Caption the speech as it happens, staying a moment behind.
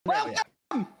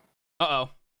Uh-oh.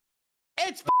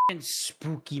 It's fucking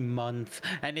spooky month,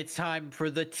 and it's time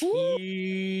for the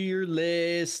tier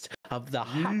list of the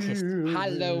hottest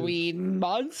Halloween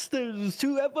monsters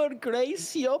to ever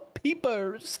grace your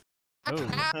peepers.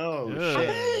 Oh. Oh, Ugh.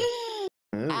 shit.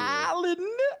 Ooh. Alan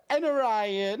and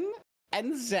Ryan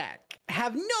and Zach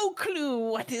have no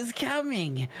clue what is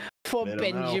coming. For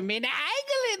They don't know. Benjamin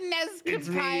Eigelin has It's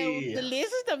compiled me. the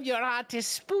list of your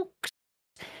hottest spooks.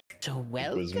 So It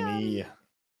welcome was me.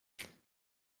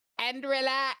 and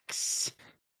relax.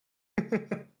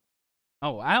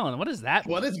 Oh, Alan, what is that?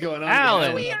 What is going on?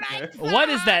 Alan. with We Alan up rank there? the What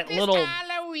is that hottest little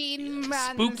Halloween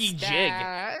spooky jig?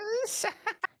 monsters.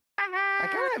 I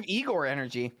kind of have Igor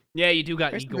energy. Yeah, you do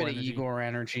got There's a Igor bit of energy. Igor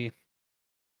energy.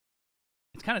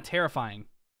 It's kind of terrifying.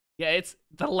 Yeah, it's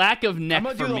the lack of neck I'm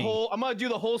gonna for do the me. whole. I'm gonna do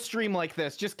the whole stream like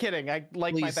this. Just kidding. I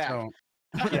like my Please back. don't.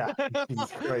 Yeah.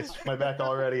 Jesus Christ. My back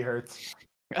already hurts.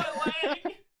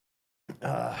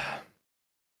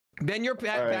 Ben, your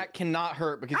back, All right. back cannot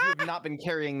hurt because you have not been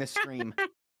carrying this stream.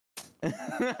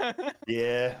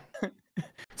 Yeah.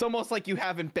 It's almost like you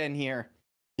haven't been here.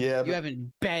 Yeah. You but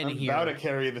haven't been I'm here. about to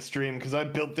carry the stream because I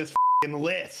built this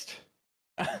list.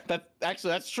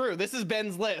 That's true. This is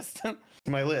Ben's list. It's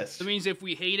my list. That means if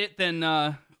we hate it, then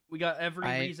we got every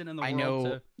reason in the I world know.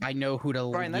 to. I know who to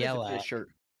Brian, that is a yell cool at. shirt.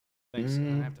 Thanks. I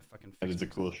have to fucking. That Fix is a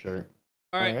this. cool shirt.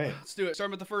 All right, Alright. let's do it. Start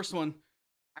with the first one.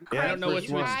 Yeah, I don't know what first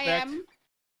to one. I expect. am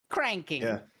cranking.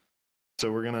 Yeah.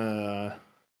 So we're gonna.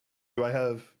 Do I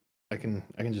have? I can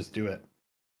just do it.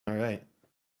 All right.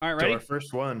 All right, So ready? our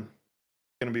first one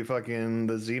gonna be fucking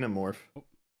the Xenomorph.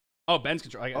 Oh, Ben's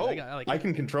control. I like I it.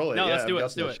 can control it. No, yeah, let's do I've it, got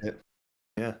let's do that shit.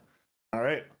 Yeah. All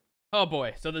right. Oh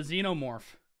boy. So the Xenomorph.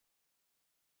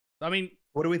 I mean,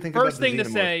 What do we think? first about the thing to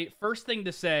Xenomorph? say. First thing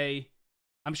to say.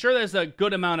 I'm sure there's a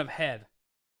good amount of head.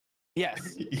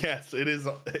 Yes. Yes, it is.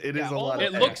 It is Yeah, a lot.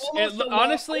 It Of looks- head.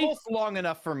 honestly- almost long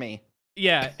enough for me.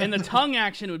 Yeah, and the tongue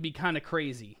action would be kind of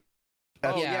crazy.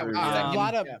 That's Yeah, true, yeah.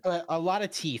 a lot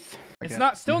of teeth. It's Okay.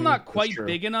 not still Mhm, not that's quite true.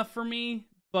 big enough for me,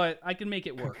 but I can make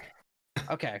it work.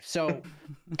 Okay, so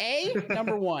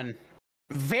number one,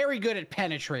 very good at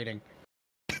penetrating,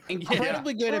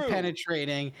 incredibly good at true.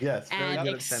 penetrating, Yes, very and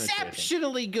good at penetrating.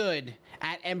 exceptionally good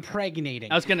at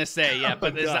impregnating. I was gonna say yeah,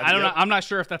 but Oh, God, I don't know. yep. I'm not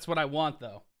sure if that's what I want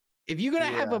though. If you're gonna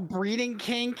have Yeah. a breeding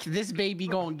kink, this baby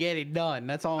gonna get it done.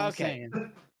 That's all I'm Okay.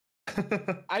 saying.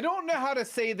 I don't know how to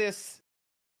say this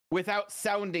without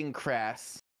sounding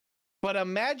crass, but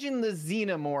imagine the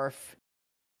Xenomorph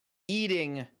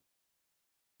eating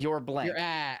your blank. You're all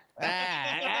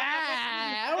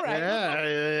right.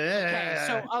 Okay,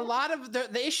 so a lot of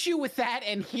the issue with that,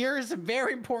 and here's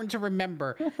very important to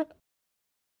remember: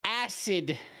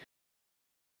 acid.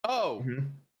 Oh,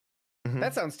 Mhm. Mhm.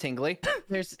 that sounds tingly.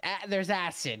 There's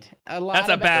acid. A lot. That's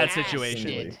a of bad acid.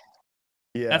 situation.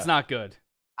 Yeah. That's not good.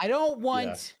 I don't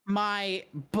want my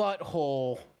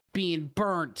butthole being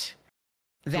burnt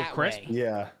that crisp? way.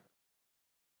 Yeah.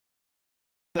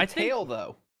 The I think- tail,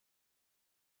 though.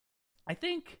 I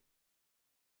think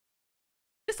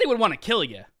this thing would want to kill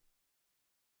you.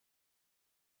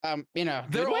 In a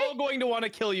They're good way? all going to want to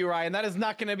kill you, Ryan. That is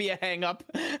not going to be a hang up.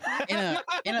 in a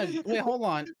wait, hold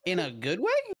on. In a good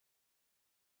way?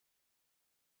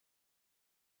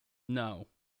 No.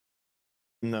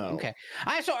 No. Okay.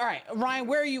 So all right, Ryan,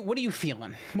 where are you? What are you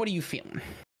feeling? What are you feeling?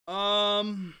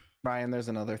 Ryan, there's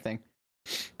another thing.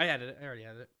 I had it. I already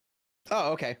had it.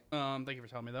 Oh, okay. Thank you for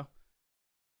telling me though.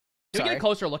 Can we get Sorry. a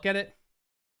closer look at it?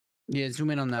 Yeah,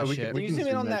 zoom in on that Oh, we shit. can- Can you can zoom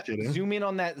in zoom on that that? shit in. Zoom in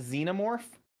on that Xenomorph.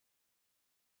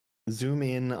 Zoom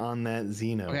in on that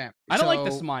Xeno. Okay. I don't like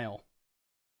the so- smile.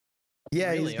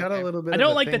 Yeah, Really? he's got Okay. a little bit. I of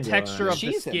don't a like the thing going texture on. of the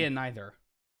Cheesing. skin either.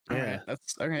 all Yeah. right,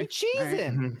 that's okay. You're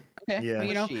cheesing. Mhm. Okay. Yeah. well,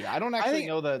 you know, I don't actually think-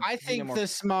 know the. I think Xenomorph. the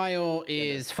smile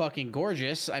is fucking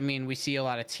gorgeous. I mean, we see a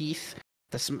lot of teeth.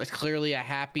 It's clearly a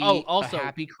happy, also- a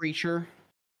happy creature.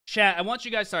 Chat, I want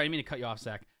you guys. Sorry, I didn't mean to cut you off,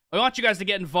 Zach. I want you guys to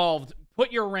get involved.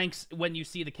 Put your ranks when you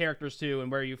see the characters too,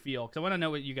 and where you feel, because I want to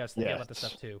know what you guys think about this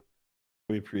Yes. stuff too.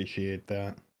 We appreciate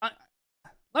that.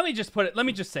 Let me just put it. Let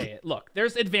me just say it. Look,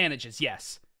 there's advantages,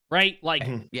 yes, right? Like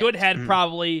Mhm. Yeah. good head, Mhm.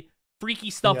 probably freaky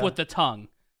stuff Yeah. with the tongue.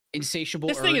 Insatiable.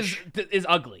 This thing is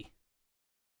ugly.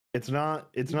 It's not.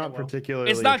 It's Yeah, not well,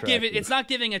 particularly. It's not attractive. giving. It's not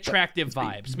giving attractive Sweet.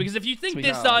 vibes. Because if you think Sweet.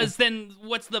 this No. does, then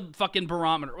what's the fucking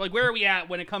barometer? Like, where are we at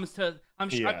when it comes to? I'm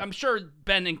Yeah. sure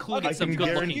Ben included I some can good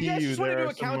guarantee looking. You guys you just wanna there do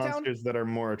are a some countdown? monsters that are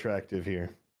more attractive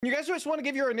here. You guys just want to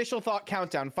give your initial thought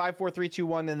countdown: 5, 4, 3, 2,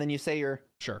 1, and then you say your.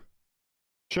 Sure.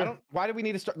 I don't. Why do we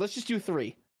need to start? Let's just do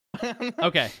 3.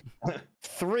 Okay.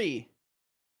 3,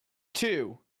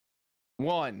 2,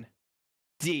 1.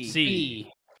 D.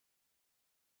 C.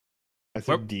 I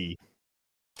said D.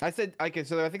 I said okay,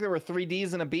 so I think there were 3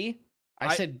 D's and a B.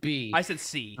 I said B. I said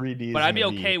C. 3 Ds But I'd and be a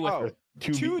B. okay with. Oh,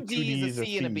 Two 2 B- D's, a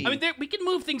C, and a B. I mean, we can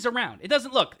move things around. It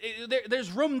doesn't look.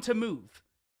 There's room to move.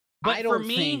 But I for don't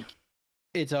me, think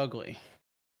it's ugly.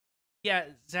 yeah,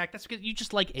 Zach, that's because you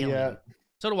just like Alien. Yeah,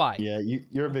 So do I. yeah.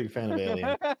 You're a big fan of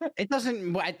Alien. It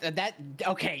doesn't that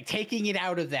okay, taking it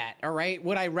out of that, all right?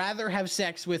 Would I rather have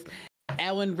sex with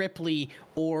Ellen Ripley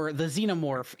or the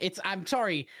Xenomorph? I'm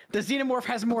sorry, the Xenomorph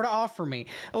has more to offer me.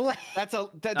 That's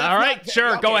All right,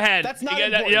 sure, go ahead. That's not You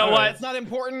important. know what? That's not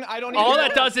important. I don't. All even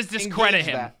that does is discredit engage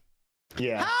him. that.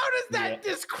 Yeah. How does that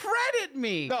discredit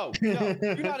me? No,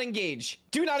 do not engage.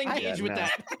 Do not engage with no.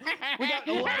 that. We got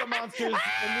a lot of monsters,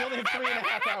 and we only have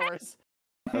 3.5 hours.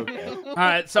 Okay. All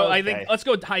right, so I think Okay. let's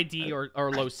go high D or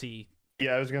low C.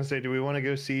 Yeah, I was gonna say, do we want to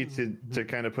go C to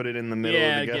kind of put it in the middle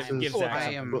Yeah, of the give- guesses? give Cool. Zach I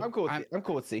some. am. I'm cool. I'm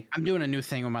cool with C. I'm doing a new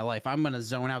thing with my life. I'm gonna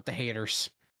zone out the haters.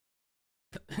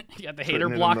 You got the Putting hater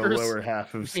it in the blockers. lower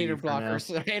half of C Hater for now.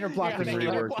 blockers. Hater Yeah, blockers. Can the are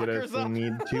hater good. rework it if blockers we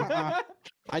need to.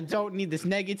 I don't need this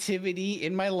negativity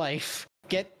in my life.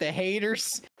 Get the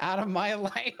haters out of my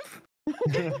life.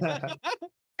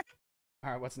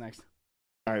 All right, what's next?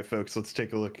 All right, folks, let's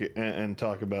take a look and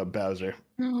talk about Bowser.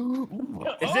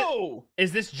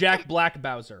 Is this Jack Black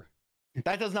Bowser?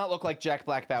 That does not look like Jack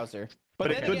Black Bowser. But,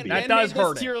 But it then could again, be. That Ben does made this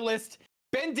hurt it. tier list.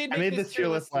 Ben did I make made this tier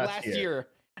list last year.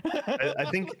 I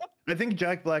think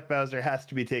Jack Black Bowser has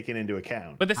to be taken into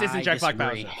account. But this isn't I Jack Black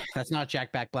disagree. Bowser. That's not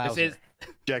Jack Black Bowser. This is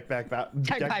Jack Black Bowser.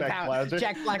 Jack Black Bowser.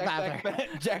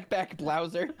 Jack Black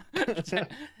Bowser.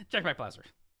 Jack Black Bowser.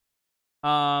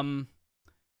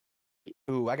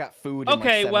 Ooh, I got food. In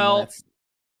Okay, like 7 well- minutes.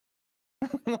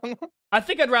 I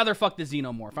think I'd rather fuck the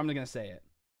Xenomorph. I'm gonna say it.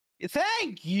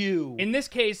 Thank you. In this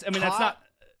case, I mean that's Hot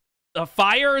not.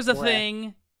 Fire is a breath.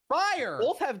 thing. Fire.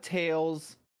 Both have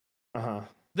tails. Uh-huh.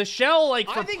 The shell, like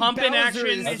I for think pumping Bowser action,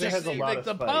 is- is Bowser just has a lot like of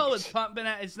the bow is spikes. pumping.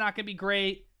 It's not gonna be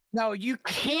great. No, you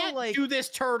can't like- do this,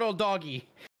 turtle doggy.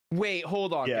 Wait,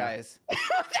 hold on, Yeah. guys.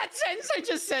 That sentence I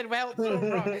just said, well, so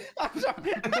wrong. I'm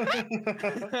sorry.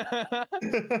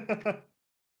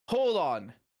 Hold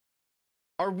on.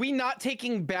 Are we not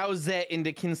taking Bowsette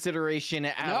into consideration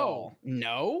at all?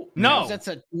 No. No. That's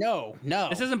a no.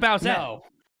 This isn't Bowser. No.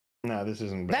 No, this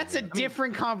isn't Bowser. That's a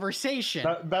different conversation.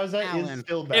 Bowser Alan. is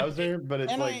still Bowser, but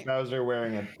it's and like Bowser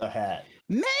wearing a hat.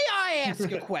 May I ask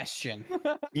a question?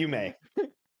 You may.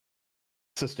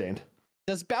 Sustained.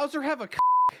 Does Bowser have a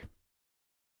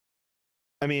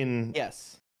I mean,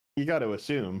 Yes. you got to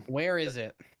assume. Where is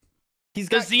it? He's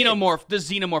The got Xenomorph. The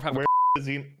Xenomorph have a Where-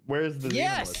 Where's the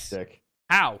Yes. Xenomorph stick?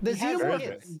 how? The He has Where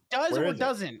Xenomorph is it? does Where or is it?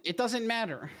 doesn't. It doesn't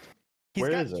matter. He's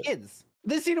Where got is it? kids.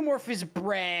 The Xenomorph is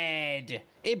bred.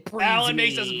 It breeds Alan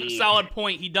makes me. a solid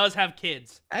point. He does have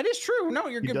kids. That is true. No,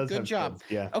 you're He good. does Good have job.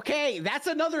 kids, yeah. Okay, that's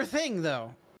another thing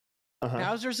though. Uh-huh.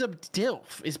 Bowser's a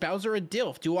dilf. Is Bowser a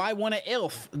dilf? Do I want to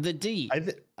ilf the D?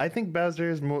 I think Bowser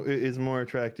is more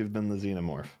attractive than the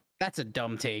Xenomorph. That's a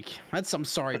dumb take. I'm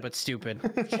sorry, but stupid.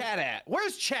 Chat at.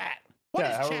 Where's chat? What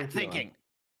Chat, is how are we chat feeling? thinking?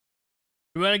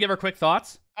 You want to give her quick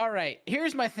thoughts? All right,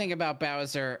 here's my thing about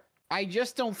Bowser. I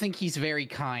just don't think he's very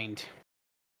kind.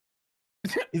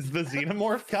 Is the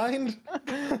Xenomorph kind? I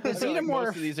feel like most Xenomorph-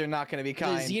 of these are not going to be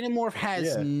kind. The Xenomorph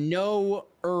has Yeah. no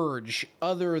urge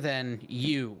other than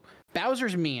you.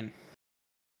 Bowser's mean.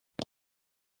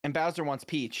 And Bowser wants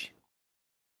Peach.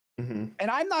 Mm-hmm. And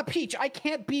I'm not Peach. I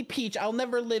can't be Peach. I'll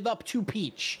never live up to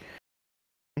Peach.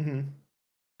 Mm-hmm.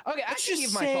 Okay, I Let's can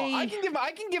just give my thought. I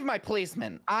say- can give my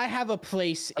placement. I have a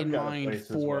place I've in got a mind place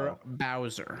as for well.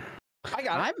 Bowser. I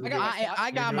got it. I'm- I got my spot.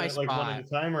 I got my Like one spot. at a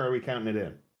time, or are we counting it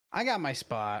in? I got my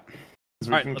spot. 'Cause we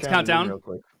All right, can let's count count it in down. real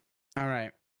quick. All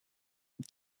right.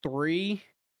 3,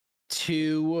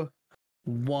 2,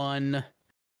 1.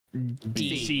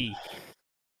 D. C.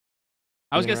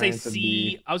 I was gonna say Ryan said C.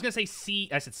 B. I was gonna say C.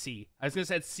 I said C. I was gonna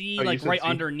say C, Oh, you like said right C?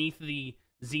 underneath the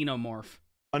Xenomorph.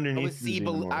 Underneath I was the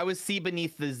Xenomorph. I was C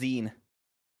beneath the zine.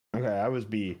 Okay, I was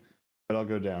B, but I'll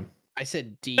go down. I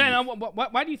said D. Ben,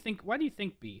 why do you think? Why do you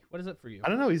think B? What is it for you? I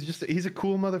don't know. He's a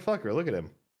cool motherfucker. Look at him.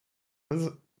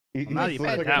 Now you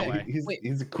put it that way.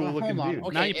 He's a cool Well, looking hold on. dude.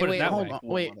 Okay, Now you put it wait, that hold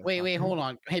way. on. Wait, hold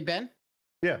on. Hey, Ben.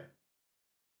 Yeah.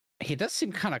 He does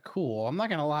seem kind of cool. I'm not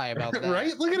gonna lie about that.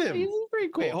 Right? Look at him. He's pretty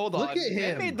cool. Wait, hold on. Look at Ben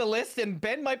him. made the list, and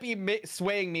Ben might be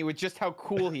swaying me with just how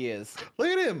cool he is. Look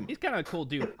at him. He's kind of a cool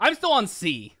dude. I'm still on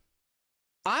C.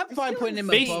 I'm fine putting him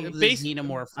Base- above the base-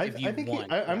 Xenomorph if you I think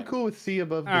want. I'm cool with C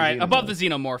above. All right, above the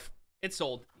Xenomorph. It's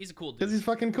sold. He's a cool because dude. he's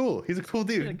fucking cool. He's a cool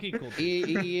He's a dude. cool dude.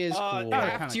 He is cool.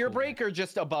 yeah. Half tier cool. break or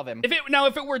just above him? If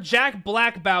it were Jack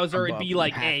Black Bowser, it'd be Above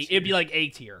like him, A. has to It'd be like A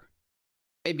tier.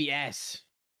 Maybe S.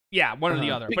 Yeah, one or the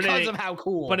other. But it because ain't, of how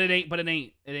cool. but it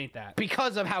ain't that.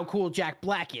 because of how cool Jack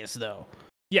Black is, though.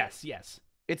 Yes.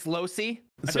 It's Losi.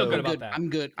 I feel good I'm about good. that. I'm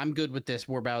good. I'm good with this.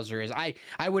 Where Bowser is. I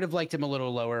would have liked him a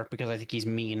little lower because I think he's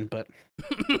mean, but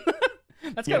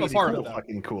That's Yeah, kind of he's a part real of it, though.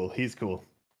 fucking cool. He's cool.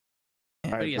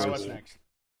 All but right, he is All right, folks. what's cool. next?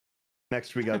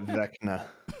 Next we got Vecna.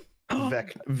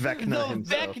 Vecna the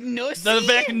himself. Vecnussy. The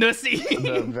Vecnussy.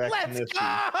 The Let's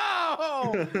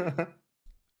Vecnussy. go.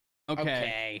 Okay.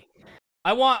 Okay.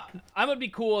 I'm gonna be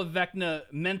cool if Vecna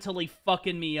mentally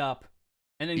fucking me up,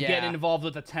 and then get Yeah. involved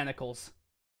with the tentacles.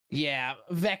 Yeah,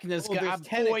 Vecna's Oh, there's gonna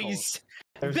tentacles. boys.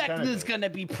 There's Vecna's tentacles. gonna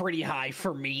be pretty high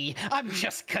for me. I'm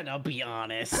just gonna be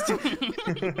honest.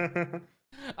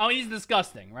 Oh, he's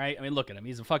disgusting, right? I mean, look at him.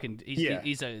 He's a fucking. He's Yeah.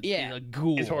 he's a Yeah.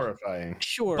 ghoul. He's horrifying.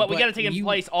 Sure, But we got to take in you-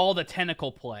 place all the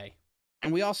tentacle play.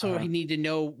 And we also Uh-huh. need to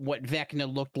know what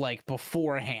Vecna looked like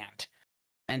beforehand.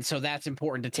 And so that's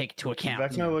important to take into account.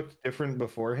 Vecna looked different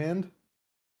beforehand.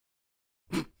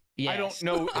 I don't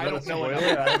know. I Is don't that a know spoiler?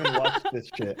 enough. I haven't watched this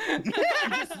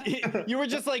shit. You were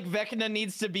just like Vecna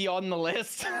needs to be on the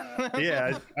list.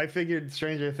 Yeah, I figured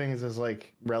Stranger Things is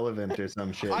like relevant or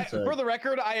some shit. So. For the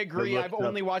record, I agree. looked I've up.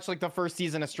 only watched like the first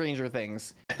season of Stranger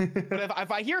Things. But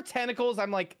if I hear tentacles,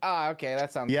 I'm like, okay,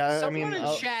 that sounds. Yeah, I Someone mean, in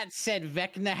I'll- chat said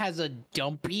Vecna has a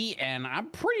dumpy, and I'm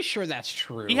pretty sure that's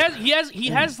true. He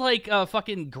has like a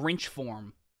fucking Grinch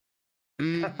form.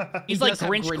 Mm, He's He like does have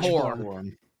Grinch Grinch core.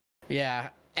 form. yeah.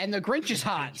 And the Grinch is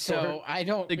hot, so I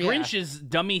don't. The yeah. Grinch is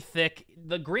dummy thick.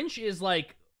 The Grinch is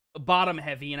like bottom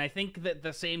heavy, and I think that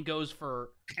the same goes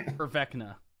for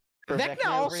Vecna. For Vecna over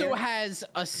also here. has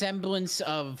a semblance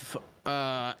of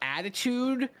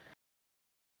attitude,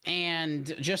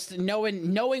 and just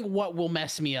knowing what will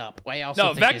mess me up. I also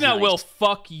No, think is Vecna nice. will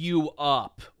fuck you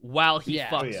up while he Yeah.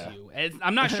 fucks Oh, yeah. you. And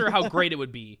I'm not sure how great it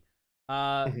would be.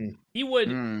 Mhm. He would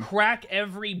Mm. crack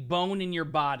every bone in your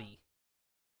body.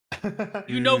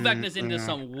 You know Vecna's into Mm.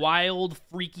 some wild,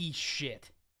 freaky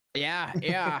shit. Yeah,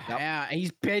 yeah, Yep. yeah.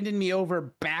 He's bending me over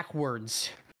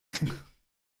backwards.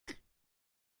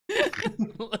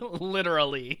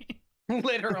 Literally.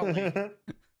 Literally.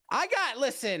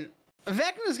 Listen,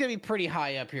 Vecna's gonna be pretty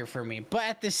high up here for me, but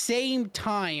at the same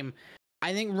time,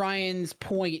 I think Ryan's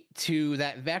point to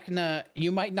that Vecna,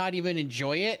 you might not even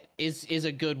enjoy it, is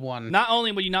a good one. Not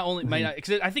only would you not only Mm-hmm. might not,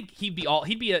 because I think he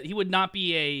would not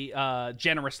be a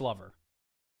generous lover.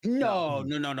 No.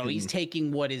 He's Mhm.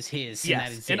 taking what is his. and that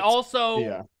Yes, is and it. also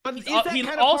Yeah. But he's, is that he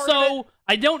kind of part of it? also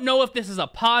I don't know if this is a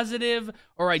positive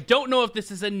or I don't know if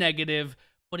this is a negative,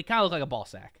 but he kind of looks like a ball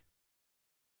sack.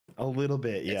 A little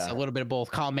bit, It's yeah. a little bit of both.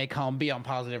 Column A, column B on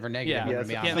positive or negative. Yeah. I'm gonna Yes,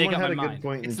 be Can't honest. make someone up had a my good mind.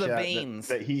 point in It's the chat veins.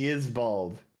 that he is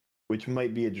bald, which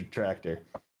might be a detractor.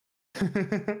 What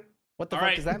the All fuck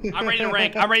right, is that? I'm ready to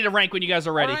rank. I'm ready to rank when you guys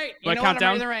are ready. All right, you Want know to what? count I'm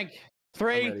ready down? to rank. I'm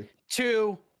 3, ready.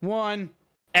 2, 1.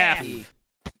 F.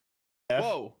 F?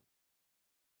 Whoa.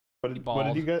 What did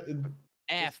Bald. you get?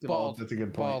 F, Bald. bald. That's a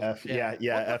good point. Bald, F. yeah.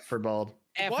 Yeah, What the F for bald.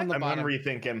 F What? on the I'm bottom.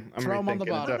 rethinking. I'm Throw 'em on the rethinking.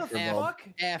 bottom. It's F for F. bald. Fuck?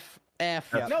 F.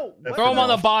 Yeah. No. what Throw him the on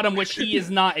the fuck? bottom, which he is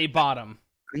not a bottom.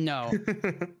 No.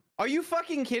 Are you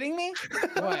fucking kidding me? Why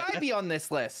would What? I be on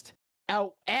this list?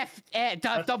 Oh,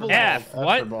 double bald. F. F for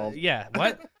What? bald. Yeah.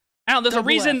 What? Alan, there's a Double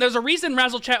reason. F. There's a reason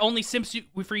Razzle Chat only simps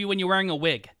for you when you're wearing a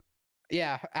wig.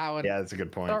 Yeah, Alan. Yeah, that's a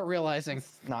good point. Start realizing.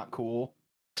 It's not cool.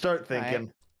 Start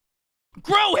thinking.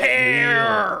 Grow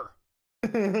hair.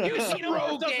 You see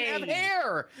Bro doesn't have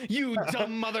hair. You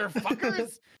dumb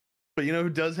motherfuckers. But you know who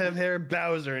does have hair?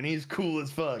 Bowser, and he's cool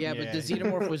as fuck. Yeah, but the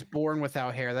xenomorph was born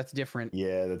without hair. That's different.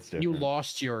 Yeah, that's different. You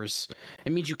lost yours.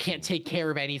 It means you can't take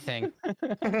care of anything.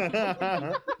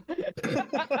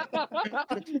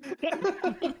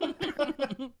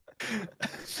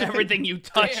 Everything you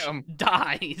touch Damn.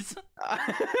 dies.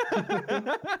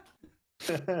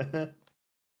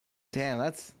 Damn,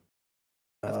 that's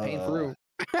painful.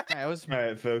 I was All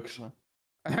right, folks.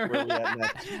 Where are we at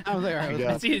next? I'm there. We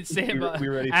got- See, Sam, we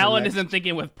ready for Alan next? isn't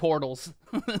thinking with portals.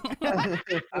 all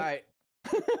right.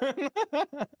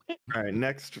 All right,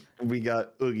 next we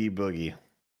got Oogie Boogie.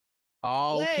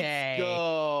 Okay. Let's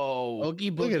go.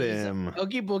 Oogie Boogie. Look at is- him.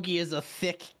 Oogie Boogie is a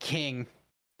thick king.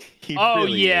 He Oh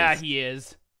really yeah, is. he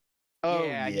is. Oh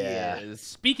yeah. yeah, he is.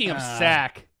 Speaking of Ah.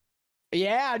 sack,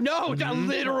 Yeah, no, Mhm.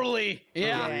 literally.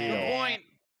 Yeah, Yeah. good point.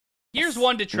 here's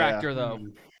one detractor Yeah. though.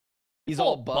 He's Full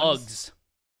all of bugs.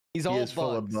 He's He all is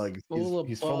full of bugs.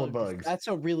 He's full of bugs. That's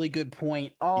a really good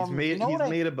point. He's made you know he's what I-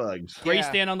 made of bugs. Where you Yeah.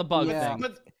 stand on the bug Yeah. thing?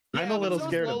 But I'm a but little so's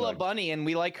scared of Lola bugs. Bunny, and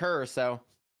we like her, so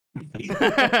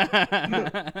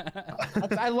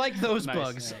I like those Nice,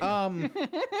 bugs. yeah.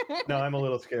 No, I'm a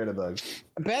little scared of bugs.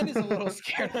 Ben is a little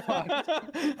scared of bugs.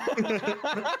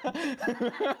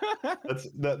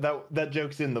 That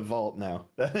joke's in the vault now.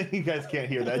 You guys can't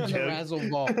hear that The joke. Razzle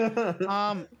Vault.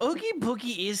 Oogie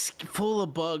Boogie is full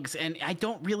of bugs, and I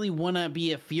don't really want to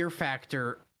be a fear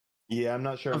factor. Yeah, I'm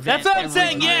not sure. if That's it's what I'm every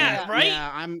saying, time. yeah,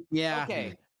 right? Yeah.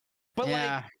 Okay. But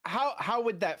Yeah. like, how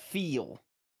would that feel?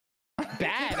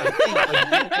 Bad. I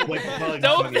think. Like bugs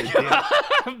Don't on your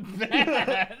think dick.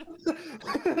 bad.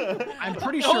 I'm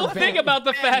pretty The sure. whole thing Ben- about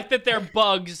the fact that they're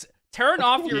bugs. Turn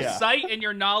off your Yeah. sight and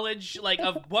your knowledge, like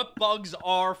of what bugs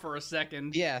are, for a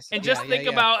second, Yes. and just think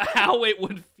about how it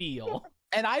would feel.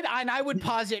 And I would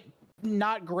posit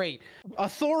not great. A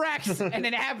thorax and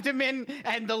an abdomen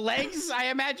and the legs. I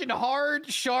imagine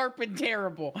hard, sharp, and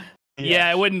terrible. Yeah,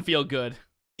 it wouldn't feel good.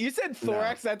 You said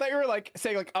thorax. I thought you were like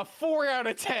saying like a 4 out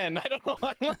of 10. I don't know.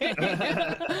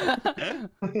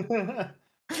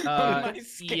 My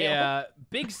scale. Yeah,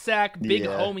 big sack, big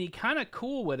Yeah. homie, kind of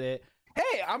cool with it.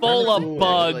 Hey, I'm Full of cool,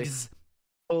 bugs.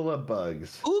 Full of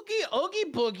bugs. Oogie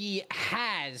Boogie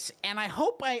has, and I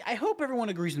hope everyone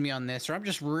agrees with me on this, or I'm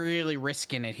just really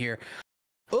risking it here.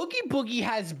 Oogie Boogie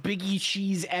has Biggie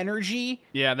Cheese energy.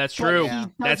 Yeah, that's but true. he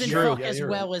That's doesn't true. fuck Yeah, as you're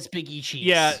well as Biggie Cheese.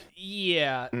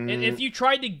 Yeah. And if you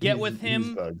tried to get with He's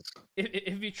him, bugs.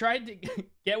 if you tried to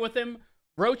get with him,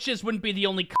 roaches wouldn't be the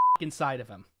only inside of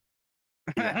him.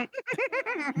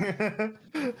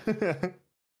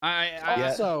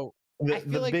 Also, The- I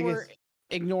feel the like we're biggest-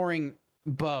 ignoring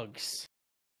bugs.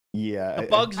 Yeah, The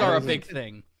bugs are a there's big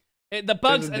thing. The There's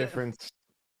bugs. a difference.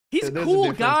 He's a There's cool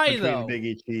difference guy between though.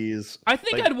 Biggie Cheese. I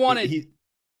think Like, I'd want it. he-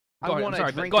 I Go ahead, want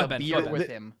sorry, to Ben. drink Go a ahead, Ben. Go beer ahead, Ben. with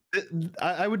him.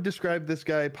 I would describe this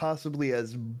guy possibly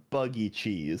as buggy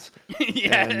cheese.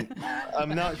 Yeah. And I'm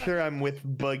not sure I'm with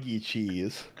buggy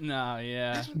cheese. No.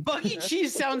 Yeah. Buggy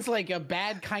cheese sounds like a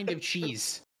bad kind of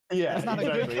cheese. Yeah, That's not a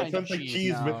good exactly. kind It sounds of like cheese,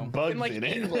 cheese no. with bugs In like in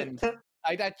it. England.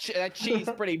 Like that cheese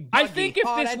pretty I buggy. think if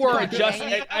Oh, this that's were good. just,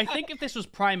 I think if this was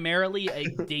primarily a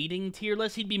dating tier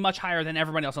list, he'd be much higher than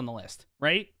everybody else on the list,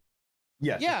 right?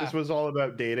 Yes, Yeah. if this was all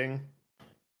about dating.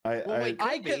 Well, wait,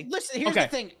 I Could be. could listen. Here's Okay. the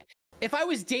thing. If I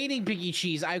was dating Biggie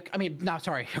Cheese, I mean, no,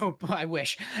 sorry. I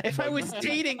wish. If I was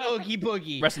dating Oogie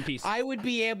Boogie, Rest in peace. I would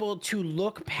be able to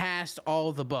look past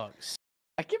all the bugs.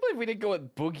 I can't believe we didn't go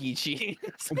with boogie cheese.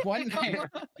 One night,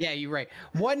 yeah, you're right.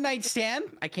 One night stand,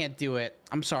 I can't do it.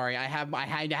 I'm sorry. I had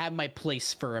to have my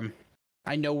place for him.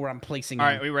 I know where I'm placing All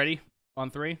him. right, we ready?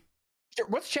 On 3. Sure,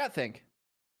 what's chat think?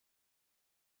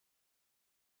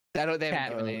 They haven't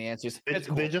Chat. given any answers. They, It's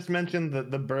cool. they just mentioned that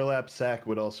the burlap sack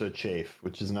would also chafe,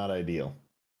 which is not ideal.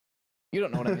 You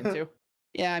don't know what I'm into.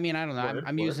 Yeah, I mean, I don't know. Word,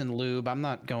 I'm word. using lube. I'm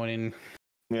not going in.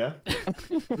 Yeah.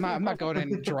 I'm not going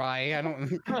in dry. I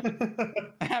don't.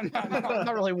 I'm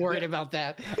not really worried about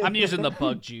that. I'm using the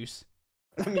bug juice.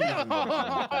 I'm You using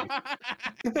also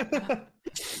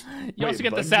Wait, get the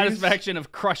bug juice? satisfaction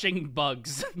of crushing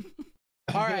bugs.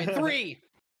 All right, 3,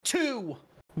 2,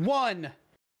 1.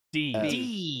 D.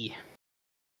 D.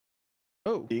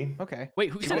 Oh, B? okay. Wait,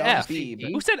 who said Well, F? B,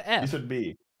 but- Who said You F? said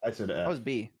B. I said F. That was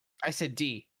B. I said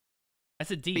D. I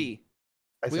said D. B.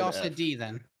 I We said all F. said D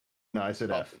then. No, I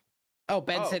said Oh. F. Oh,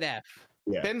 Ben Oh. said F.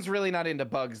 Yeah. Ben's really not into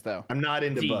bugs though. I'm not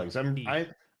into D. bugs. D.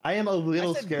 I am a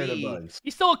little said scared B. of bugs.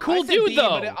 He's still a cool I said dude B,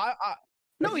 though. But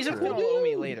No, he's a true. cool gonna owe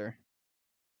me dude. later.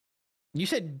 You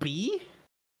said B?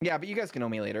 Yeah, but you guys can owe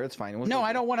me later. It's fine. We'll No, go I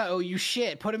B. don't want to owe you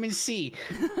shit. Put him in C.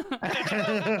 Wait,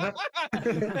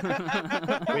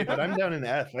 but I'm down in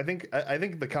F. I think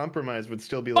the compromise would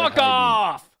still be like Fuck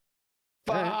off!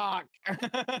 Fuck.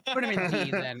 Put him in D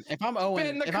then. If I'm owing,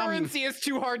 Ben, the if I'm, currency is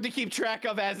too hard to keep track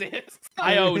of as is.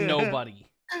 I owe nobody.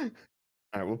 All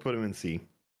right, we'll put him in C.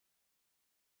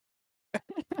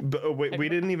 But wait, we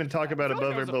didn't even talk about I feel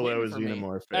like above or that was a win below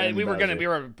as for me. xenomorph. and We were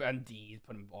Bowser. on D.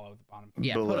 Put him below the bottom.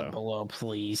 yeah, put below. him below,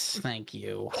 please. Thank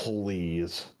you.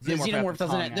 Please. The Xenomorph xenomorph has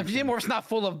doesn't. tongue The action. xenomorph's not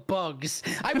full of bugs.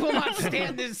 I will not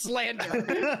stand this slander.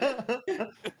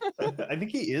 I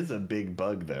think he is a big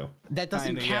bug, though. That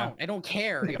doesn't Kinda, yeah. count. I don't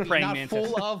care. Like a If he's praying not mantis.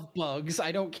 full of bugs.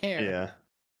 I don't care.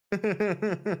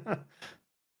 Yeah.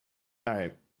 All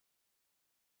right.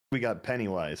 We got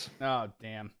Pennywise. Oh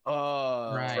damn!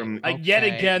 Right. From Yet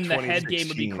Okay. again, the head game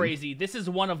would be 2016. crazy. This is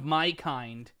one of my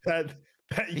kind.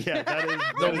 Yeah, that is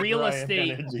The that is real Ryan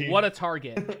estate. energy. What a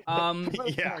target.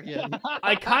 Yeah.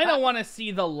 I kind of want to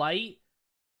see the light,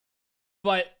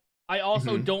 but I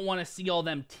also Mhm. don't want to see all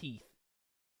them teeth.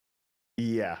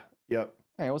 Yeah. Yep.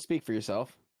 Hey, well, speak for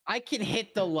yourself. I can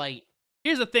hit the light.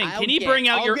 Here's the thing: I'll can he get- bring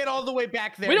out I'll your? get all the way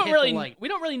back there. We and don't hit the really, light. we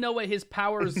don't really know what his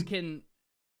powers can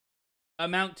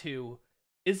amount to.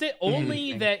 Is it Mm-hmm.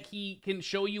 only that he can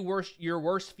show you your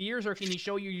worst fears, or can he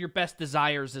show you your best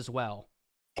desires as well?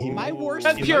 My worst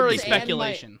That's fears purely and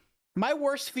speculation. My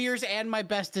worst fears and my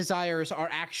best desires are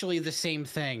actually the same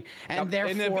thing, and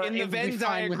therefore in the it would be Venn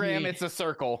fine with diagram, me. it's a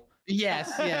circle.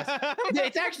 Yes, yes. Yeah,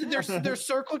 it's actually they're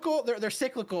cyclical. They're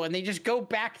cyclical, and they just go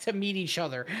back to meet each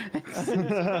other.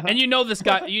 And you know this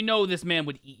guy, you know this man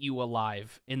would eat you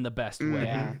alive in the best way.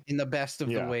 Yeah, in the best of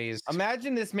the Yeah. ways.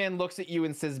 Imagine this man looks at you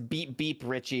and says, "Beep beep,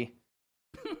 Richie."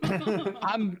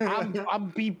 I'm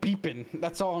beeping.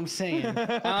 That's all I'm saying.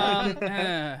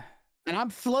 eh. And I'm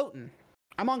floating.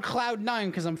 I'm on cloud 9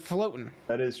 because I'm floating.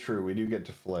 That is true. We do get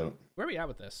to float. Where are we at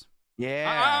with this?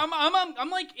 Yeah. I'm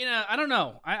like in a, I don't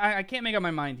know. I can't make up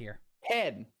my mind here.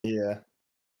 Head. Yeah.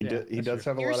 He Yeah, does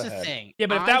have a Here's lot the of head. thing. Yeah,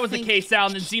 but if I that was the think- case,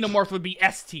 Alan, then Xenomorph would be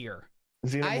S tier. I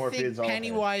Xenomorph think is all head.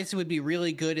 Pennywise would be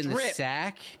really good in the Drip.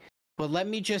 sack. But let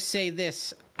me just say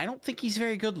this: I don't think he's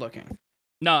very good looking.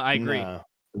 No, I agree. No,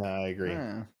 I agree.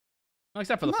 Hmm. Well,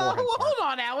 except for the No, forehead. part. hold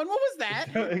on, Alan. What was that?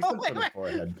 Except Oh, for wait, the wait.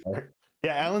 forehead part.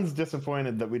 Yeah, Alan's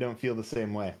disappointed that we don't feel the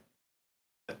same way.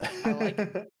 I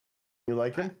like You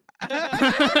like him?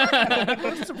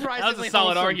 That's That was a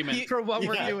solid argument. for what Yeah.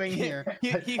 we're doing here.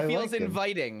 He I feels like him.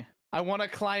 inviting. I want to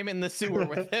climb in the sewer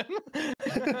with him.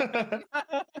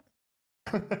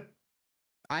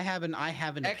 I have an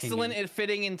Excellent opinion. at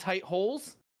fitting in tight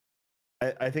holes.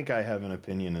 I think I have an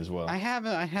opinion as well. I have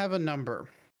a number.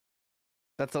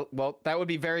 That would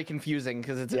be very confusing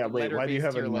because it's Yeah, a wait, why do you letter-based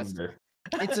have a tier list. number?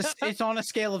 It's on a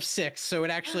scale of 6, so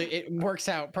it works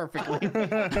out perfectly.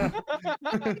 But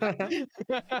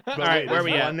All right, wait, where is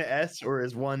we at? one S or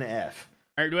is one F?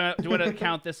 All right, do we want to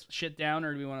count this shit down,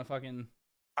 or do we want to fucking?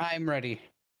 I'm ready.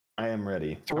 I am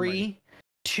ready. 3,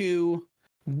 2,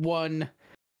 1,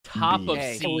 Top B. of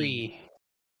Hey. C. 3.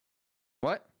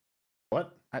 What?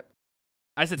 What?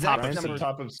 I said Zach top of Ryan C. said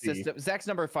top of C. Zach's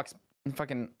number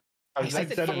fucking. Oh, I Zach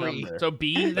said said a 3. number. So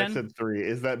B Zach then. said 3.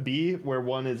 Is that B where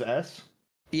 1 is S?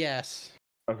 Yes.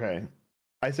 Okay.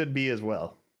 I said B as well.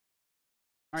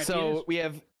 All right, So Peters. we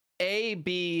have A,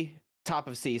 B, top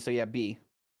of C. So yeah, B.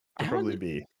 Probably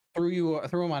B. Threw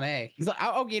him on A. He's like,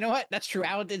 oh, you know what? That's true.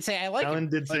 Alan did say I like Alan him.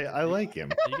 did say, I like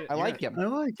him. I like him. I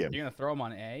like him. You're gonna throw him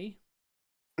on A.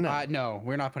 No. No,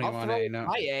 we're not putting him on A. No.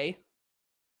 my A.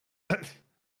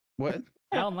 What?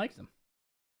 Alan likes him.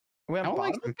 We have I don't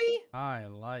like bottom him. of B. I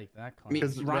like that. Me-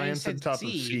 Class. Because Ryan Ryan said said top of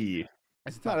C. C.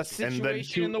 It's It's not a then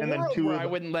situation in the and then world two where of I the-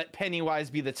 wouldn't let Pennywise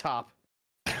be the top.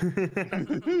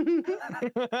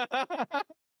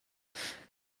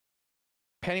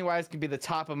 Pennywise could be the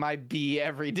top of my B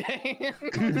every day.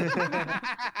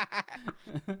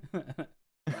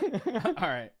 All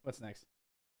right, what's next?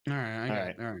 All right. I got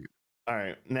it. Alright. All right. All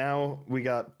right. Now we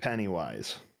got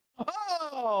Pennywise.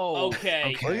 Oh,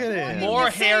 Okay. Look at him. More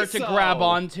You say hair to grab so.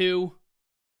 onto.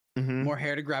 Mhm. More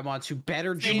hair to grab onto.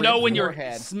 Better. You drip know when you're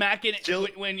forehead. smacking it, Jill-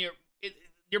 when you're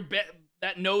your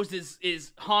that nose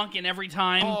is honking every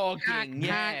time. Oh, Honk,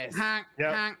 yes. honk,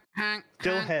 Yep. honk, honk,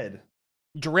 Still honk. head.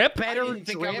 Drip. Better didn't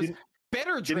think I drip. was-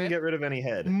 Better Didn't drip. get rid of any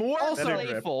head. More Also- Better drip.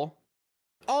 playful.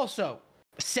 Also,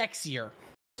 sexier.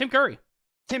 Tim Curry.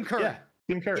 Tim Curry. Yeah.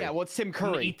 Tim Curry. Yeah, well, it's Tim I'm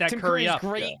gonna Curry. eat that Tim curry Curry's up.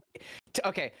 great.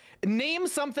 Okay, name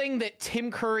something that Tim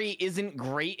Curry isn't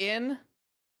great in.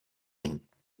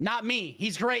 Not me.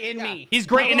 He's great in Yeah. me. He's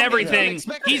great Well, in yeah, everything.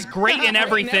 expect He's it. great He's in great in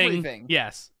everything. everything.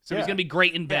 Yes. So he's Yeah. gonna be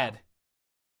great in bed.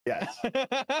 Yes. All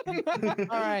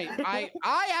right.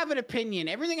 I have an opinion.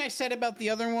 Everything I said about the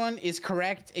other one is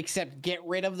correct, except get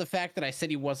rid of the fact that I said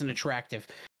he wasn't attractive.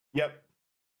 Yep.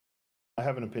 I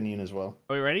have an opinion as well.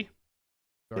 Are we ready?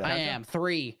 Yeah. I am.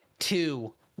 3,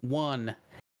 2, 1.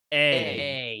 A.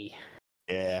 A.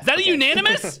 Yeah. Is that a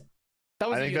unanimous? That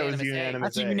was I a think that was unanimous A. unanimous.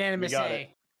 That's a A. We unanimous got A. it.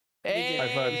 High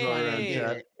fives all around Hey.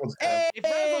 chat. Let's go. Hey. If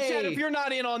Razzle Chat, if you're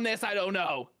not in on this, I don't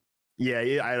know. Yeah,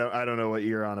 I don't know what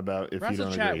you're on about if Russell you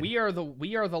don't chat. agree.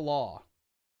 We are the law.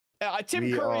 Tim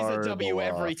We Curry's are a the W law.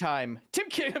 every time.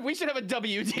 We should have a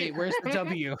W. Wait, where's the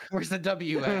W? Where's the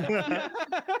W at?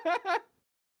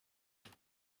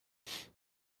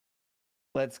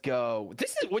 Let's go.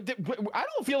 This is. I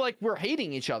don't feel like we're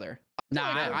hating each other. Nah,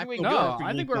 like we're I doing feel good. No, perfectly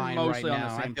I think we're fine mostly right on the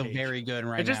now. same I feel page. very good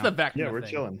right It's just now. the Vecna Yeah, we're thing.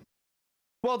 chilling.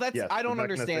 Well, that's. Yes, I the don't Vecna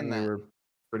understand thing,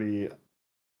 that.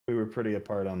 We were pretty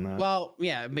apart on that. Well,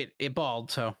 yeah, but it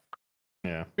balled, so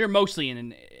yeah. We were mostly in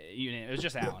an unit. It was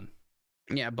just Alan.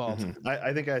 yeah, balled. Mhm.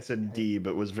 I think I said D,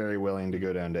 but was very willing to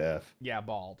go down to F. Yeah,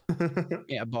 bald.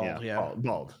 Yeah, balled. Yeah.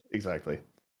 Bald. Exactly.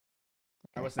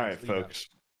 All All right, folks.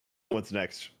 What's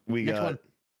next? We Next got one.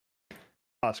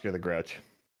 Oscar the Grouch.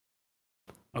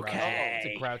 Okay.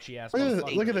 It's a grouchy ass.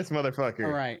 Look at this motherfucker.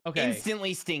 All right. Okay.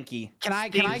 Instantly stinky. Can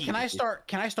I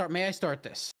start? May I start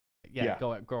this? yeah,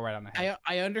 go right on ahead.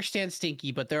 I understand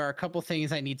Stinky, but there are a couple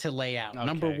things I need to lay out.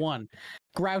 Number Okay. 1,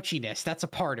 grouchiness. That's a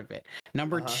part of it.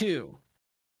 Number Uh-huh. 2,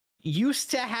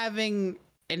 used to having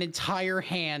an entire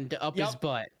hand up his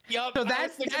butt. Yup. So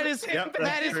that is Yep, that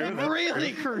that's is true, that's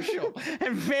really true. crucial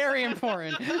and very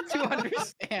important to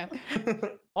understand.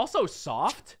 Also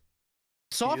soft.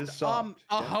 Soft, is soft,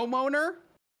 a yeah. homeowner.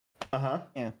 Uh-huh.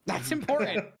 That's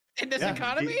important in this Yeah,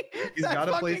 economy. he's That's got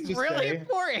a place fucking to really stay.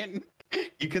 important.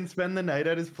 You can spend the night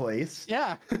at his place.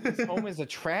 Yeah. His home is a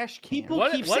trash can. People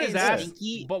What keep what saying is ass?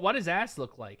 Stinky. But what does ass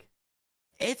look like?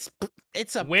 It's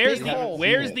a Where's big the hole.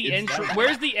 where's the It's entry? that-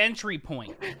 Where's the entry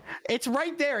point? It's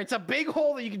right there. It's a big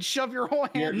hole that you can shove your whole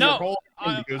hand. No, Your whole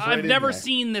hand goes right I've in never there.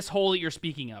 seen this hole that you're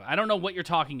speaking of. I don't know what you're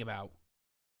talking about.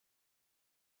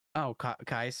 Oh,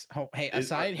 guys. Oh, hey, Is-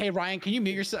 aside. Hey, Ryan, can you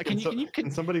mute yourself? Can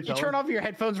somebody you tell turn him? off your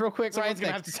headphones real quick? Someone's Ryan's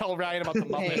gonna next. have to tell Ryan about the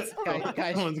Hey, Muppets.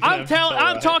 guys. Someone's gonna have to tell I'm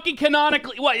Ryan. talking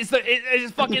canonically. What is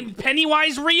fucking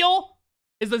Pennywise real?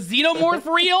 Is the Xenomorph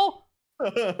real?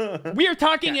 We are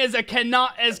talking as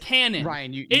canon.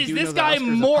 Ryan, you Is do this know that guy Oscar's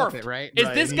a morphed? puppet, right? Is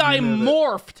Right, this you guy do know that.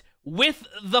 morphed with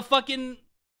the fucking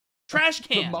trash The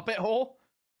can? Muppet hole.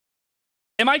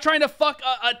 Am I trying to fuck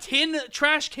a tin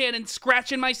trash can and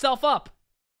scratching myself up?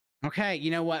 Okay, you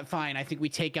know what? Fine. I think we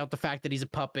take out the fact that he's a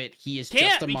puppet. He is just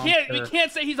Can't a we monster. can't we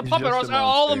can't say he's a He's puppet or just else a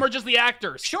all of them monster. are just the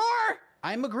actors. Sure.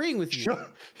 I'm agreeing with you.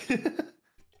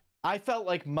 I felt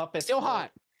like Muppets. Still were-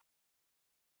 hot.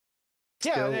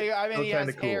 Yeah, Still- I mean still he has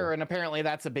kinda cool. hair, and apparently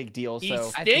that's a big deal. He So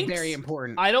That's Stinks? very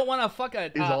important. I don't want to fuck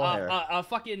He's all hair. a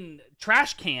fucking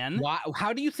trash can. Why,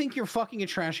 how do you think you're fucking a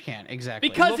trash can? Exactly.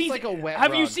 Because looks he's like a wet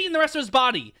have you rug. seen the rest of his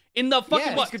body in the fucking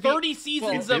Yes, what could be- 30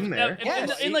 seasons It's of in there.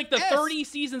 in like the Yes. 30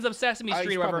 seasons of Sesame Street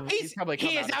he's or whatever. probably- he's probably come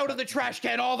he is out of out of the trash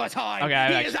can all the time. Okay,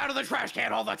 I he is out of the trash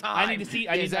can all the time. I need to see.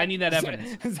 I need that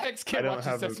evidence. Zach's I kid don't watches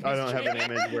have Sesame I don't have Street.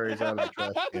 an image where he's out of the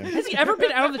trash can. Has he ever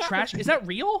been out of the trash? Is that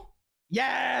real?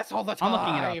 Yes, all the time. I'm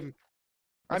looking it up.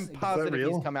 I'm Is that positive he's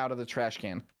real? come out of the trash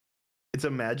can. It's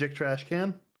a magic trash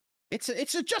can. It's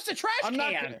just a trash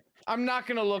can. I'm not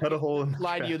gonna look Cut a hole in the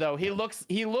lie to you trash. though.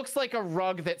 He looks like a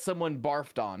rug that someone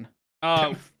barfed on.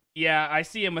 Oh, yeah, I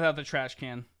see him without the trash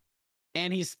can.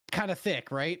 And he's kind of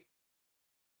thick, right?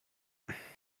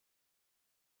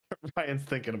 Ryan's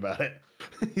thinking about it.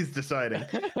 He's deciding,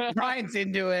 Ryan's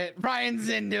into it. Ryan's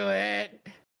into it.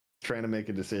 trying to make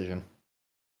a decision.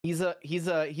 He's a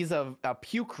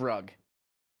puke rug.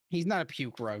 He's not a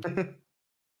puke rug.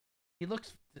 He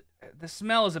looks. The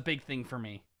smell is a big thing for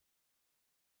me.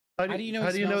 How do you know How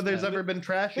it do you know smells there's bad? ever been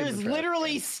trash in There's the trash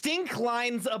literally can? stink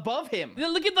lines above him.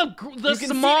 Look at the You can see it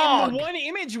in smog. the one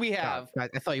image we have. I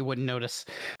thought you wouldn't notice.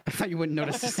 I thought you wouldn't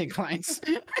notice the stink lines.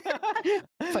 I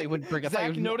thought you wouldn't bring. I thought you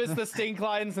Zach would- noticed the stink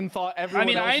lines and thought I everyone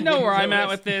mean, else I know wouldn't where I'm at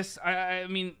notice. with this. I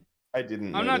mean, I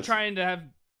didn't. I'm not notice. trying to have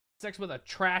sex with a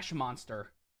trash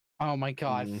monster. Oh my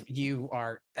god, Mm. you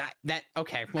are that.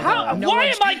 Okay. Well, How? no Why one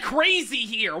am sh- I crazy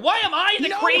here? Why am I the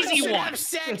no crazy one should one? have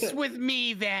sex with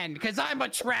me then, because I'm a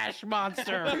trash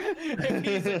monster. If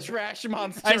he's a trash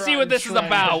monster. I see what I'm this is trash.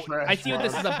 about. trash I see what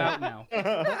this is monster. about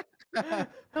now.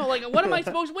 No, like, what am I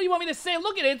supposed? What do you want me to say?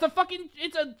 Look at it.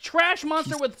 It's a trash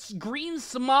monster with green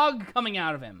smog coming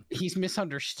out of him He's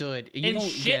misunderstood. You and don't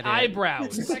shit get it.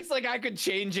 eyebrows. Zach's like I could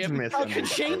change him. He's I could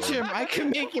change him. I can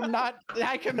make him not.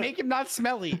 I can make him not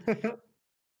smelly.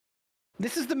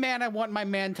 This is the man I want my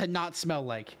man to not smell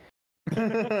like.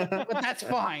 But that's I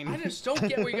fine. just don't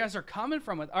get where you guys are coming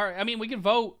from with. All right, I mean, we can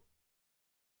vote.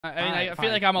 I mean, I Fine,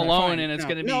 feel like I'm fine, alone, fine. and it's No,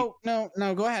 gonna be.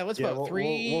 No. Go ahead. Let's Yeah, vote. we'll,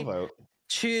 Three, we'll vote.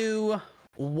 2,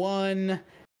 1.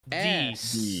 D.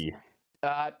 S. D.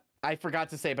 I forgot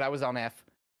to say, but I was on F.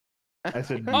 I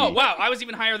said D. Oh wow, I was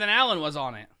even higher than Alan was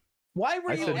on it. Why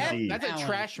were I you said at D. That's a Alan?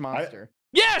 trash monster.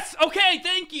 Yes. Okay.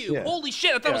 Thank you. Yeah. Holy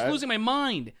shit! I thought I Yeah, was losing my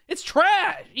mind. It's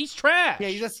trash. He's trash. Yeah,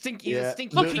 he's a stinky. He's Yeah. a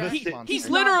stinky. Look, The- trash the- monster. he's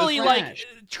not literally the like trash.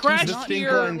 trash The not stink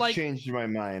tier. lines Like changed my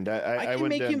mind. I I can went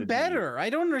make down him to D. better. I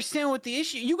don't understand what the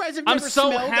issue. You guys have I'm never so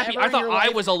smelled happy. ever I in thought your I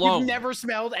life? was alone. You've never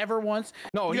smelled ever once.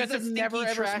 No, You he's guys a have never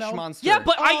stinky ever trash smelled? monster. yeah,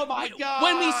 but Oh my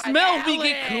when we God, smell, we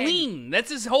get Alan! clean.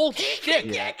 That's his whole He shtick.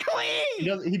 can get He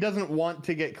clean. doesn't want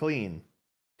to get clean.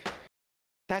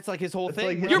 That's like his whole It's thing.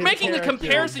 like You're his making the character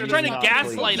comparison. You're trying to is not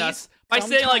gaslight clean. us by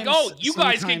saying like, "Oh, you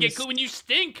guys can get sometimes- clean when you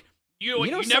stink. You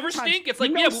You know, never sometimes- stink." It's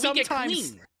like, you know, yeah, but we get sometimes-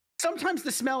 clean. Sometimes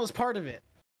the smell is part of it.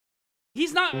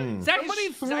 He's not. Mm. Zach, Somebody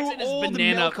Zach's threw in his old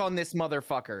banana. milk on this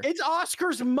motherfucker. It's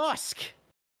Oscar's musk.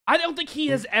 I don't think he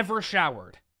has ever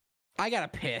showered. I gotta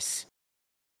piss.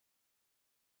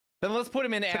 Then let's put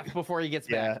him in F before he gets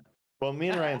Yeah. back. Well, me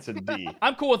and Ryan said D.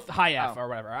 I'm cool with high F Oh. or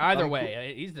whatever. Either I'm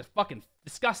way, he's just fucking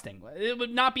disgusting. It would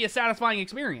not be a satisfying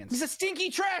experience. He's a stinky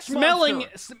trash Smelling,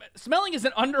 monster. smelling is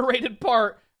an underrated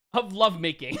part of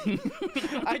lovemaking.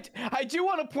 I do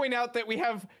want to point out that we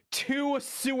have 2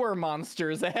 sewer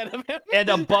monsters ahead of him.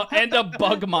 and a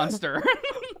bug monster.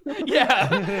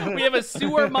 Yeah, we have a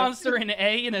sewer monster in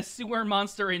A and a sewer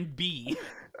monster in B.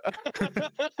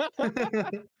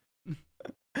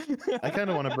 I kind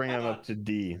of want to bring him up to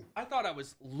D. I thought I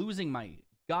was losing my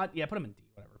god. Yeah, put him in D.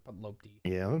 Whatever. Put low D.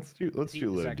 Yeah, let's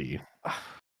do low Zach. D.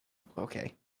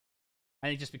 Okay. I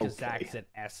think just because Okay. Zach said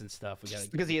S and stuff, we gotta.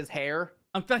 Because he has hair.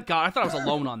 Thank God. I thought I was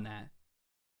alone on that.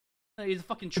 He's a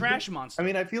fucking trash monster. I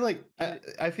mean, I feel like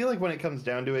when it comes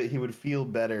down to it, he would feel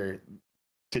better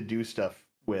to do stuff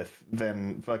with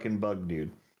than fucking Bug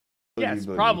Dude. yes,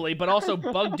 Boogie. probably, but also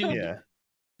Bug Dude Yeah,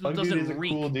 Bug doesn't Dude is a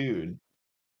reek. cool dude.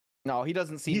 No, he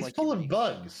doesn't seem He's like full he of reeks.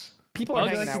 bugs. People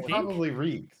Bugs are hanging Bugs out with stink? probably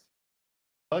reeks.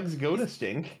 Bugs go to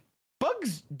stink,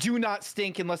 Bugs do not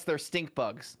stink unless they're stink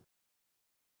bugs.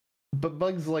 but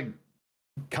bugs like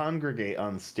congregate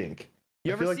on stink.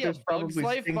 You I ever feel like see a there's Bug's probably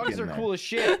Life? stink Bugs in are there. cool as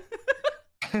shit.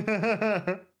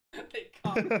 They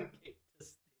congregate to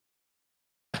stink.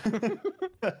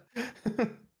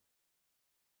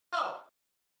 I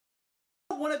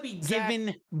don't want to be Zach-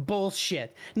 given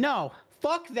bullshit. No,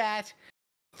 fuck that.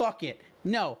 Fuck it.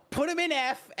 No, put him in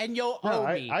F and you'll No,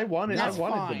 owe me. I wanted That's to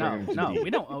fine. bring him to No, D. we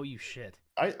don't owe you shit.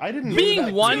 I didn't know Being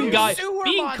that one too. guy, Sewer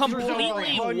being monsters are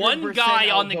completely 100% one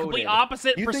guy on the outvoted. complete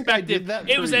opposite You think I perspective. did that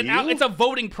It for was you? it's a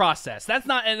voting process. That's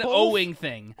not an Both- owing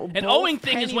thing. An both owing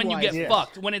thing is when you get Pennywise, yes.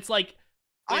 fucked. When it's like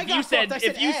I if got you said fucked, I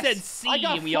if you said said S. C I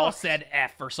got and we all fucked. said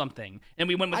F or something, and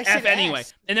we went with I F said anyway,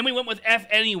 S. and then we went with F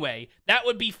anyway, that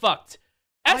would be fucked.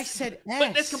 I S, said but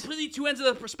that's S. completely two ends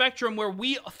of the spectrum where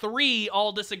we three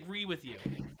all disagree with you.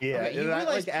 Yeah, Okay, you that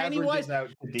realize like Pennywise- averages out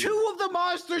to D. 2 of the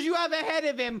monsters you have ahead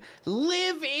of him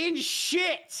live in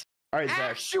shit. All right, Zach.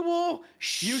 Actual You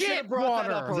should shit have brought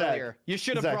that up water. Zach, earlier. You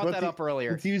should have Zach, brought that let's up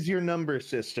earlier. Let's use your number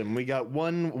system. We got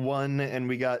 1 1 and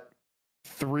we got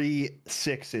 3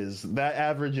 6s. That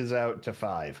averages out to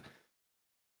 5.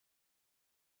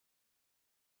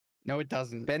 No, it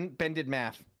doesn't. Ben did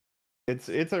math. It's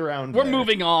around. We're there.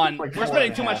 moving on. Like We're four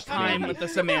spending and a too much half, time maybe. with the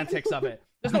semantics of it.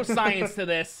 There's no science to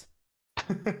this.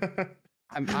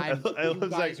 I love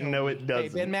Zach. No, it Hey,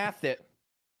 doesn't. Ben mathed it.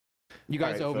 You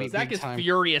guys All right, owe me folks. Zach big is time.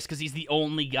 furious because he's the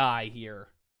only guy here.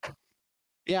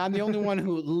 Yeah, I'm the only one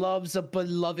who loves a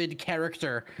beloved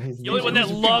character. The only one that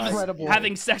He's loves incredible.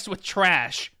 having sex with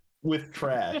trash. with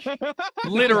trash.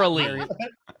 Literally.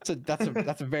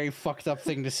 That's a very fucked up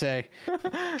thing to say.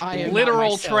 I am not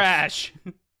Literal myself. trash.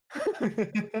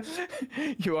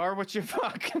 You are what you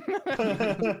fuck.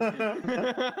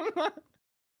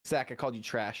 Zach, I called you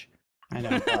trash. I know.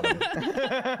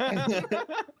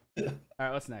 All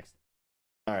right, what's next?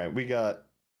 All right, we got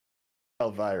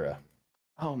Elvira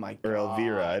Oh my god. or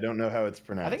Elvira. I don't know how it's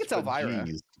pronounced. it's but Elvira.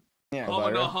 geez. Yeah.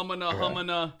 Elvira? Humana.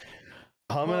 Humana,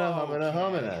 Oh,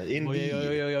 humana. Indeed.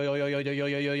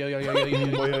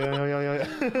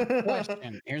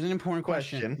 Question. Here's an important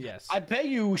question. Yes. I bet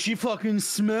you she fucking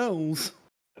smells.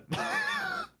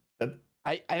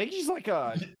 I think she's like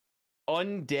a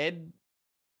undead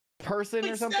person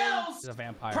or something. She's a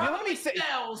vampire. Let me say,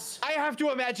 I have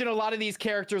to imagine a lot of these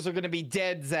characters are going to be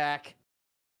dead, Zach.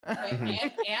 And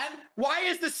why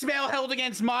is the smell held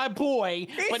against my boy,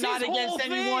 It's but not his whole against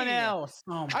anyone thing. else?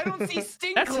 Oh my I don't see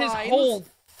stink That's his lines. whole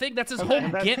thing. That's his whole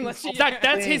that's gimmick. his Zach,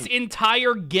 that's his thing.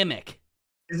 entire gimmick.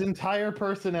 His entire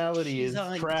personality She's is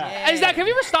undead. trash. Hey, Zach, have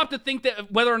you ever stopped to think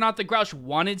that whether or not the Grouch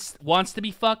wants to be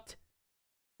fucked?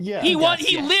 Yeah, He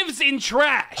yes. lives in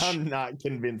trash. I'm not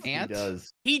convinced Ant? he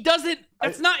does. He doesn't.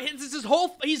 That's not his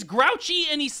whole. He's grouchy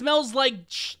and he smells like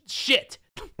shit.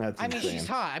 That's I mean, insane. she's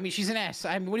hot. I mean, she's an S.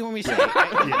 I mean, what do you want me to say?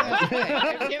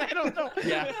 Yeah. I don't know.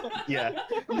 Yeah, yeah.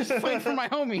 I'm just fighting for my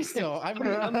homie still. I mean,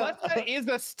 Unless that is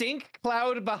a stink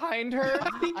cloud behind her,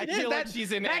 I it is. feel like That-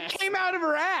 she's an that ass. came out of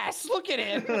her ass. Look at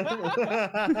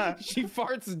it. She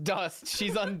farts dust.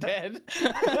 She's undead.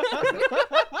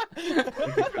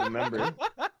 Remember?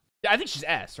 Yeah, I think she's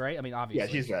S, right? I mean, Yeah,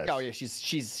 obviously. she's bad. Oh yeah,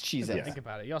 she's Yeah. Think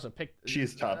about it. You also picked.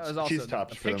 She's that tops. was also She's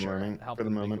tops for the picture moment- helped for the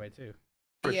in a big moment. way, too.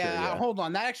 For yeah, sure, yeah. hold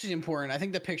on. That actually is important. I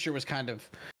think the picture was kind of.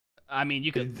 I mean,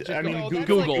 you could. I mean, No, Google, that's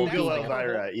Google. Google like her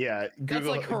Elvira. Yeah, Google, That's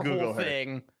like her Google whole her.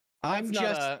 thing. I'm That's not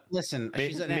just a- listen.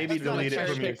 She's an Maybe S. not a delete it from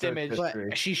your cherry-picked search image. history.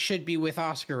 But she should be with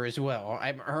Oscar as well.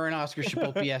 Her and Oscar should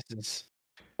both be S's.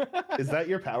 Is that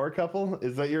your power couple?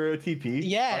 Is that your OTP?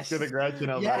 Yes. Oscar the Grouch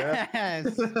and Elvira?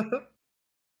 Yes. All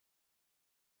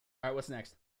right, what's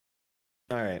next?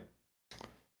 All right.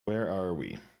 Where are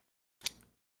we?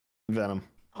 Venom.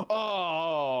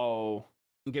 Oh.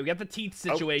 Okay, we got the teeth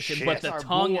situation, shit. but the That's our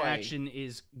tongue boy. action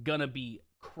is gonna be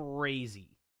crazy.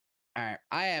 All right,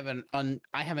 I have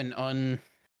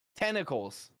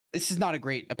Tentacles. This is not a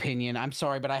great opinion. I'm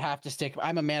sorry, but I have to stick.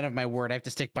 I'm a man of my word. I have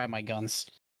to stick by my guns.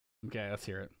 Okay, let's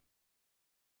hear it.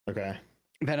 Okay,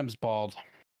 Venom's bald.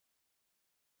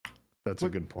 that's a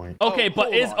good point. Okay, Oh, but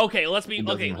hold is on. okay. Let's be It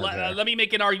doesn't okay. have hair. Let me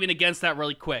make an argument against that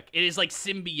really quick. It is like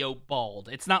symbiote bald.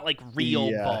 It's not like real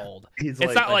Yeah. bald. He's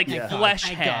It's not like yeah. flesh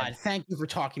Thank head. God. Thank you for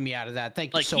talking me out of that.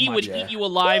 Thank you Like so he much. would Yeah. eat you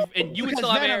alive, and you would Because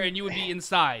still have air, Venom- and you would be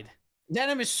inside.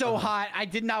 Venom is so Uh-huh. hot. I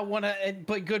did not want to.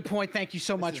 But good point. Thank you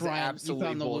so This much, is Ryan. You absolute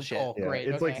found the bullshit. loophole. Yeah, Great.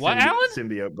 it's okay. like What, Alan?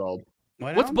 symbiote bald.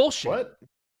 What, What's Alan? bullshit? What?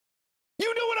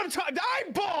 You know what I'm talking?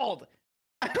 I'm bald.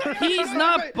 He's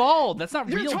not bald. That's not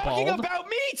You're real talking bald. about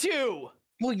me too.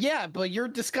 Well, yeah, but you're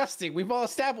disgusting. We've all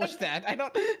established that. I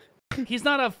don't. He's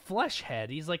not a flesh head.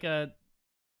 He's like a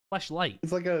fleshlight.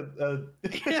 It's like a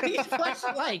He's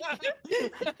flesh-like.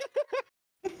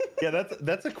 yeah.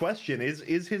 That's a question.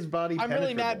 Is his body? I'm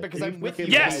really mad penetrable? because Can I'm you with fucking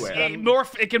you Yes, guys. anywhere?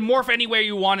 it can morph anywhere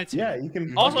you want it to. Yeah, you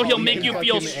can. Also, he'll you make can you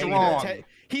feel fucking strong.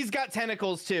 He's got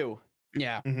tentacles too.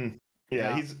 Yeah. Mhm.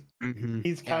 Yeah, Yeah.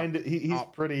 he's Yeah. kind of he's Oh.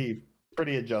 pretty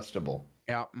adjustable.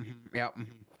 Yeah. Yeah.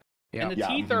 Yeah. And the Yeah,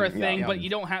 teeth are a yeah, thing, yeah. but you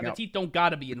don't have Yeah. the teeth. Don't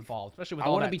gotta be involved, especially with I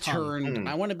all want to that be tongue. turned. Mm.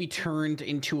 I want to be turned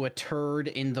into a turd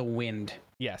in the wind.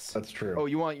 Yes. That's true. Oh,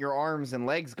 you want your arms and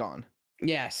legs gone?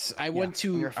 Yes, I want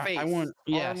to. Your face. I want.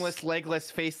 Yes. Armless, legless,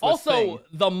 faceless. Also, thing.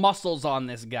 the muscles on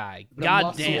this guy. The God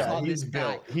muscles damn. yeah, on he's this guy.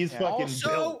 built. He's Yeah. fucking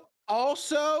built.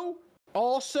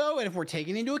 Also, and if we're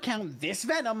taking into account this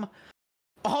Venom,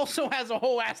 also has a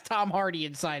whole ass Tom Hardy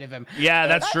inside of him. Yeah,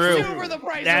 that's Two true. for the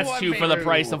price That's of one, two for the baby.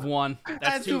 price of one.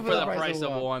 That's two for the price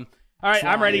of one. All right,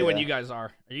 I'm ready when Yeah. you guys are.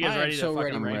 Are you guys I am ready so to fucking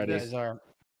ready. I'm when rank you ready. this? guys are.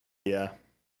 Yeah.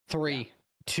 3,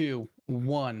 2,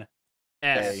 1.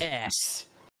 S. Hey. S.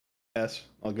 Yes,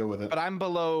 I'll go with it. But I'm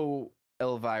below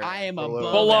Elvira. I am Below-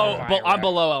 above. Below, Elvira. I'm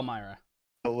below Elmira.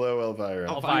 Below Elvira.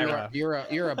 Oh, Elvira.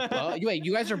 You're above. Wait,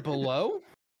 you guys are below?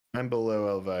 I'm below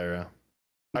Elvira.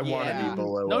 I want to Yeah. be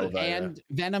below No, Elvira. And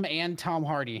Venom and Tom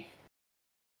Hardy.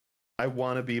 I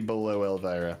want to be below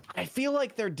Elvira. I feel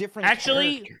like they're different.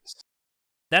 Actually- characters.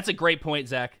 That's a great point,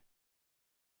 Zach.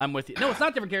 I'm with you. No, it's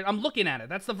not different character. I'm looking at it.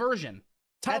 That's the version.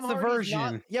 That's the Hardy's not-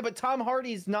 version. yeah, but Tom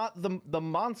Hardy's not the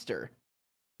monster.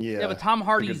 Yeah, Yeah, but Tom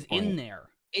Hardy's point. in there.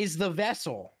 Is the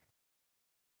vessel.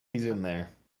 he's in there.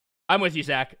 I'm with you,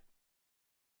 Zach.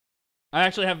 I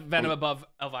actually have Venom above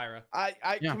Elvira. Yeah.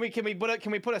 Yeah.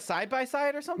 Can we put a side by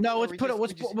side or something? No, Or let's we put it. just-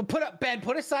 Let's we just- put up Ben.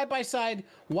 Put it side by side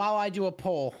while I do a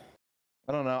poll.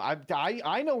 I don't know.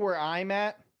 I know where I'm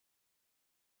at.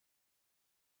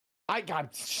 I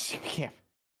can't.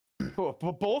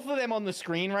 Both of them on the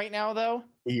screen right now, though.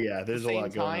 Yeah, there's a Same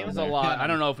lot going time? on. There's a there. lot. I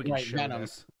don't know if we can Right, show Venom.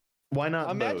 this. Why not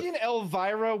Imagine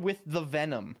Elvira with the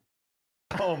Venom.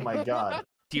 both? Oh my god.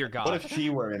 Dear God. What if she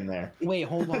were in there? Wait,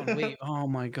 hold on. Wait. Oh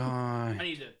my god. I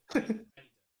need to.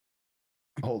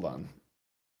 Hold on.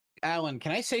 Alan,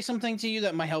 can I say something to you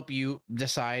that might help you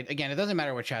decide? Again, it doesn't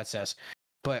matter what chat says,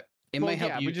 but it Well, might help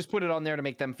yeah, you. we just put it on there to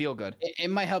make them feel good. It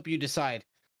might help you decide.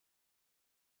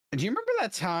 Do you remember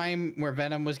that time where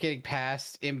Venom was getting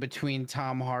passed in between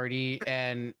Tom Hardy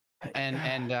and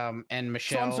Michelle?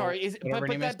 So I'm sorry. Is whatever her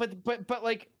name is? but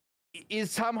like,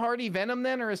 is Tom Hardy Venom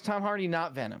then, or is Tom Hardy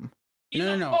not Venom? He's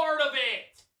No, a no, no. part of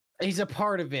it. He's a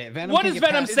part of it. Venom What can does get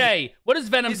Venom passed- say? What does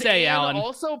Venom Is say, Anne Alan?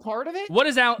 also part of it? What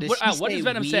is Alan? Does What, she what does say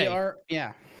Venom we say? are-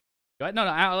 yeah. Go ahead. No,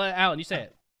 Alan, you say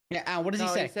it. Yeah, Alan, what does No,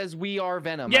 he say? He says we are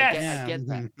Venom. Yes! I get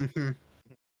that. Mhm. You're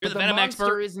But the the Venom monster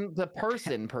expert. isn't the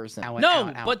person. Alan, No,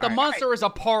 Alan, Alan. but the All right, monster is a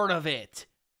part of it.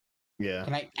 Yeah.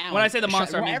 Can I, Alan, When I say the shut-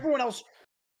 monster, I mean- everyone else.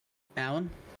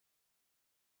 Alan,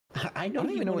 I know I don't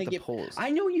you even know want what to the get. poll is. I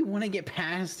know you want to get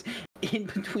past in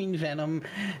between Venom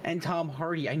and Tom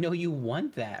Hardy. I know you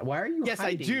want that. Why are you? Yes, I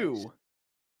hiding do. this?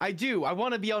 I do. I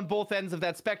want to be on both ends of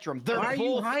that spectrum. They're Why are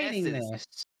both you hiding S's. this?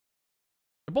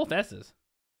 They're both S's.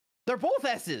 They're both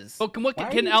S's. But can, Why are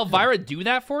can you- Elvira do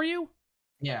that for you?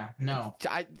 Yeah, no.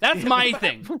 That's my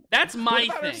thing. That's my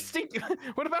what about her thing.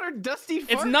 what about her dusty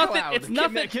It's fart nothing. cloud? It's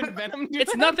nothing. Can Venom do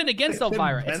It's that? nothing against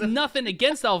Elvira. It's Venom- nothing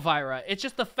against Elvira. It's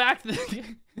just the fact that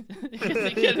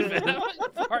Can Venom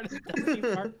fart is dusty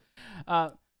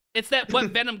fart. It's that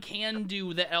what Venom can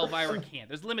do that Elvira can't.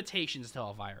 There's limitations to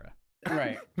Elvira.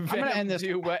 Right. I'm Venom gonna end this.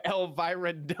 do what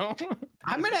Elvira don't.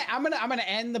 I'm gonna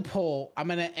end the poll. I'm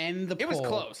gonna end the It poll. was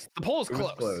close. The poll was It was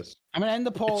close. close. I'm gonna end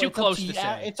the poll. too up close to you-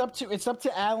 say. It's up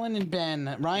to Alan and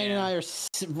Ben. Ryan and Yeah.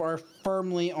 I are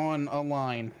firmly on a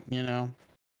line. You know.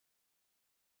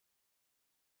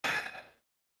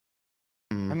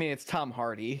 I mean, it's Tom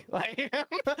Hardy. Like,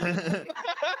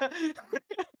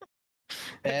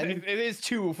 Ben? It is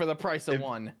 2 for the price of If-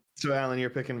 1. So, Alan, you're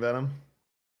picking Venom.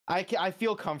 I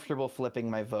feel comfortable flipping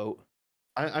my vote.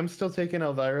 I'm still taking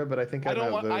Elvira, but I think I'm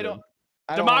outvoted. I don't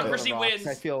want Democracy the rocks. wins.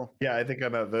 I feel Yeah, I think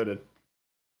I'm outvoted.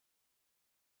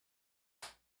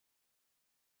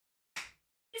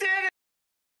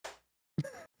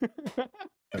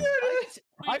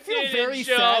 I feel did it, very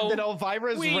Joe. sad that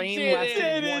Elvira's We reign did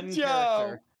lasted it. one Joe.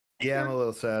 character. Yeah, I'm a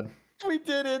little sad. We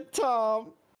did it,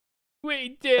 Tom.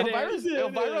 We did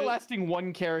Elvira lasting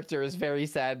one character is very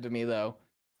sad to me, though.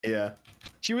 Yeah.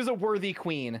 She was a worthy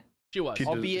queen, She was. She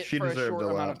albeit she for a deserved short a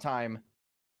amount lot. of time.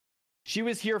 She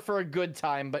was here for a good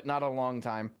time, but not a long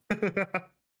time.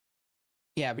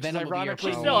 Yeah, Which is Venom will be your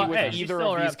ironically She's pro. still- me with hey, she's either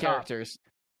still of right these up top. characters.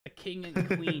 A king and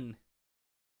queen.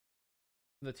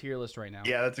 The tier list right now.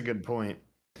 Yeah, that's a good point.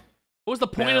 What was the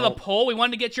point of the Now- poll? We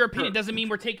wanted to get your opinion. Doesn't mean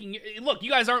we're taking. Look,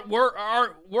 you guys aren't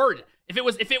word. If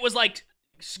it was like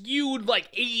skewed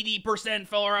like 80%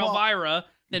 for Elvira,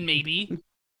 then maybe.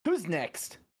 Who's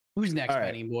next? Who's next, All right.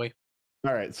 Benny boy?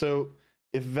 All right, so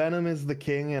if Venom is the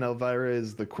king and Elvira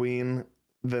is the queen,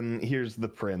 then here's the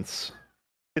prince.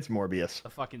 It's Morbius. The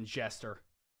fucking jester.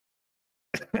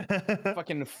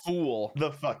 Fucking fool.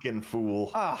 The fucking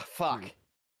fool. Ah, fuck.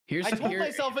 Here's I told here-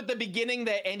 myself at the beginning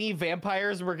that any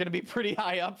vampires were going to be pretty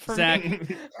high up for Zach, me.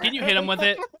 can you hit him with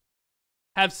it?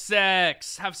 Have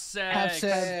sex. Have sex. Have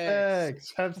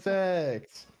sex. Have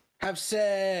sex. Have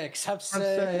sex. Have Have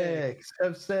sex. sex.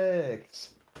 Have sex.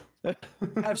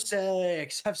 Have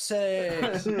sex. Have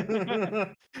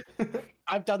sex.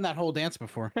 I've done that whole dance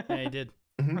before. Yeah, he did.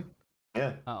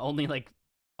 Yeah. Only like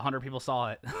 100 people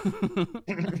saw it.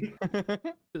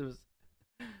 It was.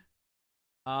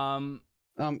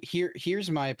 Here's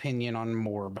my opinion on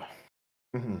Morb.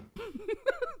 Mhm.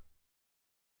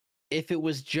 If it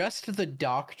was just the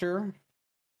doctor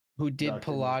who did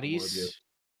Dr. Pilates,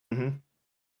 Mhm.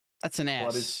 that's an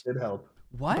Pilates S. did help.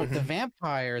 What? But the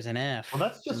vampire is an F. Well,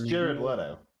 that's just Jared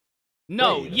Leto.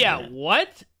 No, Wait a yeah, minute.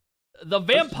 what? The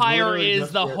vampire literally is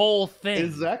just the Jared- whole thing.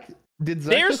 Is Zach? Did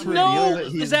Zach There's just reveal no that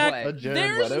he's Zach. a Jared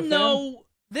There's Leto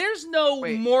fan? no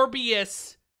Wait.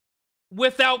 Morbius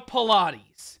without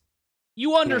Pilates.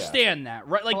 You understand that,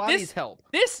 right? Like Pilates help.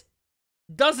 this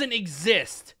doesn't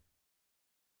exist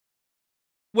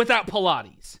without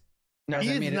Pilates. Guys,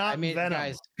 He I is made, not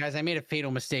Venom. guys, I made a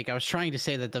fatal mistake. I was trying to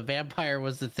say that the vampire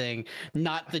was the thing,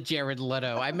 not the Jared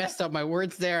Leto. I messed up my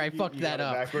words there. I fucked You that got it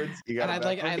up. Backwards. You got And it I'd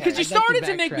like- backwards? Because you I'd like to started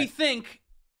to make me backtrack. think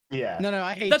Yeah. No,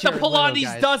 I hate that the Jared Leto, Pilates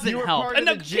guys. doesn't You were help. part And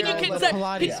of no, the can you Jared can, Leto. Zach,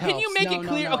 Pilates can you helps. make No, it no,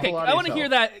 clear? no. Okay, I Pilates want to hear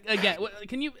helps. that again.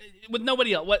 Can you, with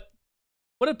nobody else? What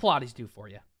did Pilates do for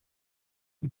you?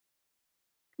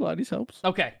 Pilates helps.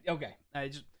 Okay. I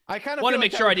just I kind of Wanna feel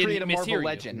make like sure that I would didn't create a mishear Marvel you.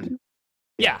 legend.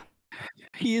 yeah.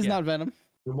 He is Yeah. not Venom.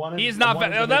 We wanted- He is not I wanted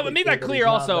Venom. to That make made it that he's clear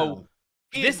not also.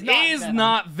 He This is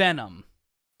not Venom.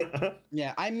 Venom.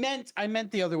 Yeah, I meant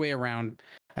the other way around.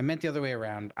 I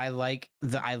like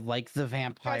the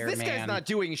vampire Guys, this man. guy's not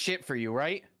doing shit for you,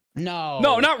 right? No.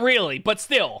 No, not really, but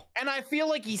still. And I feel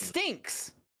like he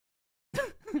stinks.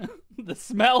 The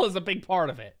smell is a big part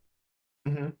of it.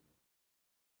 Mhm.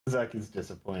 Zach is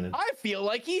disappointed. I feel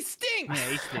like he stinks. Yeah,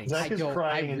 he stinks. Zach I is don't.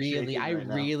 crying and shaking I right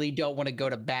now. really don't want to go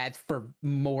to bat for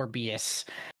Morbius,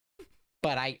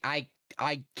 but I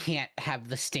can't have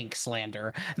the stink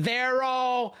slander. They're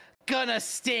all gonna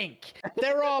stink.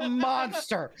 They're all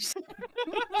monsters.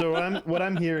 So what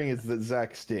I'm hearing is that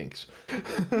Zach stinks.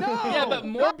 No, Yeah, but I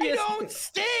Morbius- don't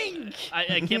stink. I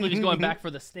can't believe he's going back for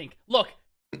the stink. Look,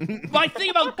 my thing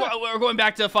about we're going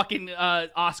back to fucking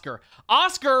Oscar.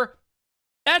 Oscar,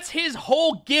 that's his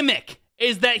whole gimmick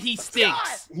is that he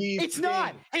stinks. It's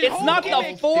not. His It's whole not the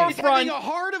gimmick is forefront- having a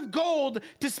heart of gold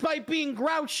despite being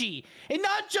grouchy, and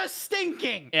not just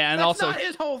stinking. Yeah, and That's also not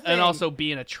his whole thing. and also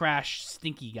being a trash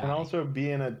stinky guy. And also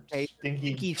being a A stinky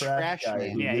stinky trash trash guy man.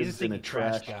 who Yeah, he's a lives in stinky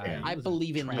trash guy. can. I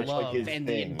believe in Trash love like his and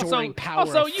the thing. enduring power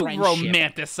also, of you friendship.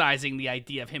 romanticizing the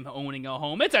idea of him owning a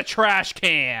home. It's a trash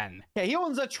can. Yeah, he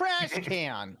owns a trash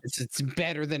can. It's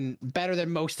better than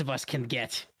most of us can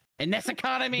get in this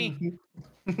economy.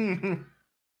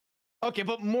 Okay,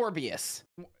 but Morbius.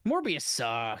 Morbius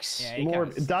sucks. Yeah, he kinda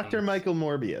Dr. stinks. Michael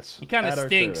Morbius. He kind of at our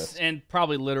stinks service. and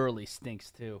probably literally stinks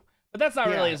too. But that's not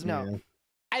really Yeah, as no. Yeah.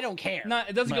 I don't care. not.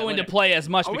 It doesn't But go into whatever. play as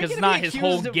much Are we because it's gonna not be his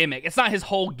whole accused of- gimmick. It's not his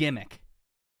whole gimmick.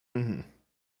 Mhm.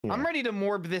 Yeah. I'm ready to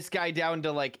morb this guy down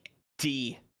to like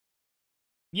D.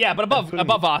 Yeah, but put him-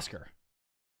 above Oscar.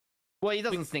 Well, he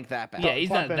doesn't stink that bad. Yeah, he's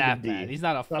top not end that of D. bad. He's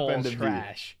not a Top full end of D.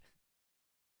 trash.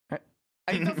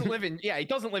 He doesn't live in. Yeah, he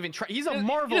doesn't live in. He's a He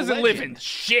Marvel. doesn't live in legend.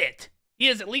 shit. He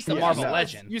is at least a Yeah, Marvel no.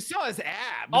 legend. You saw his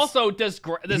abs. Also, does He's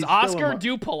still a Oscar Mar-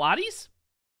 do Pilates?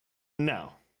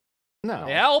 No. No.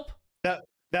 They help.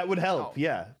 That would help, Oh.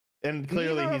 yeah. And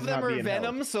clearly Neither he's of them not are being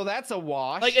Venom, helped. so that's a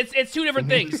wash. Like it's two different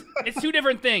things. It's two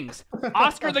different things.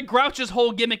 Oscar the Grouch's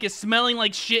whole gimmick is smelling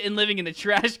like shit and living in a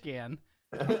trash can.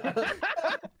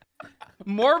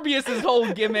 Morbius's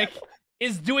whole gimmick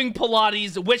is doing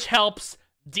Pilates, which helps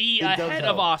D It does ahead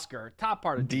of help. Oscar. Top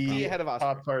part of D. D ahead of Oscar.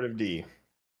 top part of D.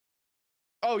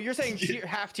 Oh, you're saying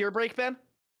half tier break, Ben?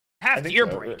 Half think tier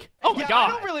so. break. Oh my Yeah, god.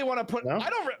 I don't really want to put. No? I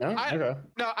don't. No? I, Okay.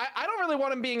 No, I don't really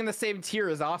want him being in the same tier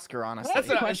as Oscar, honestly. That's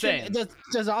what I'm Question, saying.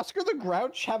 does Oscar the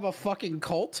Grouch have a fucking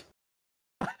cult?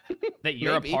 That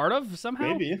you're Maybe. a part of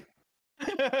somehow? Maybe.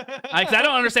 I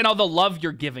don't understand all the love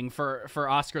you're giving for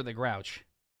Oscar the Grouch.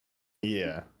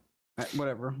 Yeah.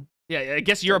 Whatever. Yeah, I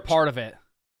guess you're a part of it.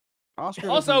 Oscar.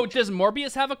 Also, does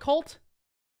Morbius have a cult?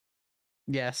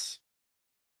 yes,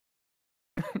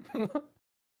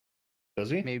 Does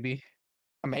he? maybe.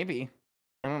 Maybe.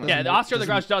 I don't know. Yeah, the Oscar the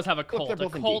doesn't- Grouch does have a they're cult. A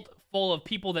both in D. cult full of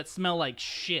people that smell like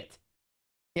shit.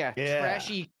 Yeah, Yeah.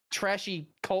 trashy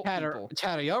cult people.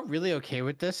 Chad, are y'all really okay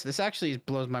with this? This actually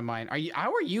blows my mind.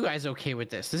 How are you guys okay with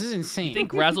this? This is insane. You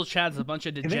think Razzle Chad's a bunch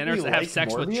of think we degenerates that have like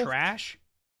sex with Morbius? trash?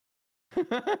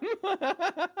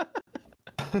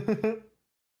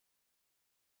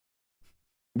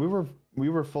 we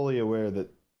were fully aware that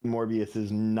Morbius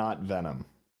is not Venom.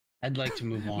 I'd like to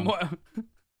move on.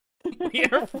 We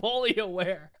are fully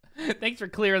aware. Thanks for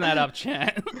clearing that up,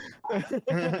 Chad. He's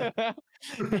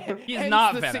Hence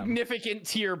not the Venom. significant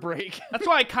tier break. That's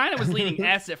why I kind of was leaning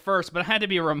S at first, but I had to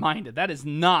be reminded that is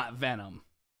not Venom.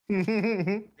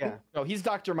 Yeah. No, he's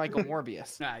Dr. Michael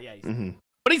Morbius. Ah, yeah, Mhm.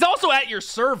 but he's also at your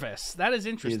service. That is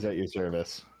He's interesting. at your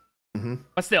service. Hmm.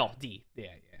 But still, D. Yeah.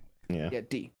 Yeah. Yeah,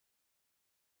 D.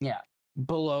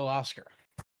 Below Oscar.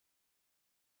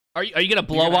 Are you gonna You're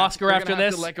blow gonna have- Oscar you're after gonna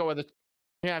have this? to let go of the.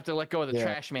 You're gonna have to let go of the Yeah.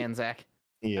 trash man, Zach.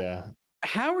 Yeah.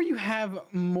 How are you have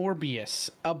Morbius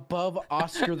above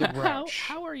Oscar the How, Grouch?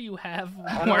 how are you have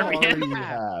How Morbius? do you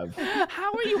have?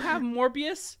 How are you have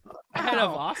Morbius ahead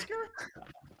of How? Oscar?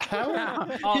 How?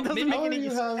 Oh, it doesn't maybe- make How any do you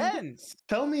have- sense.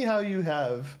 Tell me how you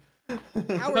have. How are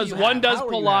Because you one have? does How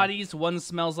are you have? Pilates, one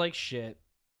smells like shit,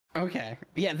 Okay.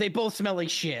 Yeah, they both smell like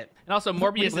shit. and also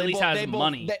Morbius They at least both- has they both-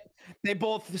 money. They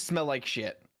both smell like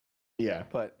shit, Yeah.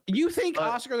 but You think But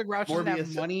Oscar the Grouch doesn't have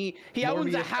Morbius- money? He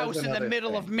owns a Morbius has house in the another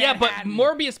middle of thing. Yeah, Manhattan. but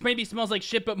Morbius maybe smells like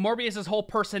shit, but Morbius's whole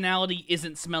personality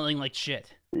isn't smelling like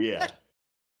shit. Yeah.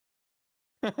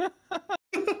 let's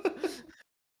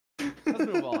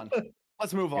move on.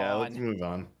 Let's move Yeah, on. let's move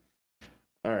on.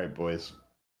 All right, boys.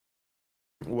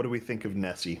 What do we think of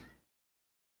Nessie?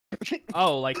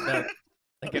 Oh, like the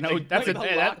like an that's a Like that,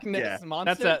 the Loch Ness yeah.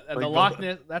 monster. that's a the the- Loch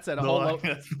Ness. That's a The whole. Loch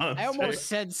Ness I Monster. almost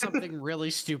said something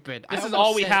really stupid. I This is almost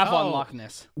all we said, have on "Oh, Loch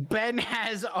Ness. Ben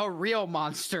has a real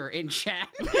monster in chat.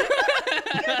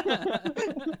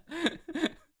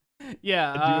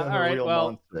 Yeah. I do have All a right. real Well.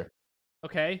 monster.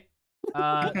 Okay.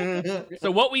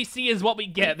 So what we see is what we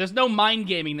get. There's no mind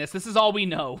gaming this. This is all we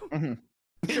know.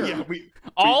 Yeah,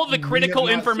 All the we have critical not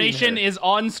seen information her. is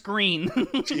on screen.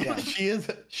 she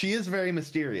is very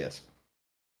mysterious.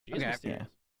 She is Okay. mysterious.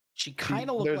 She kind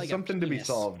of looked There's like something a to be penis.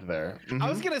 solved there. I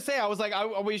was Mhm. gonna say, I was like,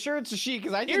 are we sure it's a she?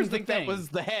 Because I Here's didn't the think that thing. was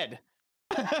the head.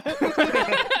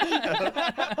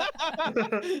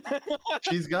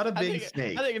 She's got a big I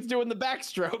snake. think it's doing the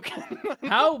backstroke.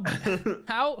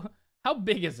 How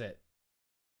big is it?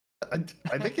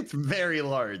 I think it's very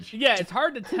large. Yeah, it's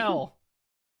hard to tell.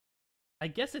 I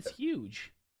guess it's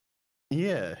huge.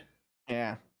 Yeah.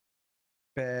 Yeah.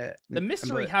 But, The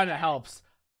mystery but- kind of helps.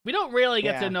 We don't really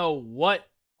get Yeah. to know what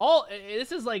all.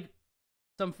 This is like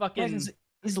some fucking.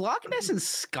 is Loch Ness in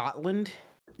Scotland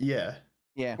Yeah.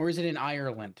 Yeah. or is it in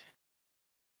Ireland?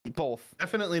 Both.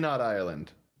 Definitely not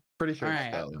Ireland. Pretty sure it's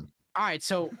Alright. Scotland. All right,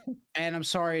 so, and I'm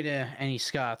sorry to any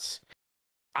Scots.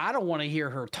 I don't want to hear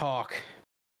her talk.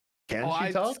 Can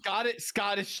she talk?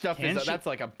 Scottish stuff Can is she? that's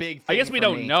like a big thing. I guess we for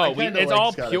don't me. know. I We, kinda it's like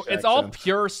all Scottish pure. It's all accents.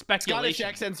 pure Scottish speculation.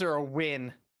 accents are a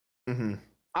win. Hmm.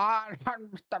 I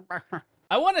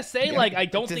I want to say like I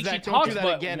don't Does think she that- don't talks, do that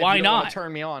but again if why you don't wanna not?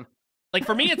 turn me on? Like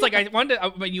for me, it's like I wanted.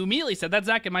 When you immediately said that,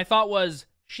 Zach, and my thought was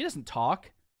she doesn't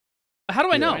talk. How do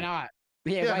I Yeah, know? Why not?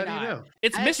 Yeah, Yeah, why how do not? you know?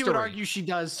 It's I actually mystery. would argue she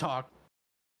does talk.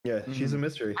 Yeah, she's a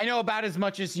mystery. I know about as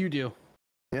much as you do.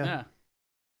 Yeah. Yeah.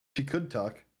 She could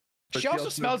talk. but She also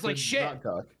smells like could shit. not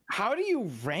talk. How do you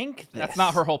rank this? That's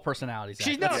not her whole personality. Zach.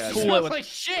 She's That's not. Yeah, She cool smells it with like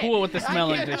shit. cool it with the I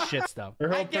smelling can't- this shit stuff. Her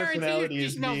whole I guarantee you personality she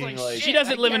is smells being like like shit. She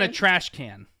doesn't I live in a guarantee- trash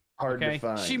can. hard Okay. to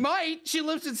find. She might. She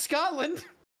lives in Scotland.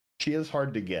 She is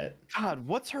hard to get. God,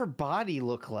 what's her body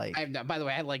look like? I have no, by the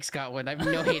way, I like Scotland. I have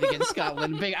no hate against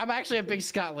Scotland. I'm actually a big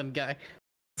Scotland guy.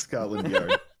 Scotland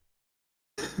Yard.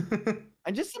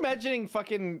 I'm just imagining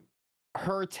fucking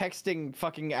her texting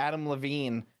fucking Adam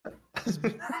Levine.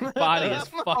 Body is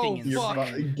fucking Your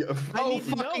insane. Oh, need to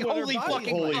know fucking what her holy body-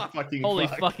 fucking Holy fuck. fucking Holy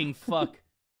fuck. fucking fuck.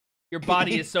 Your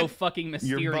body is so fucking Your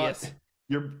mysterious.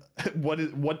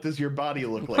 what does your body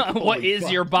look like? What Holy is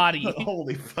fuck. your body?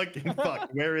 Holy fucking fuck.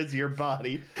 Where is your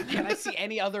body? Can I see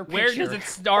any other picture? Where does it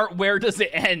start? Where does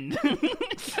it end?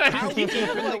 How deep in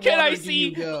the Can I water do see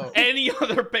you go? any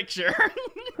other picture?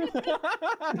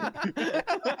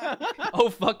 Oh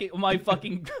fucking my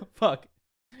fucking fuck.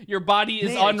 Your body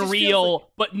is Man, it just feels unreal,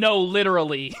 but no,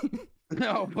 literally.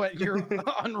 No, but you're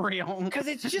unreal. Because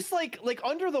it's just like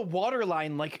under the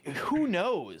waterline. Like who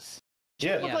knows? She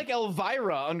Yeah. would look Yeah. like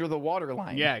Elvira under the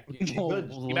waterline. Yeah.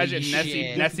 Holy Imagine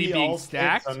shit. Nessie Be being all six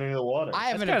stacked. under the water. I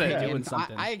have an That's kinda opinion. doing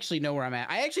something. I actually know where I'm at.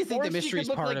 I actually think Or the she mystery could is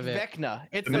look part like of it. Vecna.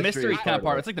 It's The The mystery mystery is kind part of of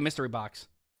part. it. It's like the mystery box.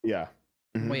 Yeah.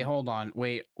 Mhm. Wait, hold on.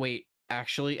 Wait.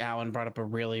 Actually, Alan brought up a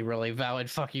really, really valid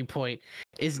fucking point.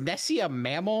 Is Nessie a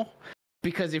mammal?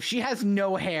 Because if she has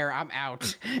no hair, I'm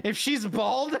out. If she's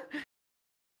bald,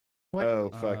 What? Oh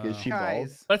fuck, is she bald?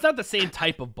 Guys, But it's not the same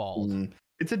type of bald.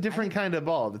 It's a different kind of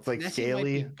bald. It's like Nessie might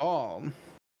be scaly. bald.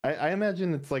 I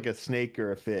imagine it's like a snake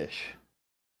or a fish.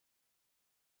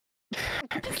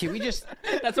 Can we just?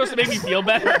 That's supposed to make me feel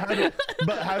better.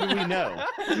 But how do we know?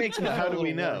 It makes me How feel a do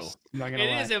we little know? worse, I'm not gonna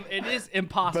It lie. is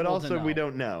impossible. But also to know. we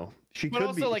don't know. She but could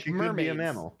also be like she mermaids, could be a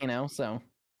mammal. you know. So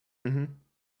hmm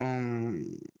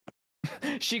Um,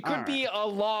 she could Alright. be a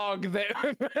log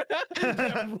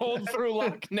that rolled through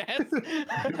Loch Ness.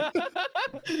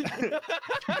 She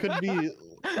could be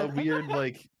a weird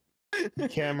like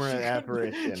camera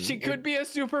apparition. She could be a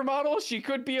supermodel. She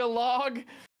could be a log.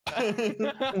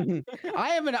 I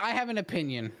have an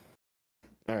opinion.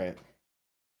 All right.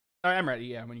 All right, I'm ready.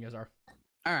 Yeah, when you guys are.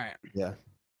 All right. Yeah.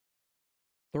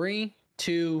 3,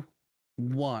 2,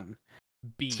 1.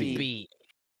 B. B.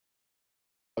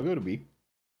 I'll go to B.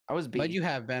 I was But you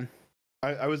have Ben.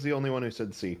 I was the only one who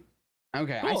said C.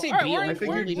 Okay, I Cool. say All right, B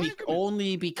we're- only, we're-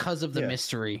 only because of the Yeah.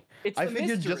 mystery. It's I the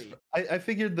figured mystery. I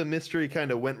figured the mystery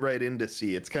kind of went right into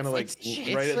C. It's kind of like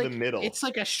right in like, the middle. It's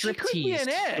like a strip could be tease. an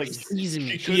S. Like, Teasing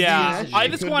me. she could be Yeah, an S, I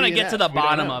she just could want to be get an to the S, we don't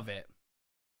bottom know. of it.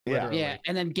 Yeah, literally. Yeah,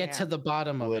 and then get to Yeah. the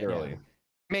bottom of literally.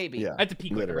 Maybe. Yeah, I have to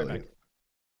peek quick, right literally. back.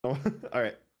 Oh, all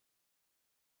right.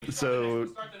 So,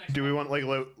 do we want like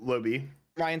low B?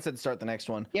 Ryan said start the next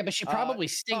one. it. Yeah, but she probably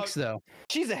stinks though.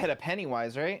 She's ahead of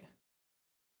Pennywise, right?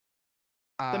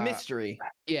 The mystery.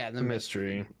 Yeah, the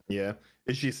mystery. Mystery. Yeah.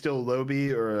 Is she still low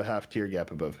B or a half tier gap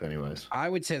above Pennywise? I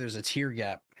would say there's a tear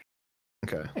gap.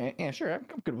 Okay. Yeah, sure. I'm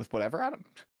good with whatever. I don't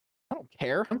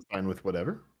care. I'm fine with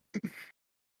whatever.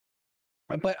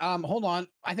 But hold on.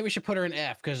 I think we should put her in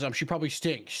F because she probably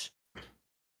stinks.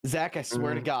 Zach, I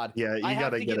swear to God. Yeah, you I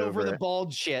have gotta to get over the it.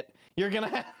 bald shit. You're gonna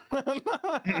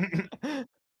have.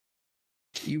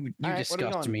 You All right, what are we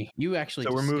disgust going? me. You actually.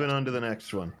 So we're moving disgust on to the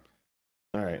next one.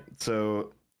 All right.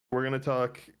 So we're gonna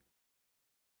talk.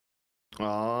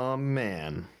 Oh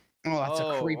man, me. Oh, that's a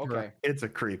Oh, creeper. okay. it's a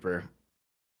creeper.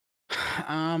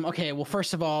 Okay. Well,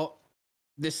 first of all,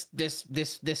 this is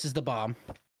the bomb.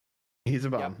 He's a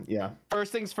bomb. Yeah.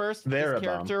 First things first. They're this a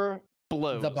bomb. character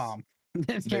blows. The bomb.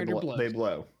 This They, character blow. blows. They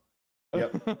blow.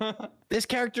 Yep. This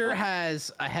character has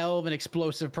a hell of an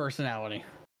explosive personality.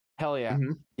 Hell yeah.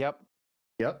 Mhm. Yep.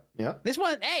 Yep. Yep. This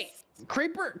one, hey,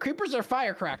 creepers are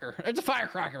firecracker. It's a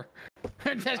firecracker.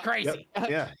 That's crazy.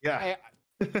 Yeah. Yeah.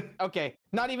 Okay.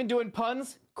 Not even doing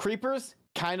puns. Creepers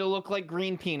kind of look like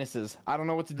green penises. I don't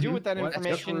know what to do Mhm. with that What? That's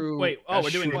information. true. Wait, oh, we're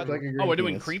doing Shaped like a green we're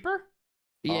doing penis. creeper?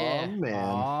 Yeah.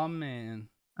 Oh man.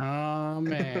 Oh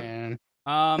man.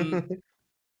 Oh man.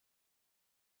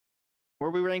 Where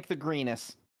we rank the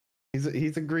greenest. He's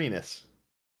a greenest.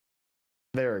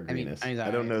 They're a I mean, greenest. he's I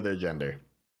don't alright. know their gender.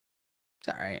 It's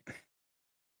all right.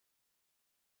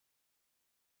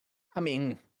 I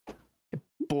mean, it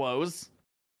blows.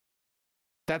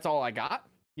 That's all I got.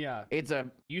 Yeah. It's a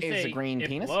You It's say a green it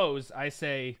penis? blows. I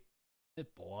say it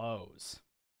blows.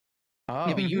 oh.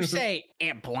 Yeah, but you say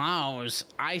it blows.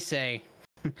 I say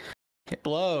it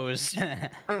blows. Yeah.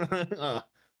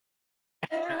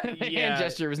 Hand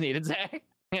gesture was needed, Zach.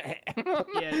 Yeah,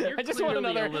 you're I just want clearly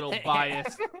another a little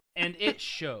biased, and it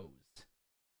shows.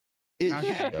 It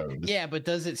Okay. shows. Yeah, but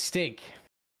does it stink?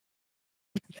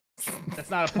 That's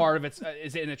not a part of it.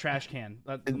 Is it in a trash can?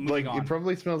 Moving on. It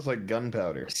probably smells like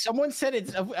gunpowder. Someone said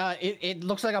it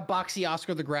looks like a boxy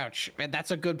Oscar the Grouch, and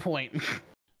that's a good point.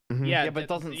 Mhm. Yeah, Yeah, but it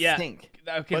doesn't yeah. stink.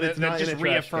 Okay, But that, it's not that in just a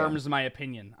trash can. reaffirms my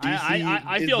opinion. Do you see-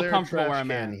 I is feel there a comfortable where trash I'm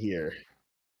can at. here.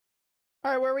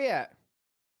 All right, where are we at?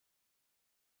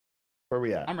 Where are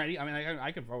we at? I'm ready. I mean,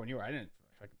 I can vote when you were. I didn't.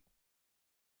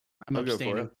 I'm I'll go for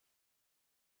abstaining. it.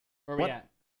 Where are we What? at?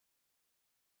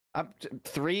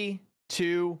 3,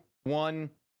 2, 1.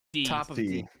 D. Top of C.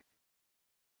 D.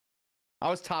 I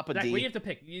was top of Zach, D. what do you have to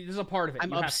pick? This is a part of it. I'm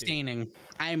You have to. abstaining.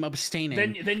 I'm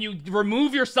abstaining. Then you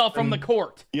remove yourself from the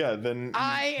court. Yeah, then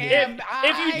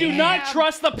If you do not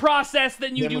trust the process,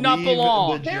 then you Then do not leave the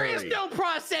belong. There is jury. no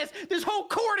process. This whole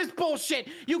court is bullshit.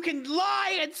 You can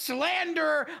lie and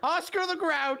slander Oscar the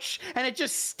Grouch, and it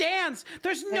just stands.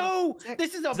 There's no.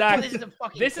 This is a. Zach, this is a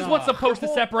fucking. This is what's supposed to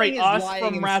whole separate thing is us lying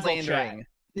from and Razzle slandering. Chat.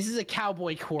 This is a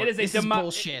cowboy court. It is a this is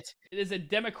bullshit. It is a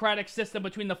democratic system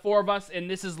between the four of us, and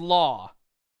this is law.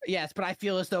 Yes, but I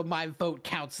feel as though my vote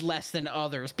counts less than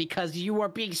others because you are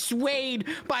being swayed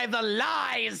by the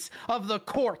lies of the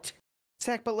court.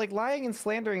 Zach, but like lying and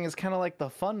slandering is kind of like the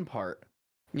fun part.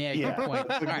 Yeah, Yeah. good point.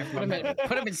 All right,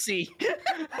 put him in C.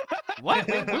 What?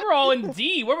 We were all in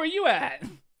D. Where were you at?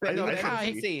 I No, said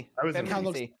Benjamin C. C. I was in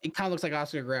Benjamin C. It kind of looks like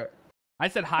Oscar the Grouch. I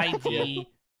said high D.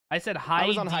 I said high I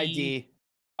was on D. high D.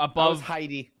 I was Above. high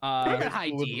D. Put him at high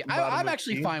With D. the bottom I'm of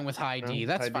actually D? fine with high D.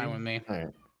 That's High fine D? with me. All right.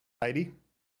 Heidi?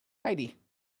 High D.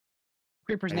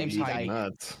 Creeper's name's Heidi's Heidi.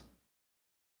 nuts.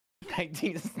 High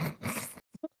D.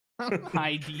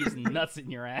 High D's nuts in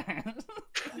your ass.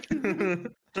 Guys,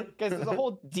 there's a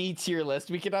whole D tier list.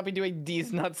 We could not be doing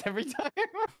D's nuts every time.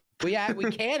 We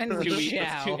can and we Too easy.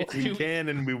 shall. It's We too, can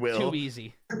and we will. too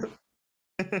easy.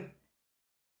 All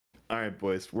right,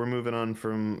 boys. We're moving on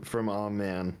from Aw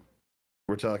Man.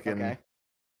 We're talking Okay.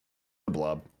 the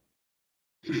Blob.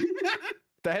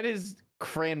 That is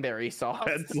cranberry sauce.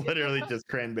 That's literally just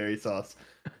cranberry sauce.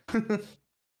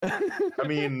 I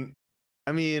mean.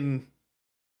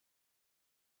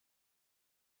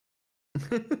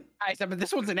 But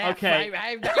this one's an F. Okay.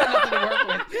 I've got nothing to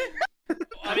work with.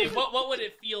 I mean, what would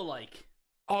it feel like?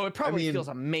 Oh, it probably mean, feels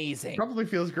amazing. Probably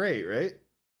feels great, right?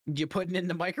 You putting it in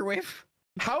the microwave?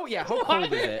 How cold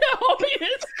is it?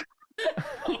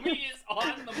 Homie is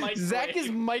on the microwave. Zach is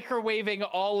microwaving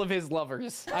all of his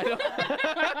lovers. I don't...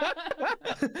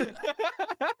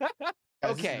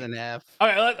 This Okay. is an F. All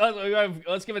right,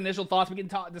 let's give initial thoughts. We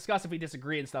can discuss if we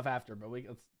disagree and stuff after, but let's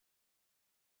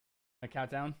a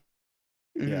countdown.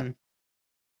 Yeah. Mhm.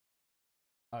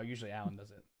 Oh, usually Alan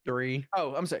does it. 3,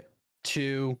 Oh, I'm sorry.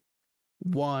 2,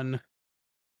 1.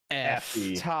 F.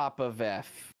 E. Top of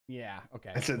F. Yeah.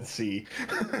 Okay. I said cool. C.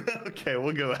 Okay,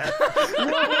 we'll go F.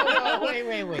 No,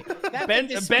 wait. That's Ben- a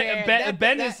despair.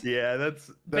 Ben is- Yeah,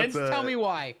 that's Ben's Tell me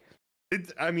why.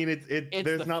 It's. I mean, It's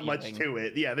there's the not much feeling. to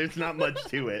it. Yeah, there's not much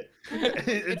to it.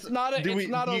 It's not a. Do It's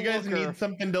not do a you guys looker. need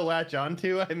something to latch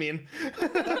onto? I mean,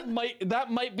 That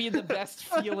might be the best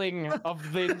feeling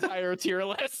of the entire tier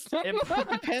list. It- It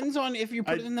depends on if you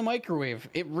put I- it in the microwave.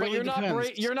 It But really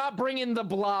depends. you're not bringing the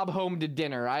blob home to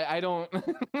dinner. I don't.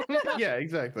 yeah,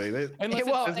 exactly. Unless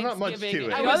well, there's not much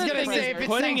Thanksgiving. to it. I The was other gonna thing say is if it's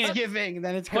putting it- Thanksgiving,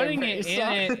 then it's Putting cranberry it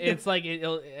in sauce. it's like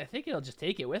I think it'll just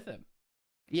take it with him.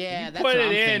 Yeah, You that's put what it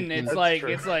I'm in, thinking. it's That's like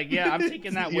true. yeah, I'm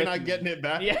taking that You're with not me. getting it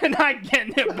back. Yeah, not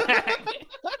getting it back.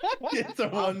 It's a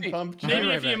one pump. Maybe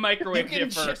Right, if you right. microwaved can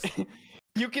it first,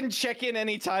 You can check in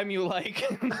anytime you like.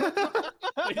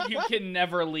 but you can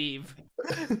never leave.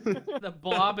 The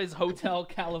Blob is Hotel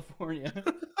California.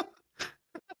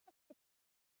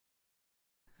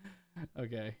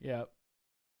 Okay, yeah.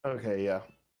 Okay,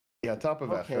 yeah, top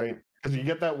of F, Okay. right? Because you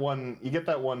get that one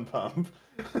pump.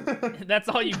 That's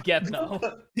all you get though.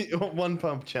 One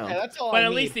pump chump. Yeah, that's all. But I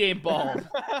at least need. he ain't bald.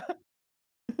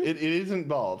 It isn't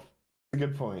bald.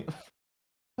 Good point.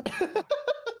 I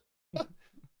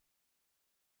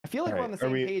feel like we're Alright, on the are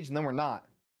same we- page, and then we're not.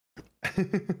 All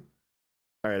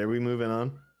right, are we moving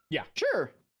on?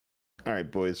 Sure. All right,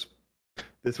 boys.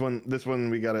 This one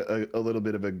we got a little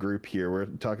bit of a group here. We're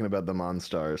talking about the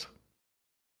Monstars.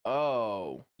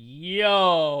 Oh.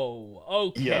 Yo,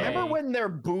 okay. Yeah. Remember when their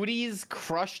booties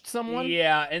crushed someone?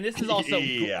 Yeah, and this is also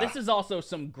Yeah. this is also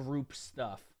some group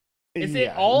stuff. Is it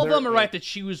Yeah, all of they're- them, or I have to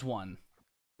choose one?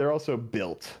 They're also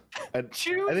built. I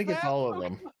Choose think it's that all of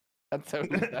them. That's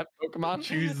that Pokemon.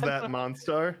 Choose that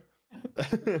Monstar.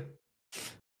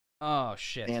 Oh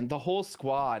shit! And the whole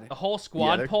squad. The whole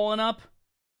squad they're- pulling up,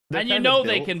 They're and you kinda know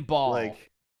they built can ball. Like,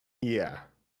 yeah.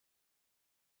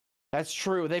 That's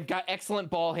true. They've got excellent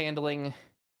ball handling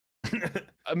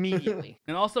immediately.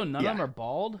 And also, none Yeah. of them are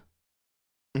bald.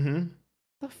 hmm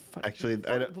The fuck? Actually,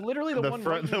 I don't, Literally the, the one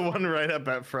front, right the one right up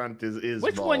at front is.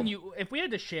 Which bald. one you? If we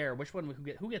had to share, which one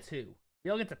who gets who?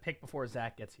 We all get to pick before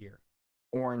Zach gets here.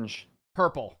 orange.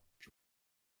 Purple.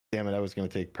 Damn it! I was gonna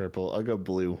take purple. I'll go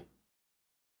blue.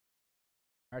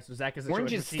 All right, so Zach has a Orange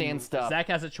choice is between stand stuff. Zach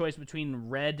has a choice between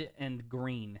red and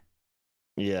green.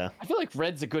 Yeah. I feel like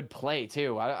red's a good play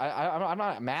too. I'm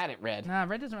not mad at red. Nah,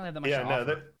 red doesn't really have that much. Yeah. to No. offer.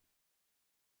 That,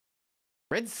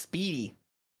 Red's speedy.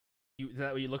 Is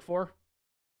that what you look for?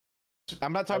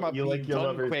 I'm not talking about You being like your done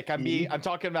lover's quick. I'm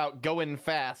talking about going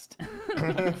fast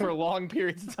for long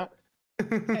periods of time.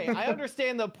 Hey, I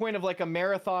understand the point of like a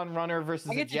marathon runner versus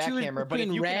I a get to choose jackhammer, but if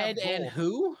between you red can have and both,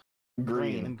 who?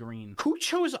 Green. And green. Who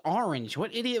chose orange?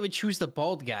 What idiot would choose the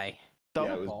bald guy? Yeah,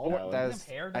 it was Bald? bald. That Doesn't is-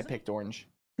 have hair, I does it? picked orange.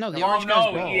 No, the Oh orange no, guy's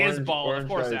bald. he is Orange- bald. Of orange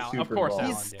course, guy is Alan. Of super course, bald.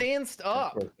 Alan. He's did. stanced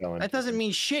up. That doesn't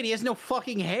mean shit. He has no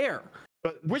fucking hair.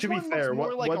 But Which to be one fair, looks more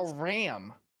what, like what's, a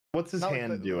ram? what's his Not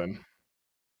hand the- doing?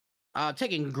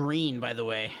 Taking green, by the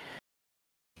way.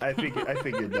 I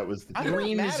figured that was the I'm not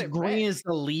Green mad is at green red. is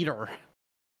the leader.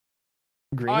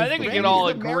 green. I is think we the can lead. all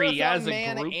He's the agree marathon as a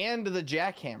man group. and the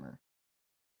jackhammer.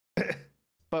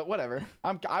 But whatever.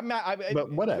 I'm not. But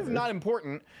This whatever. is not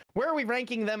important. Where are we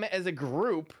ranking them as a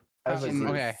group? As a Which is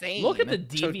group. Okay. insane. Look at the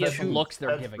So devious that's- looks they're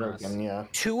that's giving broken, us. Yeah.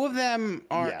 2 of them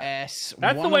are Yeah. S.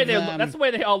 That's the one way of they. them... That's the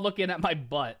way they all looking at my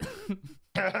butt.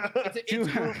 It's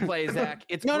group play, Zach.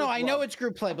 It's No, group I know love. it's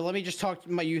group play, but let me just talk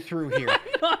you through here.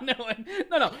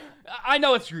 no. I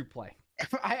know it's group play.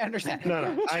 I understand.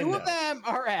 No, I 2 know. of them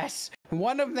are S.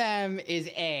 One of them is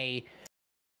A.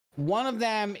 One of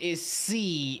them is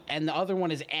C, and the other one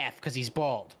is F because he's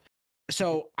bald.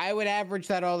 So I would average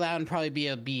that all out and probably be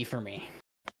a B for me.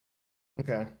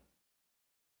 Okay.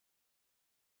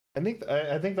 I think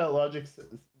that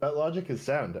logic is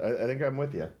sound. I think I'm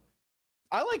with you.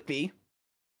 I like B.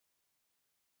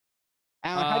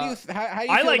 Alan, how do you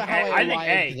I feel like about how A. I think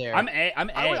arrived A. there? I'm A. I'm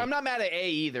A. I'm not mad at A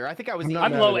either. I think I was. I'm not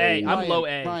I'm mad low at A. A. I'm low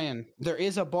A. Brian, there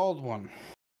is a bald one.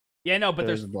 Yeah, no, but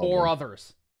There's there's a bald 4 one.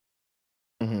 others.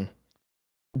 Mm-hmm.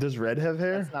 Does red have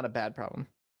hair? That's not a bad problem.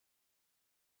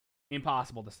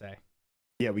 Impossible to say.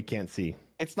 Yeah, we can't see.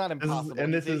 It's not is- impossible.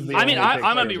 and this is the I mean, only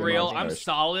I'm gonna be pictures in real. Monster I'm Rush.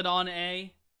 solid on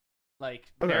A, like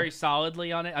Okay. very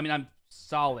solidly on it. I mean, I'm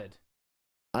solid.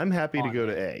 I'm happy to On go A.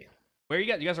 to A. Where you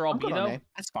guys? You guys are all I'm B good on though. A.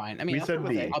 That's fine. I mean, We said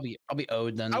B. I'll be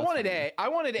owed then. I that's wanted fine. A. I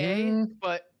wanted A, Mm.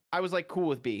 but I was like cool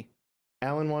with B.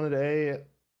 Alan wanted A.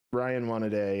 Ryan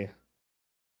wanted A.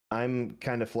 I'm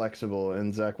kind of flexible,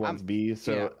 and Zach wants B.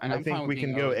 So yeah, and I I'm fine think with we can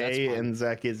being go owed, that's A, fine. and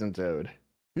Zach isn't owed.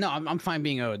 No, I'm fine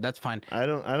being owed. That's fine. I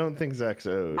don't think Zach's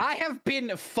owed. I have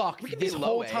been fucked We can be this low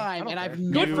whole A. I time, don't and I've care.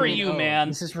 never Good for been you, owed. man.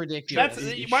 This is ridiculous.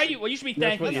 That's why you should be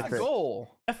That's thankful. what you That's for the think. that.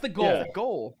 goal. That's the Yeah. goal. The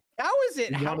goal. How is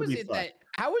it? You How wanna is be it that?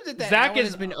 How is it that Zach Alan is-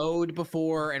 has been owed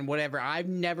before and whatever? I've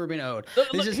never been owed.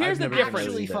 Look, This is here's the I've never difference.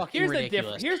 actually either. fucking Here's the ridiculous.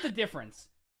 difference. Here's the difference.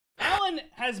 Alan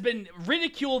has been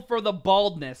ridiculed for the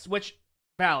baldness, which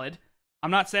valid.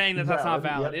 I'm not saying that that's not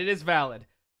Valid, valid. yep. It is valid.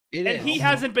 It And is. he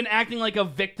hasn't been acting like a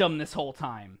victim this whole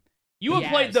time. You have He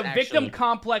played has, the victim actually.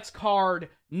 complex card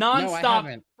No, I nonstop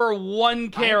haven't. for one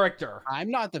character. I'm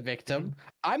not the victim.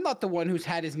 I'm not the one who's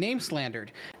had his name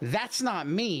slandered. That's not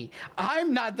me.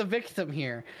 I'm not the victim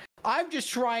here. I'm just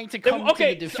trying to Then- come to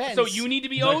okay, the defense. so you need to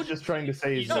be Zach's owed. just trying to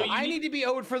say he's So No, you I need- need to be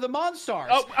owed for the Monstars.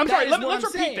 Oh, I'm That sorry. is Let's what I'm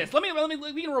repeat saying. this. Let me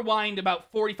we can rewind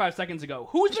about 45 seconds ago.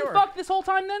 Who's Sure. been fucked this whole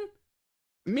time then?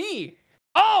 Me.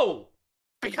 Oh,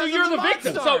 so Because you're of the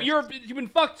victim. So Monstars. you've been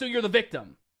fucked. So you're the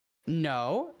victim.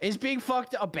 No. Is being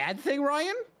fucked a bad thing,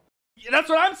 Ryan? Yeah, that's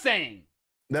what I'm saying.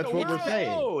 That's So what we're saying.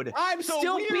 owed. I'm So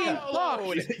still we're being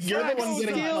owed. fucked. You're the I'm one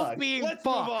getting still fucked. being Let's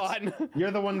fucked. move on.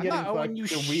 You're the one getting not owing fucked. you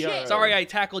so we shit. are. Sorry, I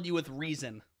tackled you with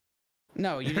reason.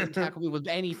 No, you didn't tackle me with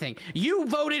anything. You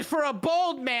voted for a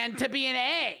bald man to be an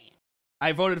A.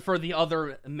 I voted for the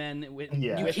other men with.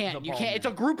 Yeah. You with can't. the You bald can't. It's a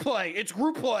men. group play. It's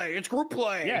group play. It's group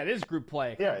play. Yeah, it is group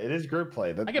play. Yeah, it is group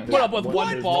play. I can put up with one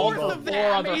there's bald Fourth for of four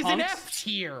them other is an hunks. F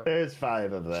tier. There's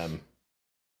 5 of them.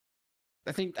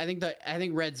 I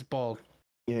think Red's bald.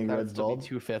 You think That Red's would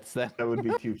still be bald? 2/5 then. That would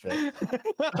be 2 fifths.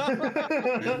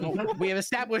 Well, we have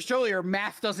established earlier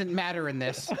math doesn't matter in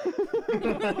this.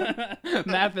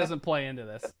 Math doesn't play into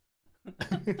this.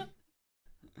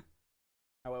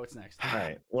 All right, what's next? All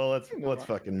right. Well, let's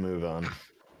fucking move on.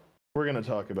 We're gonna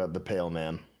talk about the Pale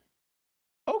Man.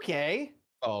 Okay.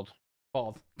 Bald.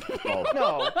 Bald. Bald.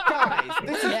 No, guys.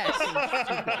 This is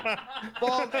Yes.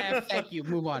 Bald F. Thank you.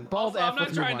 Move on. Bald Also, F. I'm not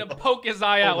let's move trying on. to poke his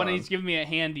eye out Hold when on. he's giving me a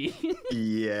handy.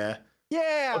 Yeah.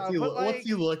 yeah. What's he, but like, what's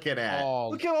he looking at?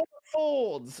 Bald. look at all the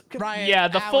folds. Ryan, Yeah,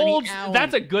 the Alan, folds. Alan.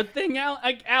 That's a good thing.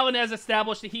 Alan has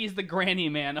established that he's the granny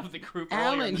man of the group. earlier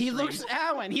in Alan. the He stream. looks.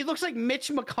 Alan. He looks like Mitch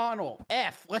McConnell.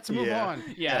 F. Let's move Yeah. on.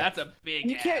 Yeah, that's a big.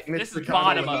 You can't- F. Mitch This is McConnell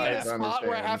bottom with of that it. eyes on spot his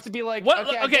where I have hands. to be like, What?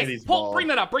 okay, Okay, he's Paul, bald. bring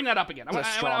that up. Bring that up again. He's a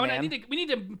straw man. We need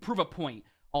to prove a point.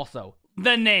 Also,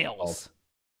 the nails,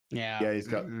 Yeah. Yeah, he's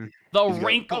got. Mm-mm. the He's got-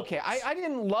 wrinkles. Okay, I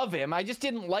didn't love him. I just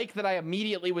didn't like that I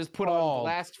immediately was put on Bald.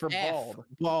 blast for F. bald.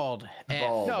 Bald. F.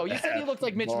 Bald. No, you said he F. looked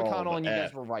like Mitch Bald. McConnell, and you guys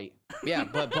F. were right. Yeah,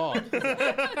 but bald.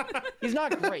 He's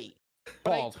not great.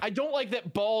 But Bald. I don't like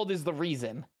that bald is the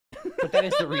reason. But that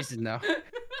is the reason, though.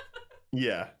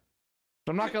 Yeah.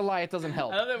 I'm not gonna lie, it doesn't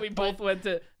help. I love that we both went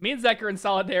to. Me and Zach are in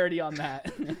solidarity on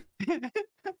that.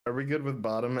 Are we good with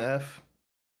bottom F?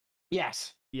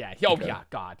 Yes. Yeah. Oh Okay. yeah.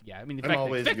 God. Yeah. I mean, the I'm fact,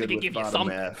 always they good could with give you bottom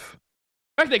something. F.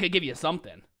 The fact they could give you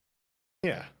something.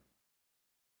 Yeah.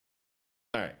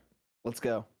 All right. Let's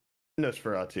go.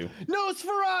 Nosferatu.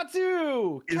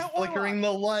 Nosferatu! He's Count flickering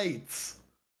Warlock. the lights.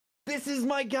 This is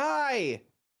my guy.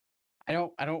 I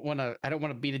don't want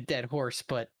to beat a dead horse,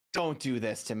 but Don't do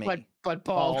this to me. bald.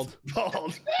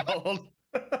 Bald. Bald.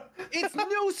 It's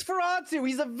Nosferatu.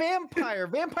 He's a vampire.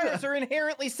 Vampires are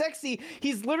inherently sexy.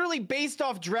 He's literally based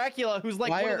off Dracula, who's like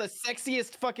Why one are- of the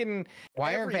sexiest fucking.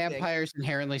 Why are everything. vampires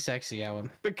inherently sexy, Alan?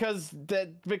 Because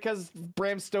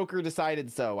Bram Stoker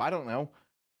decided so. I don't know.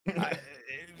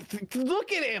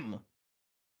 Look at him.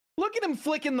 Look at him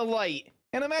flicking the light.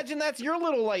 And imagine that's your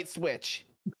little light switch.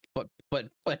 But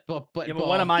Yeah, but what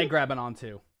bald. am I grabbing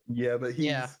onto? Yeah, but he's,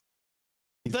 Yeah.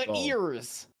 he's The bald.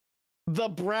 ears. The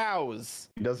brows.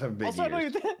 He does have big Also, I know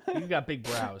ears. You've got big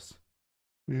brows.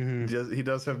 Mhm. He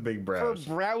does have big for brows.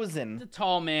 browsing. He's a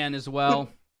tall man as well.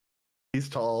 He's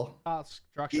tall. Tall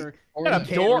structure. Or He got the a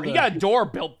cat door. or He the- got a door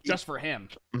built just for him.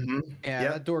 Mm-hmm. Yeah,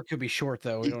 Yep. that door could be short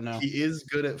though. We don't know. He is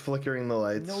good at flickering the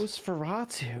lights.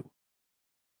 Nosferatu.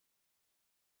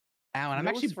 Alan, I'm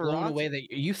actually blown Nosferatu. away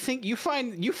that you think you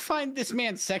find this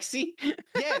man sexy.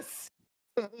 Yes.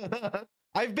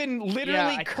 I've been literally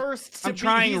Yeah, cursed. To I'm be-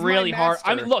 trying he's my really hard. I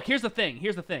mean, master. look. Here's the thing.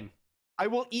 Here's the thing. I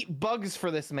will eat bugs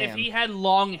for this man. If he had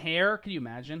long hair, could you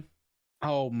imagine?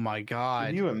 Oh my Can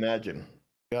god! you imagine?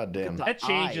 God damn. The That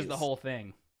changes the eyes. whole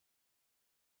thing.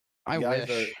 I The eyes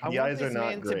wish. I The want eyes are this not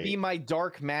man great. to be my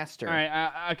dark master. All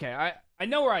right. Okay. I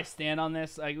know where I stand on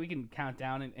this. Like we can count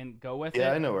down and go with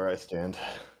Yeah, it. I know where I stand.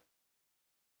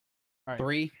 All right.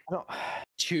 3, I don't-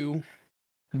 2,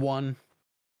 1.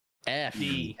 F.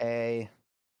 D. A,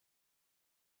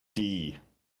 D.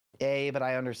 but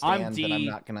I understand that D. I'm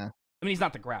not gonna. I mean, he's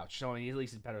not the Grouch, so I mean, at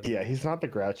least he's better. Than Yeah, he's not the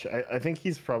Grouch. I think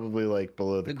he's probably like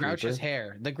below The the Grouch's Creeper.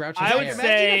 hair. The Grouch's I would hair.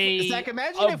 say Zach,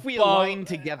 imagine if we above- aligned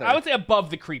together. I would say above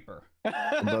the Creeper.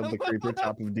 Above the Creeper,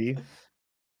 top of D.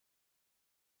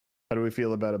 How do we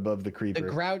feel about above the The Creeper?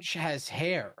 Grouch has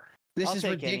hair. This I'll is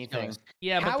take ridiculous. anything.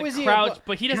 Yeah, How but is the he Crouch, abo-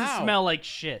 but he doesn't how? smell like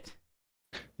shit.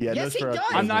 Yeah, Yes, he Nosferatu does.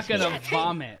 I'm not doesn't gonna smell- Yeah,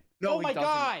 vomit. Oh he my doesn't.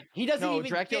 god! He doesn't No, even.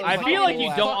 Dracula fit I is feel like you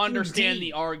fucking don't fucking understand D.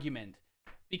 the argument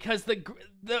because the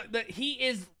he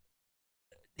is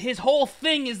his whole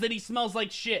thing is that he smells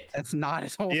like shit. That's not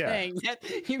his whole Yeah. thing.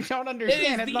 You don't It understand.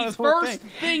 is That's not the his whole first thing.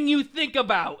 thing you think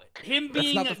about. Him That's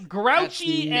being not the-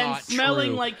 grouchy that's and not smelling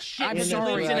true. like shit I'm because he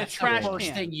sorry. lives in a That's trash the first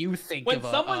can. thing you think When of.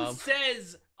 someone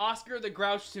says Oscar the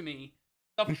Grouch to me,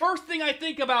 the first thing I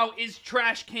think about is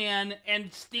trash can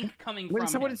and stink coming when from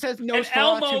someone him. says And Nosferatu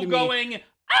Elmo to me, going,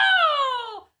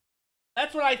 oh!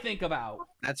 That's what I think about.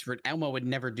 that's for Elmo would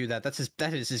never do that. That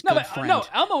is his No, good but friend. no,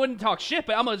 Elmo wouldn't talk shit,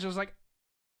 but Elmo's just like,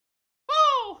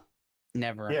 oh,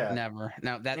 Never, Yeah. never.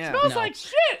 No, that's Yeah. smells no. like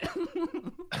shit.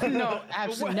 No,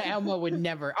 absolutely. No, Elmo would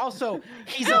never. Also,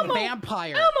 he's Elmo- a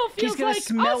vampire. Elmo feels He's gonna like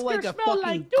smell Oscar like a smelled fucking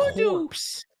like doo-doo.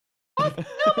 corpse.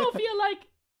 Elmo feel like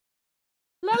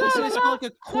la la He's la gonna smell la like a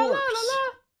la la la corpse.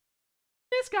 la.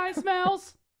 This guy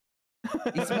smells.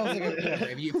 He smells like a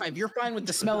corpse. If you're fine with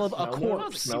the smell of a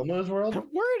corpse, Smell Nose World?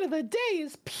 Word of the day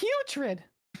is putrid.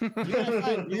 you're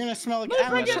gonna smell like. Let me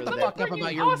Alan, bring shut in- the let me fuck up bring in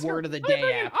about your Oscar. word of the Let me day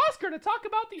bring in app. Oscar to talk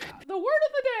about the word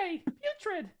of the day.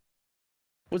 Putrid.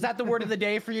 Was that the word of the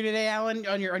day for you today, Alan?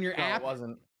 On your No, app? it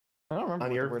wasn't. I don't remember On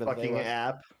what your the word of the day fucking was.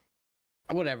 app?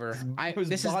 Whatever. It was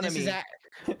This is Bonamy. Ryan.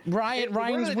 The word of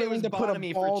Ryan's the day willing was to put a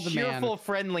Bonamy ball for to man. cheerful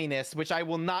friendliness, which I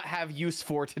will not have use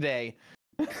for today.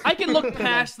 I can look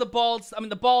past the bald. I mean,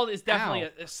 the bald is definitely Ow.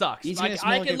 it sucks. He's Like, gonna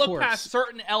smell I like can a look corpse. past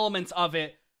certain elements of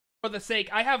it for the sake.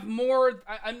 I have more.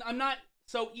 I'm not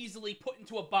so easily put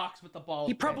into a box with the bald.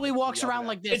 He thing. probably walks around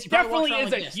like this. It He probably walks definitely around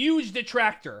is like a this. huge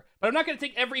detractor, but I'm not going to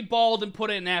take every bald and put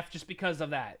it in F just because of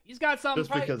that. He's got some Just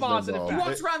probably because they're positive bald. He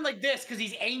factors. walks around like this because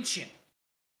he's ancient.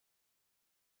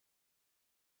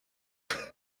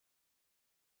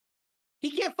 He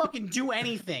can't fucking do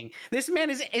anything. This man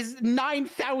is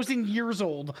 9,000 years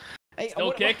old. Hey,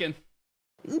 Still kicking.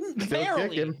 Still Barely.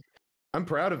 kicking. I'm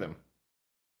proud of him.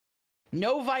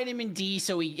 No vitamin D,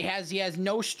 so he has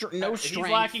no no If he's strength.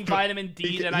 lacking vitamin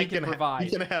D that I can He provide.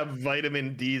 can have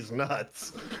vitamin D's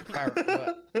nuts.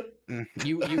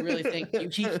 You really think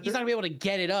he's not gonna be able to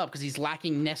get it up because he's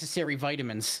lacking necessary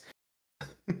vitamins.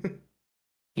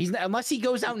 Unless he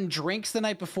goes out and drinks the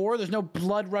night before, there's no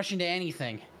blood rushing to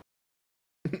anything.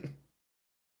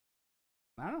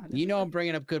 I don't know. You know I'm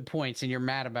bringing up good points, and you're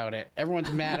mad about it.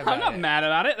 Everyone's mad about it. I'm not mad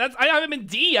about it. I have him in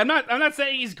D. I'm not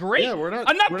saying he's great. Yeah, we're not.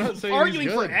 I'm not we're not saying arguing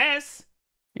he's for good. S.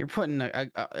 You're putting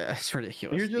it's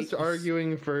ridiculous. You're just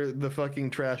arguing for the fucking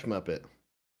trash Muppet.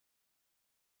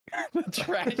 The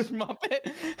trash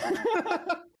Muppet.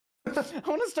 I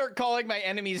want to start calling my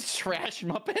enemies trash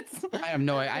Muppets. I have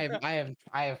no. I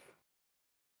have.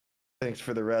 Thanks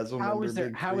for the razzle. How is there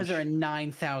a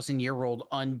 9,000-year-old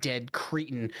undead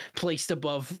cretin placed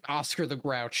above Oscar the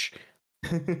Grouch?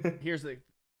 Here's the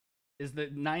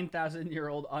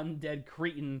 9,000-year-old undead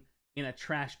cretin in a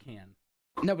trash can.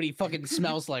 Nobody fucking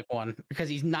smells like one because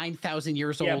he's 9,000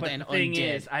 years Yeah, old but and the thing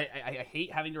undead. is, I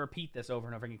hate having to repeat this over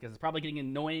and over again because it's probably getting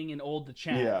annoying and old to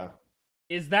chat. Yeah,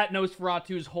 Is that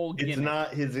Nosferatu's whole gimmick? it's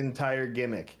not his entire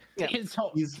gimmick. His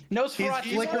whole- He's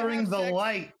Nosferatu. flickering the sex?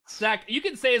 light. Zach, you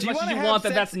can say as Do you much as wanna you have want that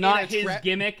sex that's in not a his tra-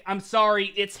 gimmick. I'm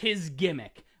sorry, it's his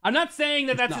gimmick. I'm not saying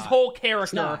that that's his not. whole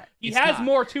character. not. He It's has not.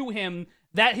 more to him.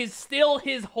 That is still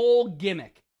his whole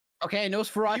gimmick. Okay, You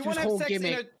Nosferatu's want to have whole sex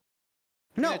gimmick.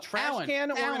 in a trash Alan,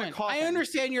 can or in a Alan, coffin? I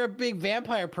understand you're a big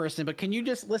vampire person, but can you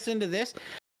just listen to this?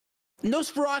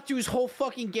 Nosferatu's whole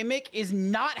fucking gimmick is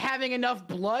not having enough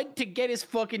blood to get his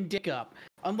fucking dick up.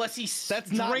 Unless he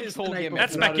That's not drinks his the whole night gimmick.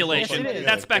 That's before. not his whole speculation. gimmick.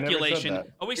 That's I never said speculation. that.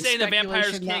 Are we It's saying that vampires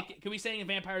speculation, can't? Can we saying that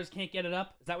vampires can't get it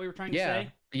up? Is that what we were trying to Yeah.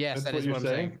 say? Yes, That's that what is you're what I'm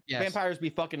saying? saying. Yes. Vampires be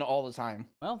fucking all the time.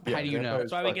 Well, How do you know? vampires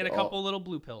that's why we fuck get a all- couple little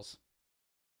blue pills.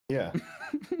 Yeah.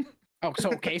 Oh,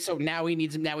 so okay, so now he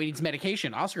needs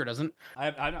medication. Oscar doesn't.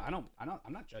 I'm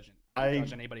not judging. I'm I- not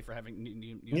judging anybody for having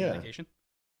new Yeah. medication.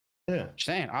 Yeah. Just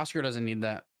saying, Oscar doesn't need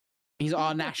that. He's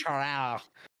all natural.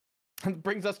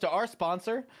 Brings us to our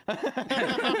sponsor.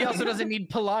 He also doesn't need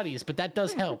Pilates, but that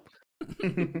does help. All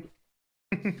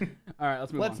right,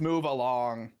 let's move Let's on. move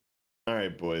along. All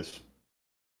right, boys.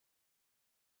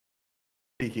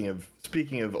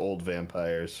 Speaking of old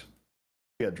vampires,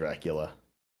 we got Dracula.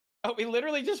 Oh, we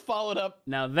literally just followed up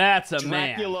Now that's a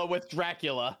Dracula with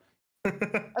Dracula.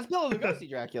 That's Bela Lugosi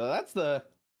Dracula. That's the.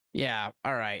 Yeah.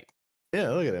 All right. Yeah,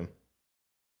 look at him.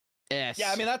 Yes.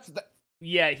 Yeah, I mean that's. man.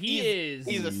 Yeah, he is.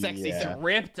 He's a sexy Yeah. son.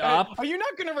 ripped up. Are you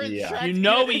not gonna retract? You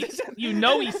know your he. decision? You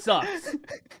know he sucks.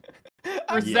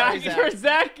 I'm For sorry, Zach, for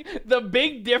Zach, the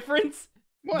big difference.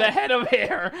 The head of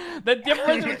hair. The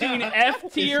difference between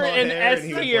F tier saw and hair S and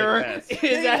he was tier like, "S." is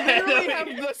They a head of literally hair.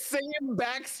 have the same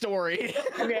backstory.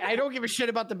 Okay, I don't give a shit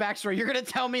about the backstory. You're gonna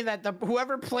tell me that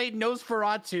whoever played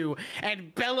Nosferatu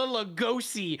and Bela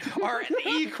Lugosi are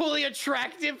equally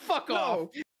attractive? Fuck off.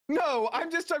 No,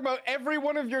 I'm just talking about every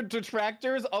one of your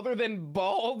detractors, other than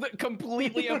bald,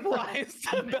 completely applies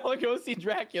to Bela Lugosi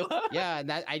Dracula. Yeah,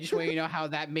 that I just want you to know how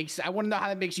that makes. I want to know how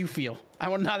that makes you feel. I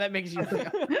want to know how that makes you feel.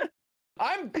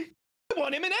 I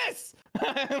want him an S.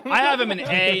 I have him an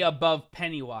A above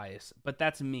Pennywise, but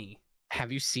that's me.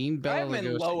 Have you seen I Bela have him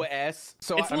in Lugosi? low S.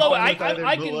 So It's I'm low. fine with either.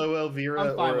 I can. below Elvira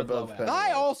I'm fine or with above low S. Pennywise.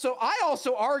 I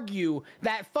also argue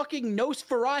that fucking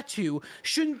Nosferatu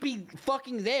shouldn't be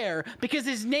fucking there because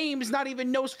his name is not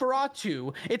even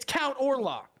Nosferatu. It's Count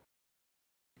Orlok.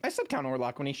 I said Count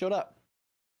Orlok when he showed up.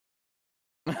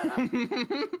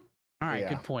 All right, Yeah.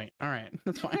 good point. All right,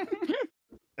 that's fine.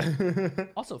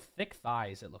 Also, thick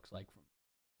thighs. It looks like.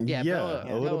 Yeah, yeah, Bela-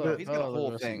 a little Bela- bit. He's got a Bela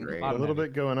whole Lugosi's thing. great. A little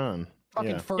bit going on. Fucking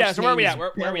Yeah. first Yeah, so where are we name at? is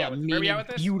Where are we at? Bela, Where are we at meaning with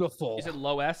this? Beautiful. Is it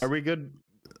low S? Are we good?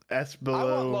 S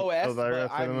below low S, Elvira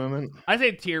but for the I'm- moment. I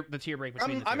say the tier break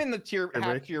between the two. I'm in the tier Tier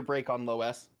half break? tier break on low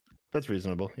S. That's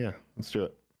reasonable. Yeah, let's do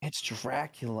it. It's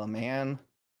Dracula, man.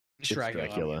 It's It's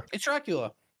Dracula. It's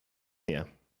Dracula.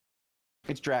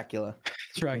 It's Dracula.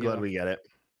 It's I'm Dracula. glad we get it.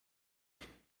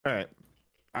 All right,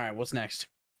 All right, what's next?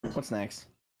 What's next?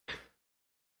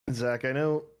 Zach. I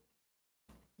know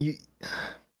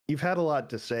you've had a lot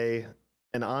to say,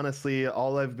 and honestly,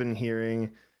 all I've been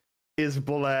hearing is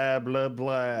blah blah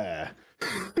blah.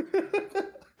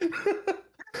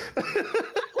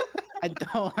 I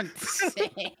don't want to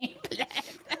say.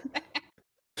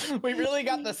 We really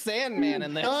got the Sandman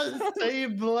in this. Just say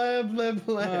blah blah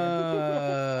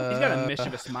blah. He's got a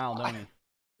mischievous smile, don't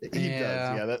he? He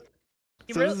Yeah. does, yeah.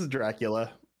 He So really- this is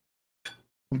Dracula,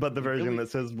 but the version Really- that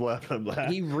says blah blah blah.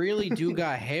 He really do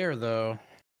got hair though.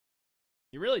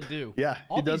 You really do. Yeah,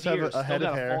 All he does these have years, a still head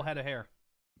got of a hair. full head of hair.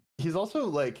 He's also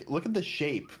like, look at the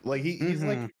shape. Like he's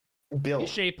like built. He's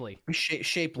shapely.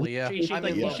 Shapely, yeah. He's shaped I'm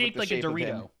in like, love he's shaped with the like a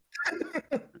shape of him.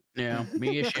 Dorito. Yeah,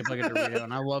 me is shaped like a Dorito,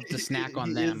 and I love to snack on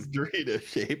He them. is Dorito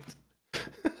shaped.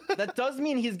 That does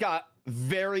mean he's got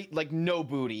very no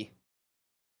booty.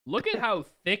 Look at how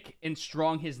thick and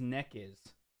strong his neck is.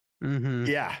 Mm-hmm.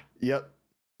 Yeah. Yep.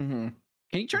 Mm-hmm.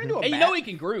 Can he turn into a And bat? you know he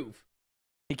can groove.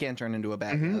 He can turn into a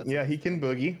bat. Mhm. Yeah, he can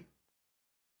boogie.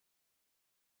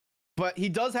 but he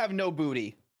does have no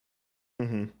booty.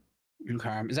 Hmm.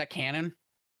 Okay. Is that canon?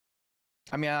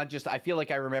 I mean, I feel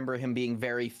like I remember him being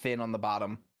very thin on the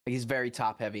bottom. Like, he's very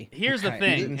top heavy. Here's the Okay.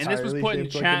 thing, Is it and this was entirely put in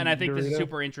shaped like chat, a and I think this is Dorito?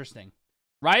 super interesting.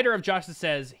 Writer of Justice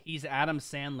says he's Adam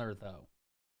Sandler though.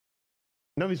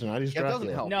 No, he's not. He's Yeah, it doesn't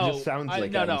Dracula. help. No, He just sounds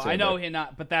like no, Adam I know Sandler. he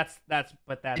not, but that's the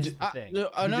thing. No,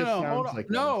 He no, just hold sounds on. like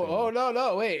No, Adam oh Sandler.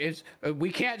 no, wait. It's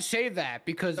we can't say that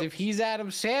because if he's Adam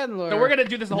Sandler, So we're gonna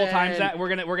do this the whole time. then- Zach. We're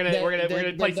gonna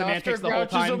play semantics the whole Grouch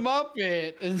is a time.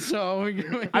 Muppet, and so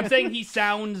I'm saying he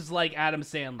sounds like Adam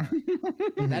Sandler.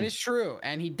 that is true,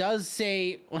 and he does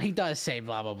say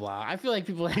blah blah blah. I feel like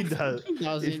people He does. He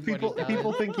doesn't, If but he people does.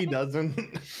 people think he doesn't,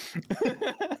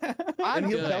 I'm and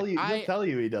he'll good. tell you. He'll tell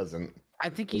you he doesn't. I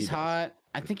think he he's does. hot.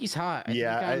 I think he's hot. I think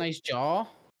Yeah, he's got a I- nice jaw,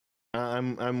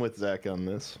 I'm with Zach on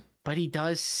this. but he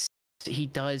does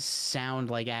sound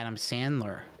like Adam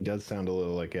Sandler. He does sound a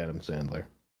little like Adam Sandler.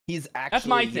 He's actually. That's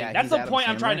my thing. Yeah, That's he's the Adam point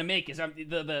I'm trying Sandler. to make. Is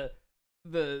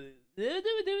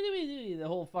the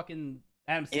whole fucking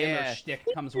Adam Sandler Yeah. shtick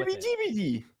comes with it.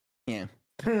 Yeah.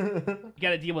 You got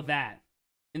to deal with that.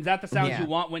 Is that the sound Yeah. you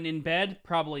want when in bed?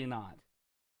 Probably not.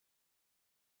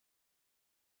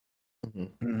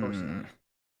 Mm.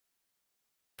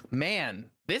 Man,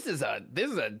 this is a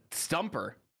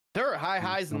stumper. There are high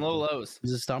highs and low lows.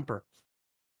 He's a stumper.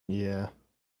 Yeah.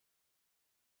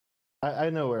 I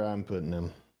know where I'm putting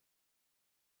him.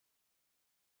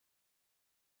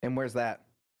 And where's that?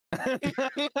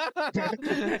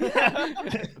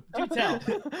 Do tell.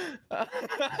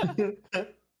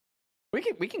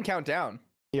 We can count down.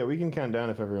 Yeah, we can count down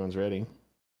if everyone's ready.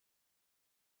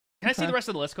 Can I see Okay. the rest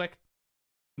of the list quick?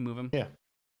 Move him. Yeah.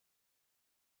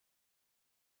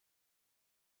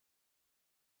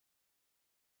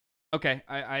 Okay,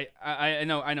 I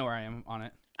know where I am on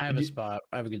it. I have a You- spot.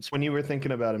 I have a good spot. When you were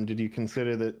thinking about him, did you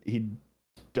consider that he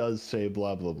does say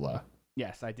blah blah blah?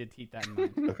 Yes, I did keep that in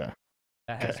mind. Okay.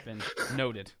 That has been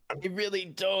noted. You really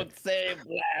don't say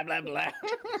blah blah blah.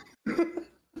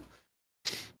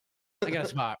 I got a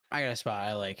spot.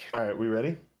 I like. All right, we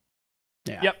ready?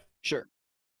 Yeah. Yep. Sure.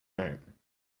 All right.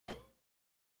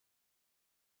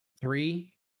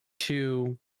 3,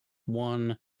 2,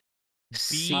 1.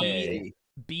 B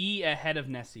B ahead of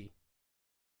Nessie.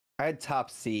 I had top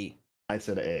C. I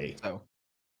said A Oh.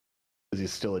 because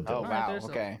he's still a Oh dilf. Alright, wow. there's a-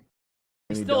 Okay.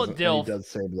 And he still a doesn't- and dilf. He does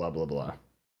say blah blah blah.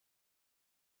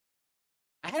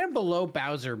 I had him below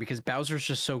Bowser because Bowser's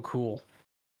just so cool.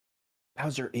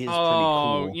 Bowser is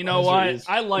Oh, pretty cool. you know Bowser what? is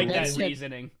I like cool. that That's it.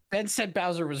 reasoning. Ben said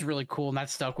Bowser was really cool, and that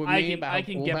stuck with I me. can about I how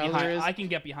can cool get Bowser behind is. I can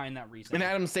get behind that reasoning. And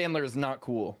Adam Sandler is not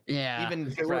cool. Yeah. Even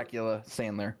Okay, well- Dracula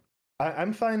Sandler.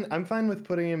 I'm fine. I'm fine with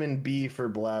putting him in B for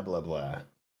blah blah blah.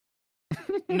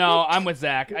 No, I'm with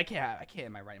Zach. I can't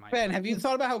in my right mind. Ben, have you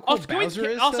thought about how cool Also, Bowser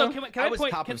is? also, though? can I I was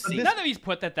point? top Can, of C. now that he's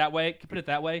put that way, put it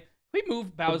that way. Can we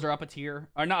move Bowser up a tier,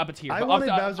 or not up a tier? I but wanted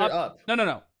up, Bowser up. No,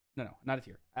 not a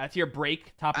tier. A tier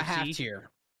break, top a of half C.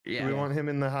 tier. Do Yeah. we want him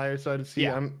in the higher side of C?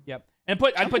 Yeah. I'm Yep. And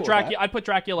I'd I'm put cool with Dracula. that. I'd put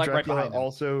Dracula like right Dracula behind him.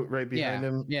 also right behind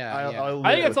him. yeah, I'll yeah. live I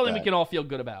think with that's something we that. can all feel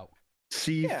good about.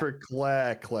 C Yeah. for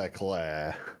Cla.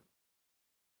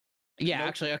 Yeah, Nope.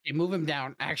 actually, okay, move him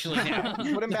down. Actually, now.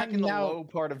 Put him back in the Now- low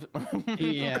part of.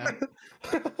 Yeah.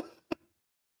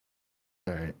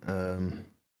 All right.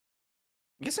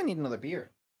 I guess I need another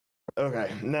beer.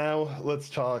 Okay. Now let's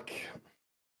talk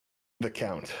the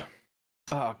count.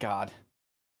 Oh God.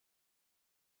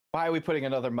 Why are we putting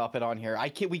another Muppet on here?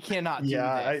 We cannot do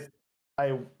Yeah, this.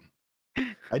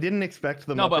 I didn't expect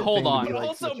the. No, but Muppet hold thing to on. be, But like,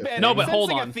 also, such a Ben, thing. No, I'm but hold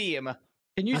sensing on. a theme.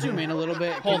 Can you zoom in a little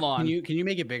bit? Hold on. Can you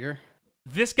make it bigger?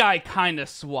 This guy kind of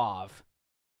suave.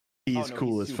 He's no,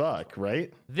 cool he's as super fuck,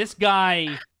 right? This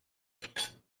guy,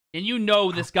 and you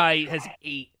know this guy has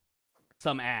ate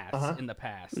some ass Uh-huh. in the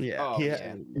past. Yeah. Oh, He-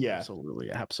 yeah. yeah.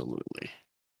 Absolutely. Absolutely.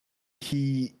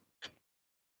 He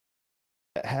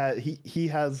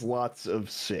has lots of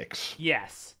 6.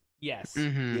 Yes. Yes.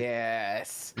 Mm-hmm.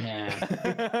 Yes.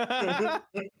 Yeah.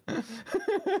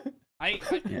 I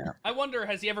Yeah. I wonder,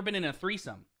 has he ever been in a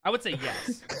threesome? I would say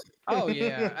yes. Oh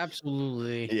yeah,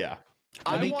 absolutely. Yeah.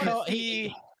 I He want co- to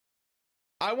see.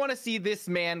 I want to see this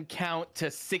man count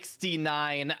to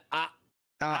 69.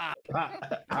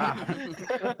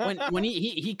 When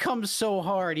he comes so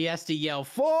hard, he has to yell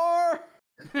 4.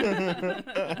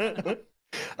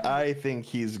 I think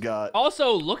he's got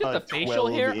Also, look at a the facial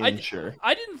hair. 12-incher.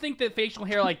 I didn't think that facial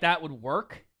hair like that would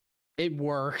work. It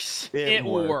works. It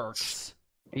works.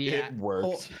 Yeah. It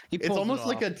works. He It's pulls it almost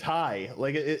like off. a tie.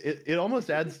 Like it almost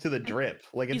adds to the drip.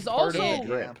 Like it's He's part of also the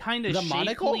drip. kind of The shapely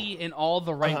monocle? in all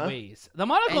the right Uh-huh. ways. The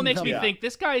monocle And makes the- me Yeah. think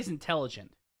this guy is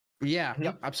intelligent. Yeah, He's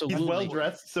absolutely. well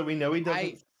dressed, so we know he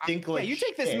doesn't stink Yeah, like you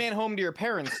take this shit. man home to your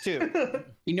parents too.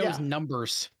 He knows Yeah.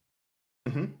 numbers.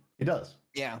 He does.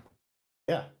 Yeah.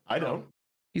 Yeah, I don't.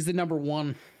 He's the number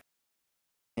one.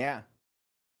 Yeah.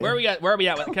 Where are we at? Where are we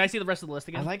at? Can I see the rest of the list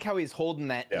I again? like how he's holding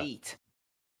that Yeah. 8.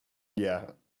 Yeah.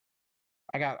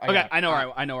 Okay, I know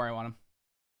where I know where I want him.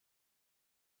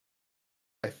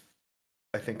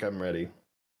 I think I'm ready.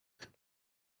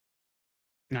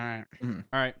 All right. All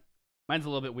right, mine's a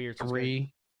little bit weird. So it's good.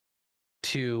 3,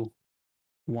 2,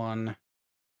 1.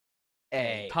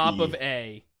 A. Top of E.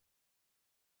 A,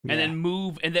 Yeah. and then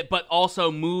move, but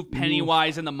also move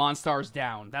Pennywise and the Monstars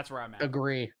down. That's where I'm at.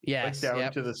 Agree. Yes. Like down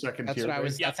Yep. to the second That's tier. what I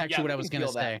was. Yeah, That's actually yeah, what I I was can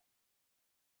gonna feel that. say.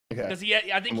 Okay. Because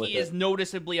I think I'm with he is it.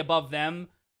 noticeably above them,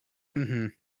 Mm-hmm.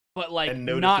 but like And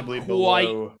not noticeably quite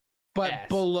below. But Yes.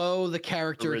 below the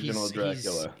character Original he's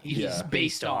Dracula. he's Yeah.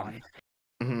 based on.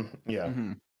 Yeah.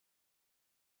 Mhm.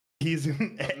 He's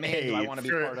an But man, do I want to be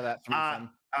part of that threesome.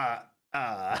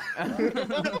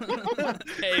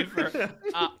 pay for.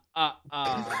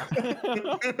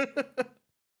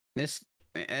 This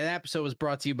an episode was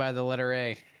brought to you by the letter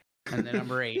A and the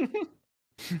number 8.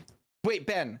 Wait,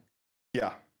 Ben.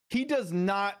 Yeah. He does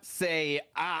not say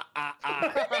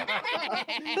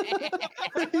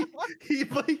he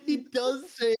does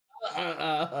say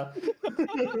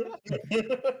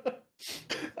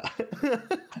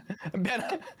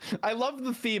Ben, I love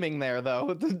the theming there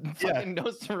though. The fucking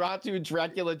Nosferatu,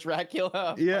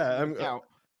 Dracula. yeah, I'm Count.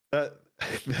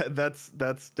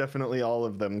 that's definitely all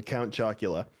of them. Count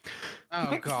Chocula.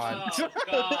 Oh God. Oh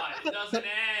God, it doesn't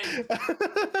end.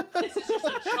 This is just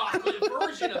a chocolate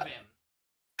version of him.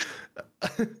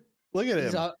 Look at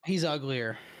him. He's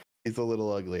uglier. He's a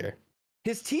little uglier.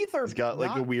 His teeth are. He's got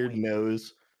like a not weird pointy.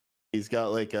 nose. He's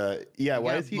got like a Why got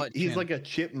a is he? butt He's chin. like a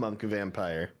chipmunk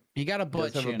vampire. He got a He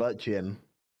butt does have a chin. butt chin.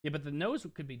 Yeah, but the nose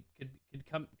could be a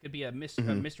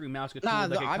Mhm. mystery mouse could Nah,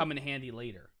 that could I'm- come in handy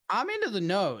later. I'm into the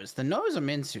nose. The nose I'm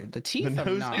into. The teeth The I'm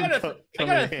nose not. I can got a, come I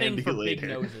got a in thing handy for big later.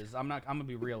 noses. I'm gonna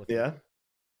be real with you. Yeah.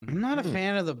 I'm not a Hmm.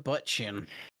 fan of the butt chin.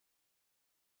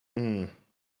 Mm.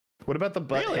 What about the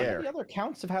butt Really? None of hair? the other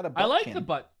counts have had a butt I like chin. the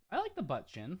butt. I like the butt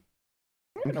chin.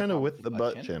 I'm no kind of problem with the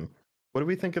butt chin. What do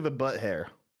we think of the butt hair?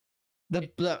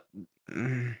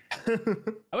 Mm.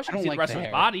 I wish I I don't could see like the rest the of his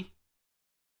hair. body.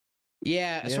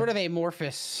 Yeah, Yeah. sort of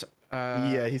amorphous.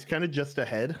 Yeah, he's kind of just a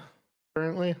head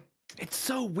currently. It's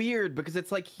so weird because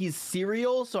it's like he's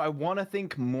cereal, so I want to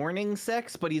think morning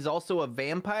sex, but he's also a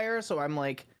vampire, so I'm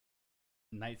like,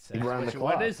 Night sex. Around the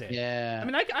What clock. is it? Yeah. I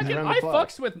mean, I He's around the I clock.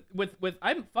 fucks with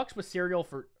I fucks with cereal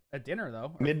for a dinner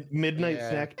though. Midnight Yeah.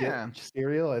 snack dip Yeah.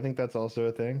 cereal. I think that's also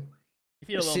a thing. You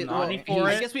feel a See, little well, naughty he's- for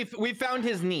I it. guess we found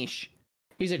his niche.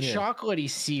 He's a Yeah. chocolatey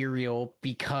cereal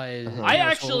because Uh-huh. I you know,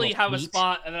 it's actually little have a sweet.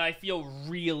 spot that I feel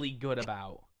really good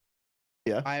about,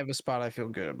 I have a spot I feel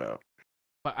good about.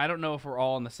 but I don't know if we're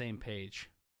all on the same page.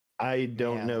 I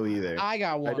don't Yeah. know either. I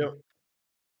got one. I don't.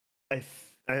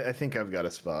 I think I've got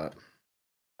a spot.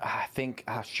 I think,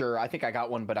 sure, I think I got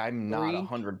one, but I'm not 3,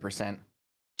 100%.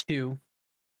 2,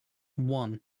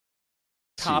 1.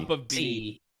 Top C. of B.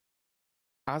 C.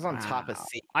 I was on top of Wow.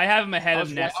 C. I have him ahead I of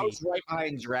was, Nessie. I was right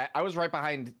behind I was right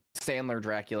behind Sandler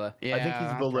Dracula. Yeah, I think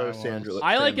he's below probably was. Sandra.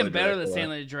 I like him Sandler better than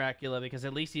Dracula. Sandler Dracula because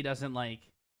at least he doesn't like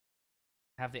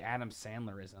have the Adam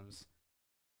Sandlerisms.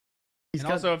 He's And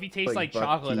got- also, if he tastes like, like buck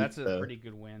chocolate, teeth, that's a though. pretty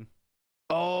good win.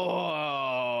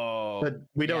 Oh. but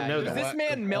we don't Yeah, know you Does that. know this what? man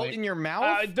Good melt point. in your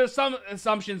mouth? There's some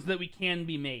assumptions that we can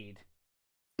be made.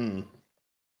 Mm.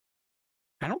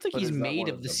 I don't think But he's is that made one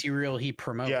of of the them? cereal he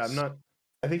promotes. Yeah, I'm not.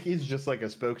 I think he's just like a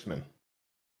spokesman.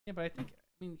 Yeah, but I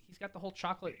mean, he's got the whole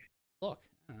chocolate look.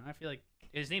 I don't know, I feel like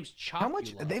his name's Chocula. How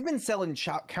much? They've been selling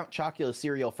Count Chocula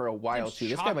cereal for a while Name's too.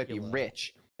 This guy might be Chocula.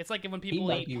 rich. It's like when people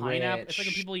might eat be pineapple. It's like when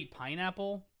rich. people eat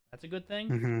pineapple. That's a good thing.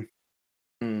 Mhm.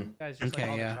 Mm. Guys just like Okay,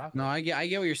 all the yeah. chocolate. No, I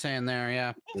get what you're saying there.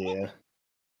 Yeah. Yeah,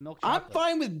 Milk I'm chocolate.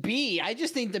 fine with B. I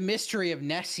just think the mystery of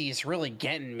Nessie is really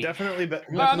getting me. definitely.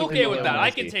 I'm okay with that.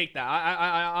 I can can take that.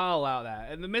 I'll allow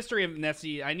that. And the mystery of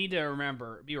Nessie, I need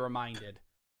to be reminded.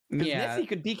 'Cause Yeah. Nessie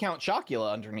could be Count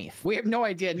Chocula underneath. We have no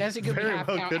idea. Nessie could be Very half.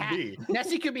 well could be.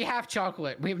 Nessie could be half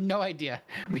chocolate. We have no idea.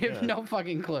 We have Yeah. no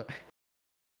fucking clue.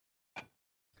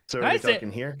 So Can are I we say-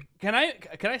 talking here? Can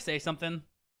I say something?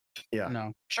 Yeah.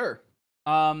 No. Sure.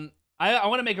 I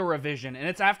want to make a revision, and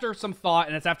it's after some thought,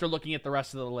 and it's after looking at the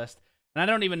rest of the list. And I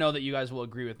don't even know that you guys will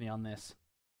agree with me on this.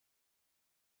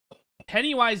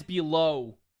 Pennywise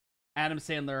below Adam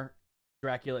Sandler,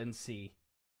 Dracula, and C.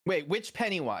 Wait, which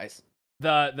Pennywise?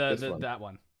 This one. That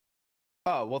one.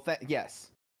 Oh well,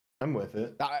 yes. I'm with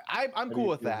it. I'm How do cool you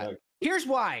with feel that. about- Here's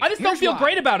why. I just don't Here's feel why.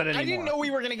 great about it I anymore. didn't know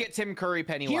we were gonna get Tim Curry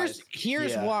Pennywise.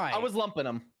 Here's Yeah. why. I was lumping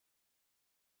him.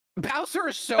 Bowser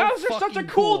is so Bowser's such a fucking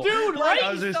cool dude, right?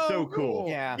 Bowser's so cool.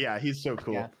 Yeah. Yeah, he's so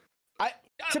cool. Yeah.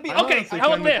 To be I'm Okay, honestly how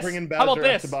about fine with this? bringing How about Bowser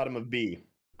at this? the bottom of B.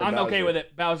 for I'm okay Bowser. with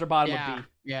it. Bowser bottom Yeah, of B.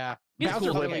 yeah. He's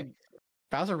Bowser cool. really,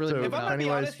 Bowser really. So moving If I'm up. gonna be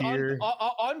Pennywise honest, here.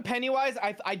 on Pennywise,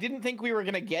 I didn't think we were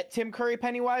gonna get Tim Curry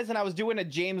Pennywise, and I was doing a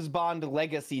James Bond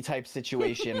legacy type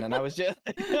situation, and I was just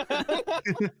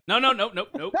No. no.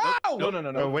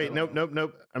 Oh wait, nope.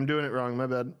 I'm doing it wrong. My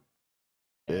bad.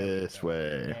 This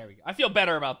way. There we go. I feel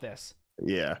better about this.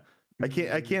 Yeah, I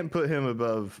can't put him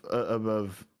above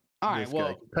All right, this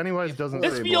well, guy. Pennywise doesn't.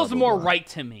 This say feels blah, blah, more blah. right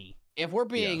to me. if we're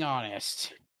being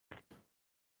honest,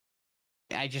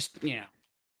 I just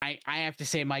I have to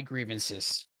say my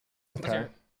grievances. Okay.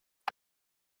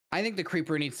 I think the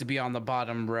creeper needs to be on the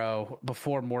bottom row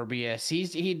before Morbius.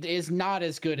 He is not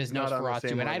as good as Not on the Nosferatu,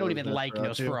 same and I level don't as even like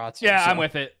Nosferatu. Nosferatu. Yeah, I'm so-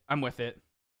 with it. I'm with it.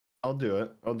 I'll do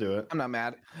it. I'm not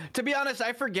mad. To be honest,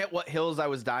 I forget what hills I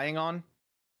was dying on.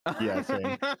 Yeah,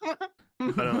 same. I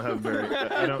don't have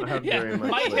very much.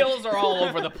 My like- hills are all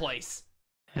over the place.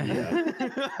 Yeah,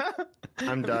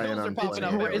 I'm dying Hills are on popping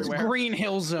up plenty. It's everywhere. Green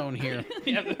Hill Zone here.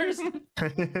 Yeah, there's.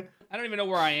 I don't even know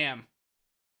where I am.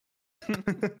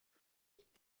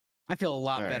 I feel a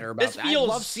lot All right. better about This that. feels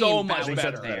I love so seeing much I think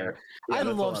Bowser that's better. better. I Yeah, that's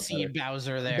a love lot seeing better.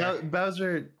 Bowser there.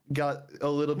 Bowser got a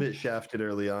little bit shafted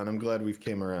early on. I'm glad we've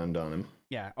came around on him.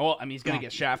 Yeah. Oh, I mean, he's gonna No.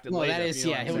 get shafted Well, later. that is, you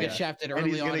know yeah, what he'll I'm get saying? shafted And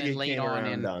he's early on gonna and get late came on. around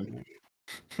And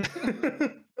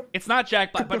on. It's not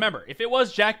Jack Black, but remember, if it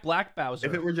was Jack Black Bowser,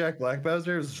 If it were Jack Black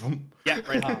Bowser, it was... yeah,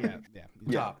 right,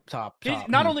 Yeah. top.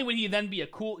 Not only would he then be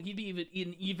he'd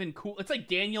be even cool. It's like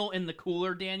Daniel in the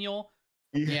cooler Daniel.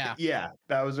 Yeah. Yeah.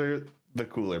 Bowser, the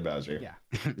cooler Bowser. Yeah.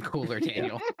 Cooler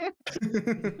Daniel.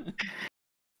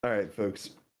 All right,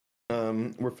 folks.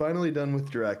 We're finally done with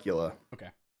Dracula. Okay,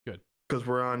 good. Because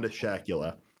we're on to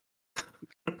Shacula.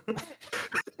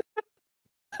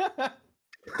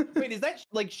 Wait, is that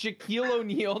like Shaquille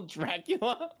O'Neal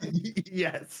Dracula?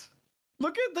 Yes.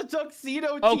 Look at the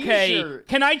tuxedo Okay, t-shirt.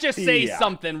 can I just say Yeah.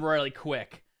 something really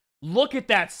quick? Look at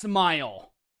that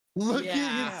smile. Look at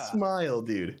Yeah. his smile,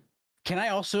 dude. Can I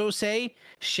also say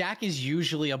Shaq is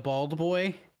usually a bald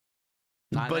boy?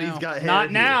 Not But now. he's got hair. Not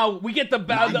here. now. We get the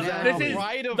Not now. this is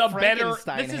Bride of the better.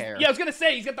 Frankenstein This is hair. yeah. I was gonna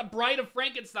say he's got the Bride of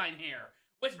Frankenstein hair,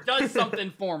 which does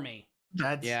something for me.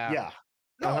 That's Yeah.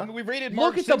 No, Uh-huh. I mean, we rated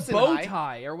Look Marge at Simpson the bow high.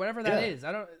 tie or whatever that Yeah. is.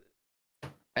 I don't.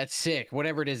 That's sick.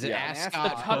 Whatever it is, an Yeah, an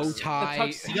ascot, ascot. bow The tie.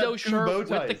 tuxedo He's got two shirt bow with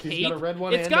the ties. He's cape. got a red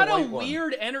one It's and got a a white one.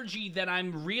 weird energy that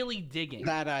I'm really digging.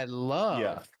 That I love.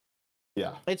 Yeah.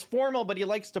 Yeah. It's formal, but he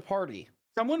likes to party.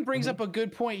 Someone brings Mhm. up a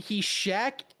good point. He's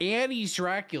Shaq and he's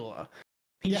Dracula.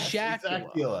 He's Yes,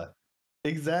 Shacula.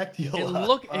 Exactula.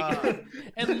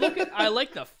 And look, Uh, I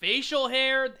like the facial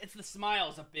hair. It's the smile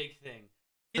is a big thing.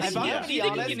 Do you If think, I'm do gonna you be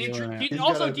think he honest- can He's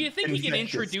also, got a do you think he can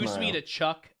infectious introduce me smile. to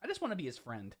Chuck? I just want to be his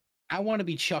friend. I want to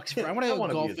be Chuck's friend. I want to I go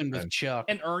wanna be his golfing with friend. Chuck.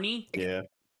 And Ernie. yeah.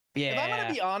 Yeah. If I'm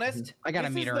gonna be honest, I gotta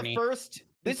this meet is Ernie. The first,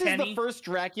 this is Kenny. the first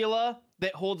Dracula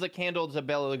that holds a candle to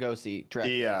Bela Lugosi.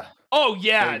 Dracula. Yeah. Oh I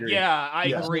yeah, agree. yeah, I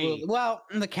Yeah. agree. Well,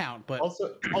 in the count, but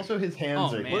Also his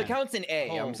hands Oh, are man. Well, it counts in A.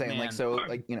 Oh, am saying man. like so,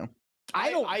 like you know. I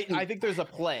don't I think there's a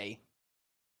play.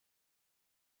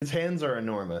 his hands are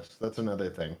enormous. That's another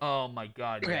thing. Oh my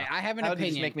god. okay. Yeah. I have an How did you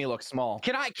opinion. make me look small?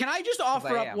 Can I just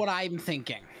offer I up am. what I'm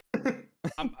thinking?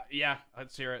 Yeah,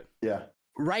 let's hear it. Yeah.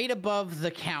 Right above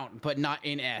the count, but not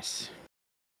in S.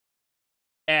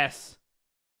 S.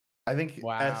 I think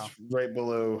Wow. S right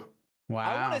below. Wow.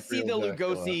 I want to see the Real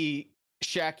Dracula. Lugosi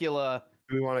Shacula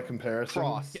Do we want a comparison?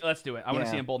 cross. Yeah, let's do it. I want to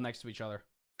see Yeah. them both next to each other.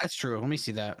 That's true. Let me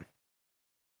see that.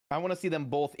 I want to see them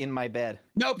both in my bed.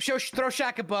 Nope. Throw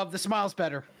Shaq above. The smile's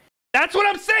better. That's what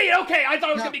I'm saying. Okay, I thought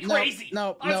it was gonna be No, crazy.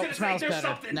 no, I was no, gonna say smile's there's better.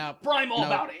 something No, primal no,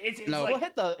 about it. It's no. Well, like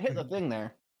hit the thing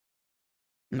there.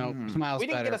 No, Hmm. smile's We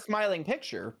didn't better. get a smiling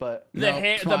picture, but the No,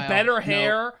 hair, smile. the better No.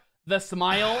 hair, the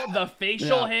smile, the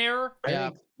facial Yeah. hair.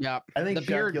 Yep. Yep. I think The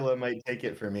beard- Shacula might take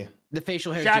it for me. The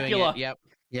facial hair doing Shacula. it. Yep.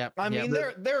 Yep. I yep. mean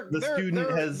The- they're the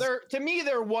student has- they're to me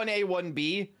they're 1A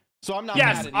 1B, so I'm not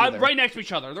Yes, mad at I'm either. right next to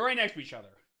each other. They're right next to each other.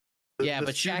 Yeah, the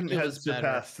but student Shacula's has better.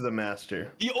 surpassed the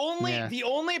master. The only Yeah. the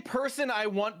only person I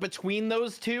want between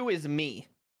those two is me.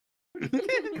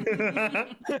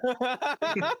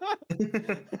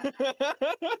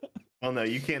 Oh no,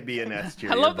 you can't be an S tier.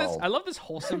 I you're love this. bald. I love this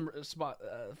wholesome spot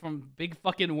from Big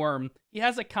Fucking Worm. He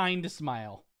has a kind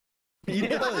smile. He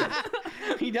does.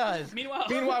 He does. Meanwhile,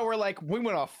 We're like, we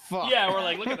want to fuck. yeah, we're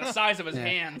like, look at the size of his Yeah.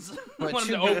 hands. I But want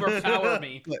him to should- overpower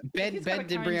me. But Ben He's got a Ben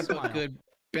did kind bring up smile. a good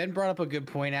Ben brought up a good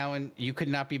point, Alan. You could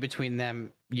not be between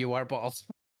them. You are bald.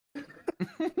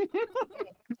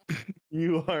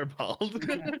 You are bald.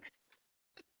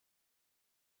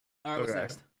 All right, what's Okay.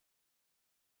 next?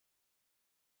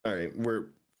 All right, we're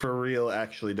for real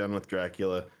actually done with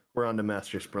Dracula. We're on to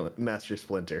Master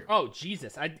Splinter. Oh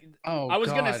Jesus! Oh, I was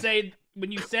gonna God. say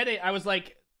when you said it, I was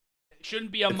like, it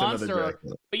shouldn't be a It's another monster.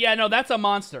 Dracula. But yeah, no, that's a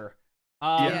monster.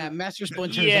 Yeah, Master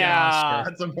Splinter yeah. is a monster.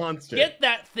 That's a monster. Get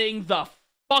that thing the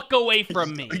fuck away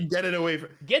from me. Get it away from.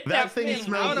 Get that, thing thing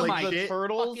smells out of like my shit.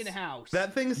 fucking house.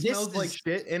 That thing smells like is-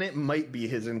 shit, and it might be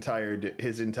his entire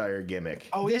gimmick.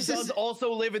 Oh, he This does is-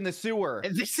 also live in the sewer.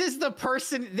 This is the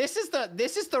person. This is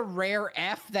the rare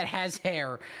F that has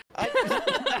hair.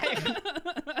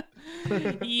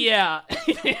 Yeah,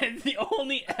 it's the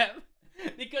only F.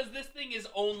 Because this thing is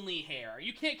only hair.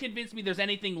 You can't convince me there's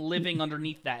anything living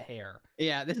underneath that hair.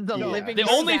 Yeah, this is the Yeah. living. The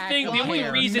only sack thing, of the only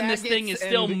hair. reason this thing is Maggots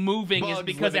still and moving is bugs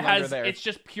because it living under has, there. it's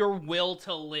just pure will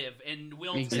to live and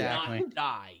will Exactly. to not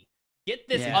die. Get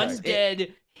this Yes. undead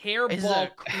It's hairball a-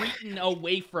 cretin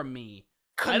away from me.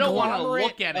 I don't wanna Conglomerate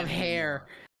look at it of hair.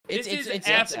 This It's is it's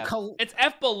F. it's col- It's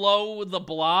F below the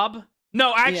blob.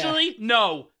 No, actually,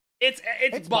 no. It's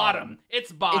It's bottom. bottom.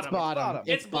 It's bottom. It's bottom.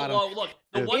 It's bottom. below. Look,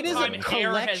 the It one is a time hair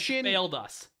has collection- failed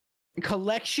us.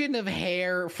 Collection of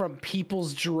hair from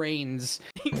people's drains,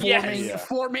 forming, Yes. Yeah.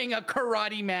 forming a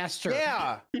karate master.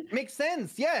 Yeah, makes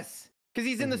sense. Yes, because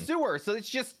he's in the Mhm. sewer, so it's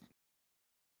just.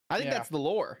 I think Yeah. that's the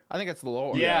lore. I think that's the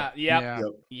lore. Yeah. Yep. Yeah.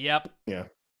 Yep. Yep. Yeah.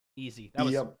 Easy. That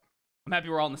was. Yep. I'm happy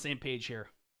we're all on the same page here.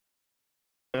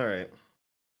 All right.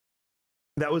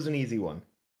 That was an easy one.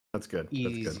 That's good. That's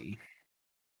good. Easy.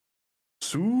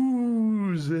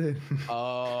 Susan.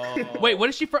 Oh. Wait, what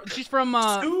is she from? She's from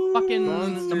fucking the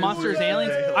Monsters Monsters with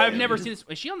Aliens. Aliens. I've never seen this.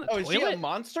 Is she on the Oh, is she a toilet?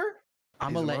 monster? I'm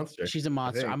She's gonna a let. monster, She's a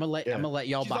monster. think. I'm gonna let. Yeah. I'm gonna let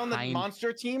y'all She's on the behind.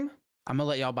 monster team. I'm gonna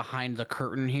let y'all behind the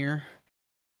curtain here.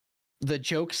 The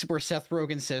jokes where Seth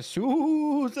Rogen says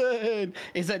Susan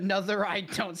is another I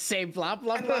don't say blah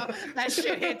blah blah. That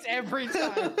shit hits every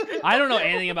time. I don't know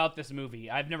anything about this movie.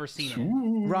 I've never seen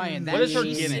it. Ryan, that What is her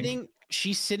she's gimmick? sitting.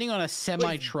 She's sitting on a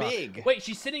semi It's truck. big. Wait,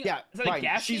 she's sitting. Yeah, is that a Ryan,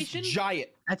 gas she's station? giant.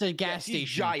 That's a Yeah, gas she's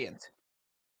station. giant.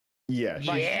 Yeah, she's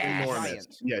Yes. enormous.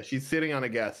 Giant. Yeah, she's sitting on a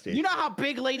gas station. You know how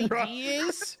big Lady Right. D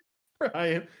is?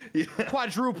 Ryan. Yeah.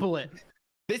 Quadruple it.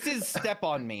 This is Step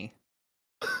on Me.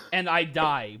 And I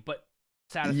die, but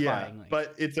Yeah, satisfyingly.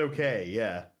 but it's okay.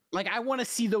 Yeah. Like I want to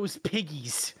see those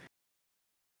piggies.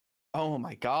 Oh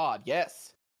my god,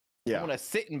 yes. I Yeah. want to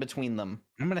sit in between them.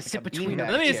 I'm gonna sit a between beanbag.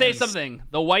 them. let me say piggies. something.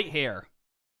 The white hair.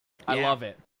 I Yeah. love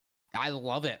it. I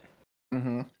love it.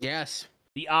 Mm-hmm. Yes,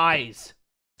 The eyes.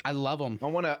 I love them,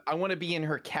 I want to be in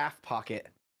her calf pocket.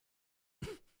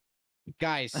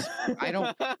 guys. I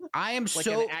don't. I am like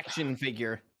so. an action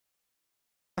figure.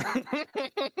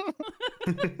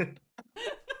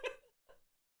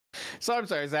 So I'm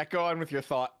sorry, Zach. Go on with your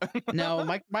thought. No,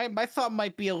 my thought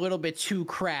might be a little bit too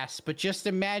crass, but just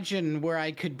imagine where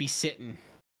I could be sitting.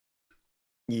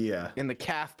 Yeah. In the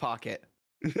calf pocket,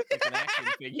 like an action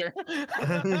figure.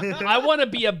 I want to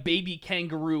be a baby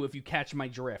kangaroo if you catch my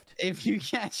drift. If you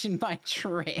catching my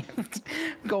drift,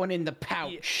 going in the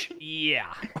pouch.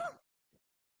 Yeah.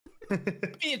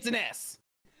 It's an S.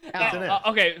 an S.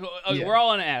 Okay, Yeah. we're all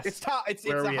on S. It's top. It's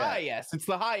Where a are we high S. It's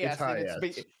the high It's S. high and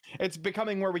S. It's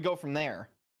becoming where we go from there.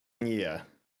 Yeah.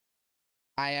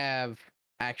 I have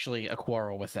actually a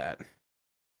quarrel with that.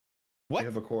 What? We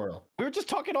have a quarrel. We were just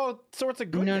talking all sorts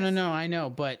of No, goodness. no, I know,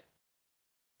 but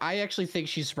I actually think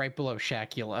she's right below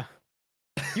Shakula.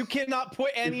 You cannot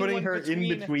put You're anyone putting her in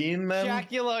between them.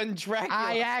 Shakula and Dracula.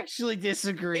 I actually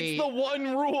disagree. It's the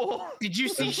one rule. Did you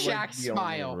see That's like Shaq the only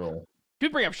smile? rule. Can we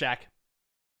bring up Shaq?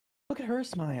 Look at her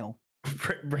smile.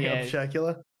 Bring Yeah. up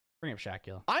Shakula. Bring up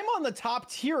Shaqula. I'm on the top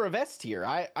tier of S tier.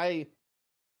 I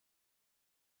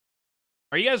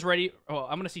Are you guys ready? Oh,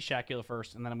 I'm gonna see Shaqula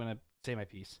first, and then I'm gonna say my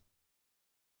piece.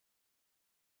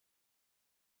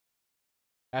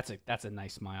 That's a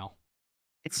nice smile.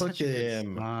 It's Look such a at good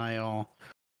him. smile.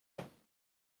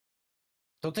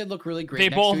 Don't they look really great? They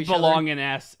next both to each other? belong in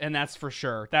S, and that's for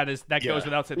sure. That goes Yeah.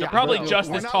 without saying. They're Yeah, probably bro, just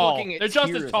we're as not tall. looking at They're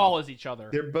just as tiers, tall though. as each other.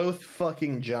 They're both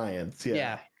fucking giants.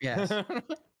 Yeah. Yeah. Yes.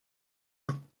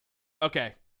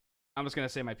 Okay, I'm just gonna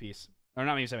say my piece, or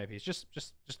not even say my piece. Just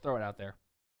throw it out there.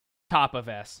 Top of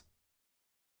S.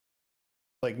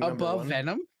 Like number Above one.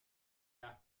 Venom.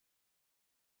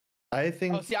 I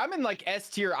think. Oh, see, I'm in like S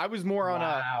tier. I was more on a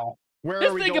Wow. where are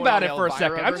Just we think going about on it for a Elvira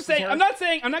second. I'm just versus saying.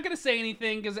 her? I'm not gonna say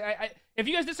anything because if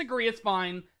you guys disagree, it's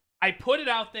fine. I put it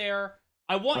out there.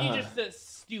 I want you Uh-huh. just to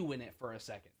stew in it for a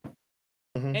second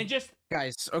Mhm. and just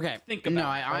Guys, okay. think No,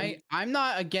 about it. I'm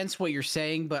not against what you're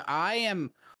saying, but I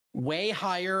am way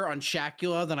higher on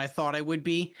Shakula than I thought I would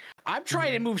be. I'm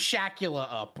trying to move Shakula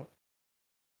up.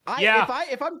 Yeah.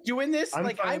 If I'm doing this, I'm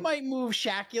like I fine. might move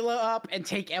Shakula up and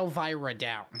take Elvira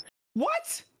down.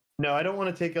 What? No, I don't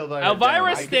want to take Elvira.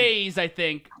 Elvira down. stays, I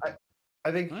think.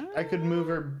 I think I could move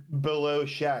her below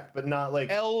Shaq, but not like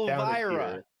down a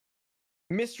Elvira, tier.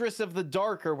 Mistress of the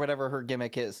Dark, or whatever her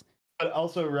gimmick is. But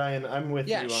also, Ryan, I'm with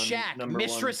Yeah, you on Shaq, number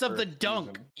mistress one of the for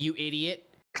dunk, you idiot.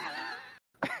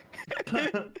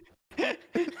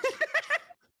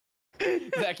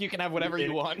 Zach, you can have whatever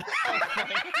you want.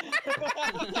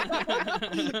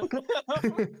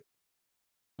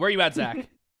 Where are you at, Zach?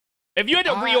 If you had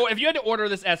to if you had to order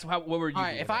this S, what would you? All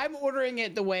right, if I'm ordering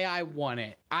it the way I want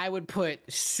it, I would put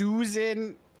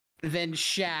Susan, then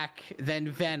Shaq,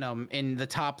 then Venom in the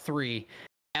top 3,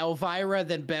 Elvira,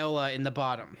 then Bella in the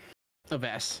bottom of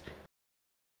S.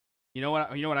 You know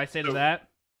what? You know what I say to that?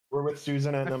 We're with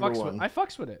Susan at number 1. I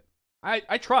fucks with it.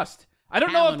 I trust. I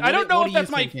don't Alan, know. I don't know what if are you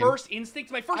that's my thinking? first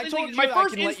instinct. My first I told instinct. you My that I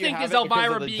first can let you instinct have is it because of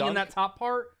Elvira the being in dunk. that top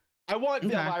part. I want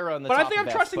Okay. Elvira on the But top. I think I'm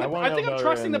best, trusting. but- want I think I'm Elvira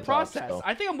trusting in the the top process. still.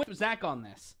 I think I'm with Zach on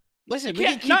this. Listen, You we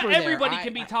can can't, keep not her everybody there.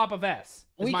 can be top of S.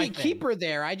 is We my can thing. keep her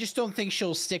there. I just don't think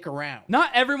she'll stick around. Not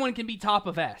everyone can be top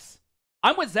of S.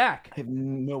 I'm with Zach. I have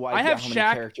no I idea have how many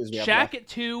Shaq. characters we have Shaq left. at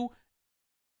 2.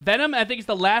 Venom, I think, is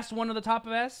the last one of the top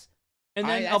of S, and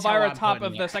then That's how Elvira I'm top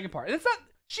putting of the it. second part. And it's not.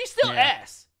 She's still Yeah.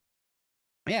 S.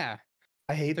 Yeah,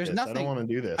 I hate There's this. I nothing- don't want to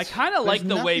do this. I kind of like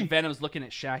There's the way nothing- Venom's looking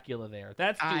at Shaqula there.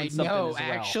 That's doing I something know. as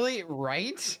well. Actually,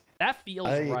 right? That feels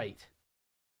I- right.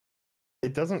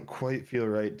 It doesn't quite feel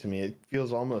right to me. It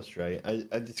feels almost right.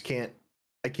 I just can't.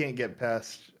 I can't get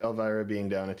past Elvira being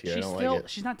down a tier. I She's don't still. like it.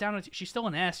 She's not down. She's still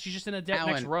an S. She's just in a next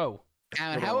Alan, row.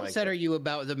 Alan, I how don't like upset it. are you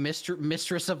about the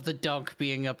mistress of the dunk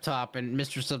being up top and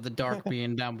mistress of the dark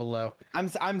being down below?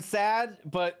 I'm sad,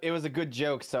 but it was a good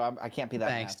joke, so I can't be that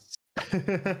mad.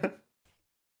 Thanks.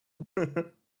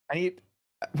 I need.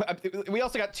 We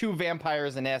also got 2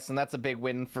 vampires in S, and that's a big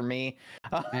win for me.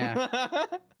 Yeah.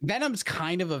 Venom's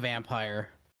kind of a vampire.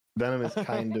 Venom is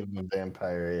kind of a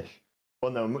vampire-ish.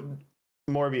 Well, no,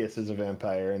 Morbius is a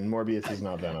vampire, and Morbius is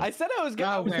not Venom. I said I was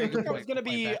gonna. Oh, okay, good I was point, gonna good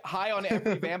point be there. high on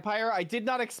every vampire. I did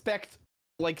not expect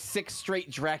like 6 straight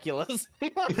Draculas.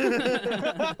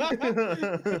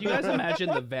 Could you guys imagine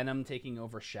the Venom taking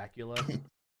over Shaqula?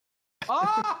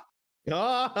 Ah!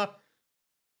 Ah!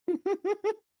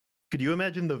 Could you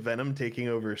imagine the Venom taking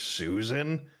over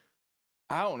Susan?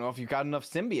 I don't know if you've got enough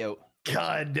symbiote.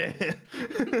 God damn.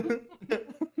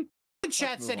 The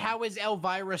chat said, "How is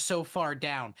Elvira so far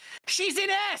down? She's in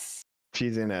S."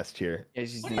 She's in S tier. Yeah,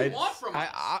 she's What do you want from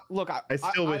us? look, I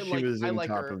still wish she was I in like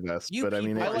top her. of S, You but I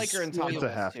mean, people I are like her in top it's of a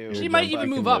S, half too. tier She jump. might I even can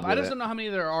move live up. I with just don't know how many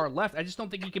there are left. I just don't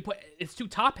think you can put. It's too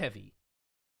top heavy.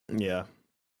 Yeah.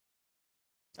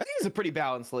 I think it's a pretty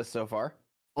balanced list so far.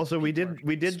 Also, we did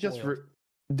just Spoiled.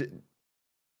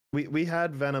 we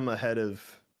had Venom ahead of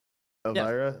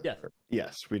Elvira. yes.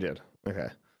 Yes, we did. Okay.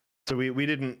 So we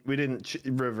didn't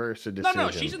reverse a No, decision.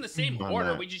 no, she's in the same on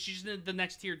order. that. She's in the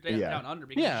next tier down, Yeah. down under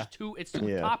because Yeah. it's too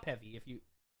Yeah. top heavy. If you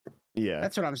Yeah.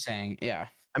 That's what I'm saying. Yeah.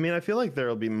 I mean, I feel like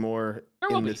there'll be more There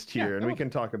will in be. this Yeah, tier, there and will we can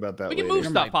talk about that we can later. move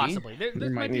There stuff might be. possibly. There There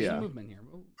might might be be. some Yeah. movement here.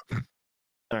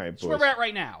 All right, That's where boys. we're at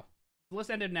right now. Let's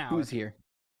end it now. Who's here?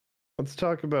 Let's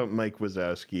talk about Mike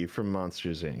Wazowski from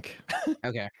Monsters Inc.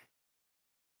 Okay.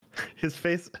 His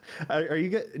face. Are you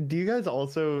guys? Do you guys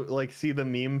also like see the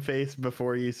meme face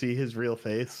before you see his real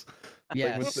face?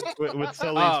 Yes. Like with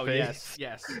Sully's Oh face.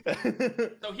 yes.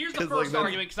 So here's the 'Cause, like, first that's-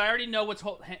 argument because I already know what's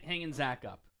hanging Zach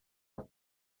up.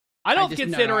 I don't no,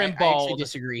 consider him I actually bald.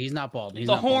 disagree. He's not bald. He's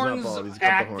The not bald. horns bald, he's got the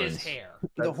act horns. as hair.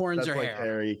 The horns That's are like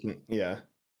hair. You can, yeah.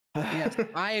 Yes,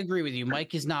 I agree with you.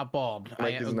 Mike is not bald.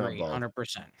 Mike I is not agree, bald.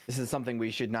 100%. This is something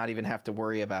we should not even have to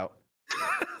worry about.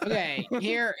 Okay,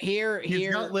 here,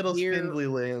 He's got little spindly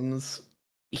limbs.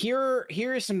 here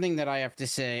is something that I have to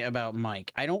say about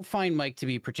Mike. I don't find Mike to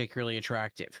be particularly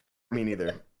attractive. Me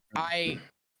neither.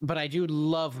 But I do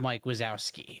love Mike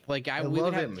Wazowski. Like I we would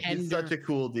love have him. tender, He's such a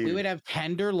cool dude. we would have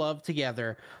tender love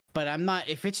together. But I'm not.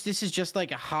 If this is just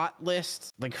like a hot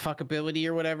list, like fuckability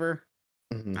or whatever,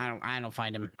 Mhm. I don't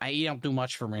find him. He don't do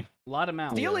much for me. A lot of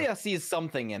mouth. Delia sees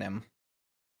something in him.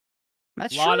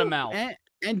 That's Lot of true. mouth.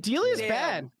 And Delia's Damn.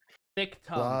 bad. Thick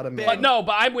tongue. Lot of Ben- But no,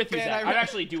 but I'm with you, Ben, Zach. I I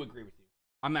actually do agree with you.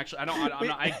 I'm actually. I don't. I'm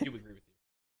not. I do agree with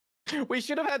you. We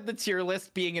should have had the tier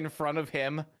list being in front of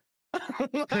him.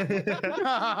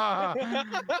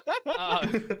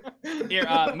 Here,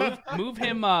 move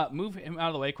him out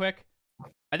of the way quick.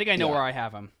 I think I know Yeah. where I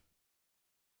have him.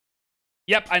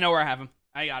 Yep, I know where I have him.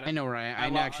 I got it. I know where I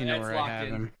actually know it's where I locked have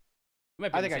in. him. We might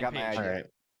be I on the think I same got my page. All idea. right.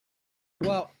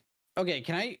 Well, okay.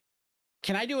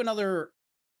 Can I do another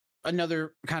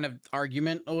kind of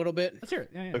argument a little bit? Let's hear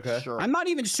it. Yeah, yeah. Okay. Sure. I'm not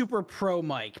even super pro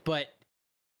Mike, but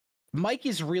Mike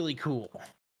is really cool.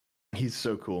 He's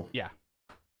so cool. Yeah,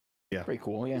 Pretty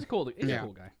cool, yeah. he's cool. He's Yeah. a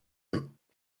cool guy.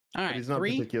 All But right, he's not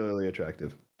 3, particularly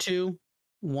attractive. 2,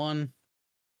 1.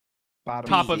 Bottom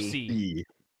Top of C. C. E.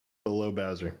 Below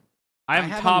Bowser. I I have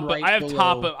have him top. right I have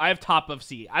top. below- I have top of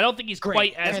C. I don't think he's Great.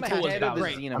 quite as That's cool as ahead of the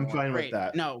Bowser. Xenomorph. I'm fine Great. with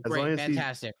that. No, As long great, as he's-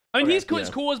 fantastic. I mean, Okay. he's cool, as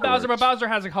Yeah, cool as that Bowser, but works. Bowser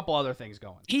has a couple other things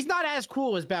going. He's not as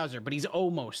cool as Bowser, but he's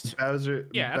almost. Bowser.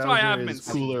 Yeah, that's Bowser why I have him is in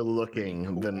C. cooler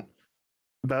looking than.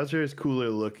 Bowser is cooler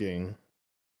looking.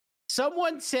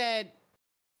 Someone said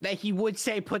that he would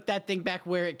say, "Put that thing back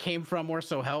where it came from," or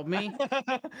 "So help me."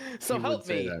 So He would help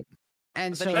say me. that.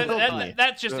 And But so then That- help that- me.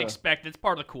 that's just Ugh. expected. It's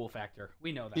part of the cool factor.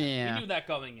 We know that. Yeah. We knew that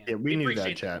going in. Yeah, we knew that,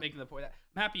 appreciate chat. making the point.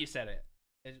 I'm happy you said it.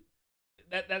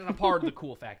 That's a part of the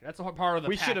cool factor. That's a part of the.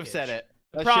 We should have said package. it.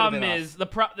 The That should have problem been us. is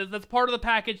that's part of the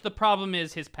package. The problem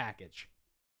is his package.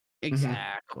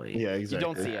 exactly. Yeah, You exactly.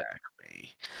 don't see it.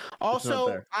 Exactly. Also,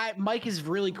 there. Mike is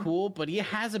really cool, but he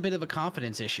has a bit of a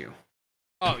confidence issue.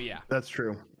 Oh yeah. That's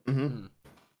true. Mhm.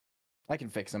 I can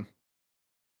fix him.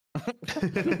 All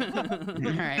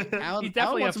right, Alan, He's definitely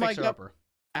Alan a wants Mike fixer up. upper.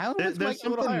 Alan There- wants There's Mike a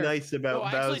little something higher. nice about Oh, I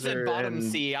actually Bowser said bottom and,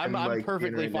 C. I'm and Mike perfectly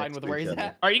being right fine next with to where each he's other.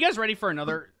 at. Are you guys ready for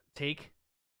another take?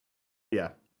 Yeah.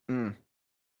 Mm.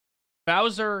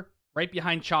 Bowser right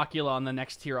behind Chocula on the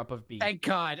next tier up of B. Thank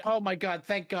God. Oh my God.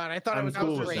 Thank God. I thought I I'm was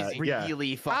cool going with that. crazy. Yeah.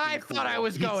 Really fucking I cool. thought I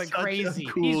was He's going such a crazy.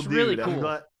 cool He's really dude. I'm cool.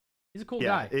 glad- He's a cool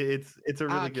yeah, guy. it's a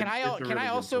really good. Can I it's a can really I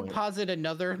good also point. posit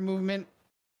another movement?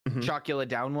 Chocula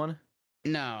down one.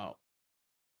 No.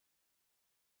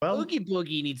 Well, Oogie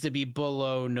Boogie needs to be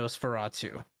below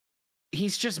Nosferatu.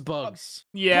 He's just bugs.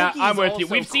 Yeah, Boogie's I'm with you.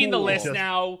 also We've seen the cool. list Just-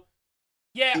 now.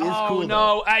 Yeah. He is Oh cool,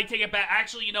 no, I take it back.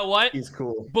 Actually, you know what? he's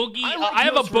cool. Boogie. I like I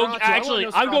have a Nosferatu. Boogie. I want Actually,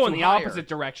 I'm going Nosferatu the higher. opposite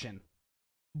direction.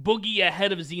 Boogie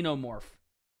ahead of Xenomorph.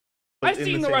 But I've in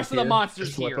seen the same rest of the tier, monsters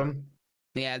just flip here. 'em.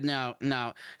 Yeah, no.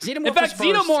 Xenomorph In fact, was first.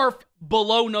 Xenomorph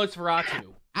below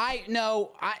Nosferatu.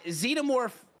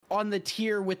 Xenomorph on the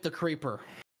tier with the creeper.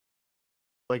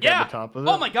 Like Yeah. at the top of it.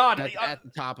 Oh my god. At the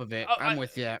top of it. Oh, I'm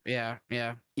with you. Yeah.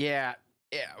 Yeah. Yeah.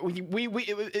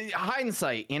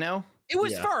 Hindsight, you know. It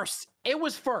was Yeah. first. It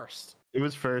was first. It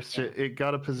was first. It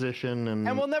got a position, and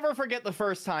And we'll never forget the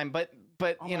first time, but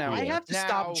you know. I have to now-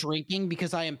 stop drinking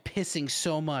because I am pissing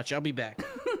so much. I'll be back.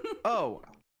 Oh,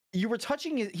 you were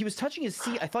touching his. He was touching his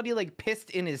seat. I thought he like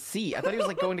pissed in his seat. I thought he was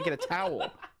like going to get a towel.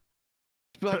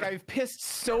 Like I've pissed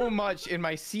so much in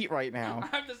my seat right now.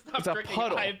 I have to stop It's a drinking.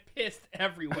 puddle. I have pissed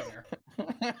everywhere.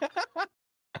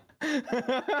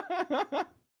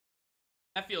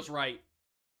 That feels right.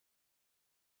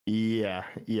 yeah,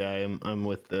 I'm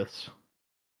with this.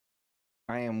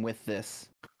 I am with this.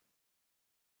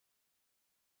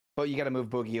 But you got to move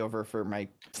Boogie over for my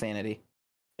sanity.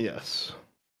 Yes,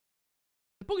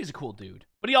 Boogie's a cool dude,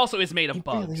 but he also is made of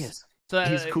bugs. Really is. So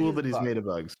he's cool, is but he's bug. made of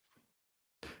bugs.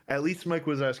 At least Mike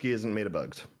Wazowski isn't made of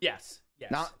bugs. Yes.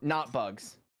 Yes. Not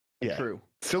bugs. Yeah, True.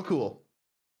 still cool,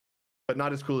 but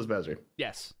not as cool as Bowser.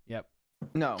 Yes. Yep.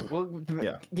 No. Well.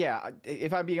 Yeah. Yeah.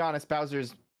 If I'm being honest,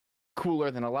 Bowser's cooler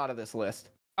than a lot of this list.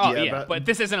 Oh Yeah, yeah, but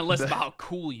this isn't a list but- of how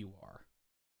cool you are.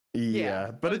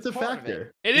 Yeah, but it's a part of it.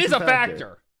 factor. It It's is a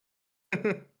factor.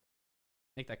 factor.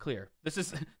 Make that clear. This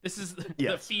is the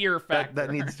Yes, fear factor. that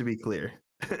needs to be clear.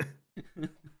 'Cause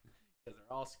they're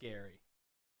all scary.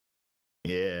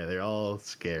 Yeah, they're all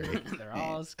scary. They're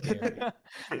all scary.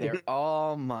 They're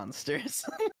all monsters.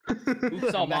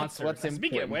 Oops, all That's monsters. what's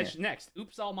Speaking of important which, here. next,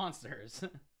 oops, all monsters.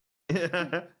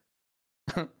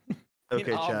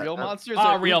 Okay, all chat. real monsters.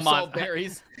 Ah, or real oops, all mon-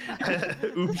 berries.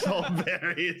 Oops, all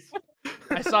berries.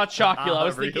 I saw Chocula. I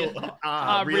was real- thinking,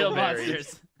 real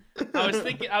berries.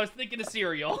 monsters. I was thinking of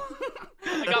cereal.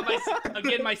 I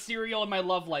got my cereal and my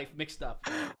love life mixed up.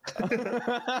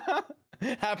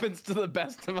 Happens to the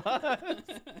best of us.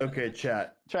 Okay,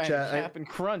 chat. Trying Chat, to tap and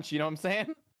crunch, you know what I'm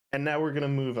saying? and now we're gonna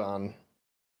move on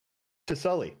to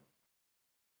Sully.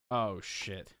 Oh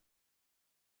shit.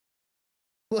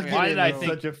 Look Why at did him, I he's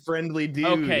think- such a friendly dude.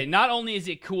 Okay, not only is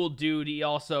he a cool dude, he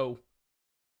also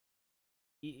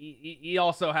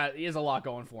he has a lot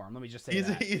going for him. Let me just say he's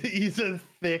that. he's a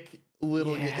thick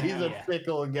little. He's a Yeah. thick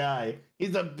old guy.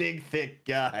 He's a big thick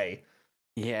guy.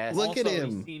 Yes. Look at Also,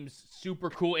 him. He seems super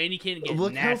cool, and he can get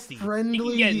Look how nasty. friendly he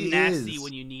can get he nasty is.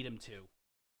 when you need him to.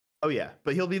 Oh yeah,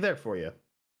 but he'll be there for you.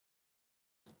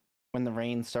 When the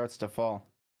rain starts to fall.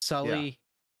 Sully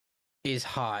is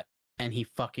hot, and he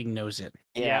fucking knows it.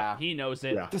 Yeah. He knows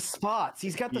it. Yeah. The spots.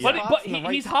 He's got the Yeah. spots. in the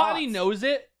right he's hot and he spots. knows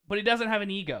it, but he doesn't have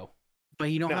an ego. But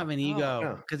he don't No. have an No, ego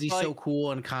no. because he's Like- so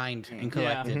cool and kind and Yeah.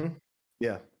 collected. Mhm.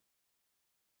 Yeah.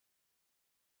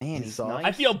 Man, He's he's soft. nice.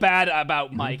 I feel bad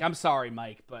about Mhm. Mike. I'm sorry,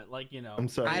 Mike, but like you know, I'm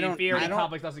sorry. I the don't- inferiority I don't-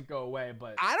 complex doesn't go away.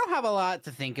 But I don't have a lot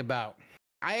to think about.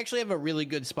 I actually have a really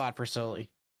good spot for Sully.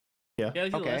 yeah,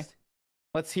 he's Okay. list.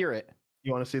 Let's hear it.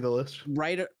 You want to see the list?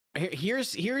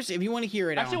 Here's if you want to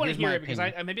hear it. I actually want want to hear it because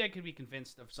maybe I could be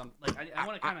convinced of some. Like I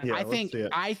want to kind of. Yeah, I let's think see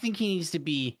it. I think he needs to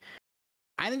be.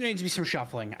 I think there needs to be some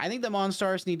shuffling. I think the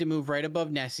Monstars need to move right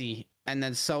above Nessie, and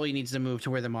then Sully needs to move to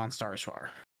where the Monstars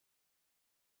are.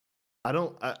 I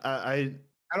don't. I hate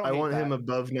want him that.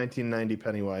 above 1990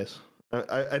 Pennywise.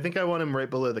 I think I want him right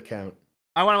below the Count.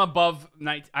 I want him above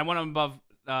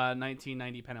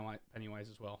 1990 Pennywise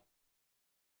as well.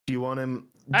 Do you want him?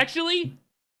 Actually,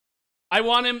 I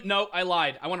want him. No, I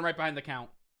lied. I want him right behind the Count.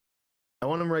 I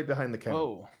want him right behind the Count.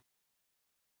 Oh,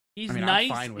 He's I mean, I'm nice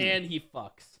fine with and he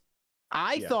fucks.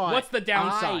 I Yeah. thought. What's the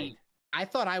downside? I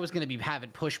thought I was going to be having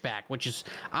pushback, which is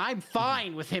I'm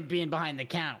fine with him being behind the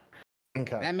Count.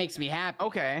 Okay. That makes me happy.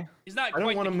 okay. He's not I don't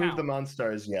quite want the to move Count. the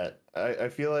Monstars yet. I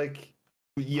feel like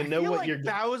you I know feel what like you're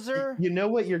Bowser. you know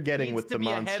what you're getting needs with to the be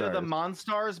ahead of the Monstars.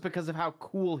 Monstars because of how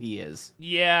cool he is.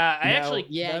 Yeah, I Now- actually.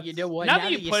 Yeah, That's- you know what? Now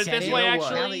that you put it said this way, You know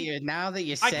what? actually, now that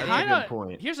you I said That's a kinda- good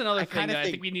point. Here's another I thing kinda that I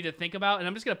think- think we need to think about, and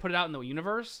I'm just gonna put it out in the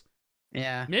universe. it,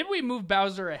 yeah. Maybe we move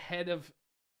Bowser ahead of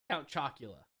Count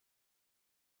Chocula.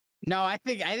 No, I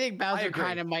think Bowser agree.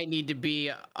 kind of might need to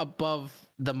be above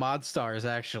the Monstars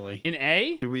actually. In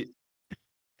A? Do we?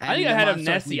 I think the ahead of Monstars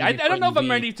Nessie. need to I be don't know if put in I'm B.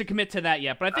 ready to commit to that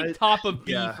yet, but I think I- top of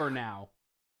B yeah. for now.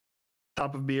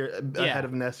 Top of beer Yeah. ahead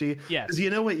of Nessie. Yes. Because you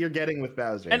know what you're getting with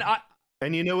Bowser.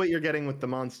 And you know what you're getting with the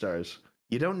Monstars.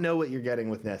 You don't know what you're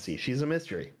getting with Nessie. She's a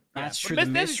mystery. That's Yeah, true. but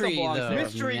The Nessie still mystery, belongs though. there.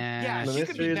 Mystery, yeah, The she could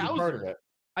mystery be is a part of Bowser. it.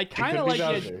 I kind of could be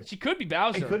like Bowser. it. She could be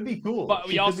Bowser. It could be cool. But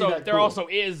She could be that there cool. also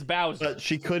is Bowser. But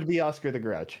she could be Oscar the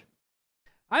Grouch.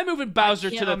 I'm moving Bowser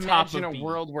I to can't the top of imagine B. a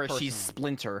world where personally. she's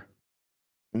Splinter.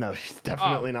 No, she's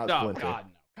definitely not Oh, Splinter. God,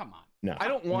 no. Come on. No. I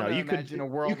don't want to you could- imagine a you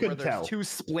world could where there's tell. 2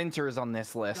 Splinters on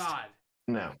this list. God.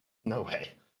 No. No way.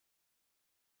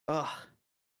 Ugh.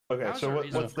 Okay, Bowser so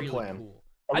is what's the really plan? Cool.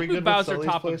 Are I'd we move good with Bowser Sully's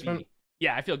top placement? of B.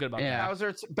 Yeah, I feel good about Yeah.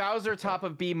 Bowser top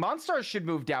of B. Monstars should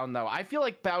move down though. I feel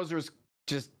like Bowser's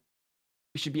just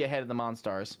should be ahead of the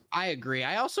Monstars. I agree.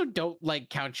 I also don't like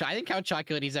Count Chocula. I think Count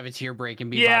Chocula needs to have a tear break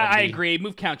and be. Yeah, bottom I B. agree.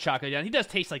 Move Count Chocolate down. He does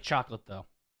taste like chocolate, though.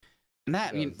 And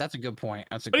that, I mean, Does. that's a good point.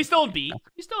 That's a But good he's still in B.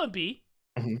 He's still in B.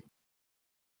 Mhm.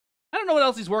 I don't know what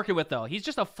else he's working with, though. He's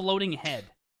just a floating head,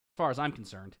 as far as I'm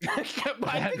concerned. I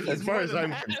think As he's far more as than I'm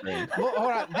that. concerned. Well,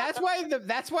 hold on. That's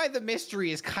why the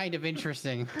mystery is kind of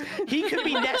interesting. He could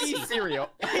be Nessie Nessie. cereal.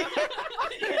 He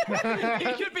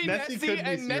could be Nessie Nessie, could be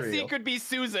and Nessie cereal. could be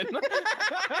Susan.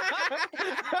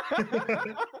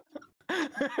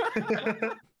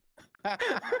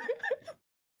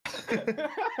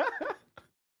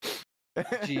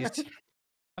 Jeez.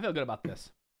 I feel good about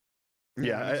this.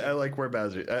 Yeah, I like where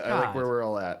Bowser. I like where God. we're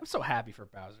all at. I'm so happy for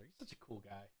Bowser. He's such a cool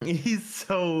guy. He's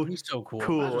so He's so cool.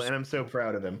 cool, Bowser's- and I'm so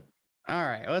proud of him. All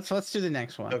right, let's do the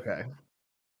next one. Okay,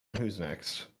 who's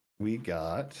next? We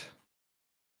got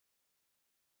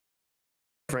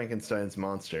Frankenstein's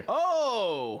monster.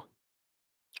 Oh,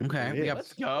 Okay, we got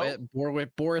let's go.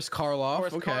 Boris Karloff.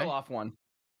 Boris okay. Karloff one.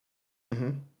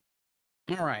 Mhm.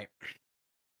 All right.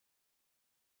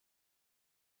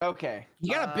 Okay,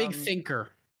 You got a big thinker.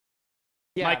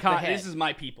 Yeah, My the head. this is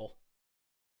my people.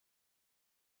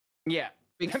 Yeah,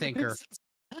 Big thinker.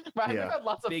 But I've Yeah. got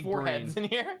lots of Big foreheads brain. in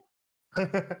here.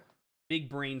 Big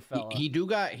brain fella. He do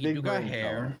got Big brain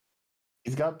hair. fella.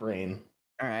 He's got brain.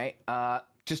 All right.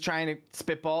 Just trying to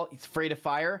spitball. He's afraid of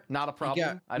fire. Not a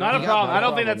problem. I don't Not a think- problem. no I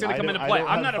don't think that's problem. going to come I into don't- play. I don't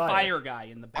I'm have not a fire. fire guy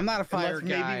in the I'm not a fire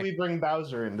Unless guy. maybe we bring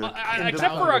Bowser into, into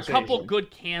except the for a couple conversation.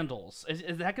 good candles.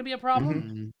 Is that going to be a problem?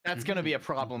 Mm. That's gonna be a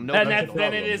problem. No, Then that's that a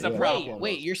then it problem. is a Yeah. problem.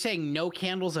 Wait, you're saying no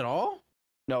candles at all?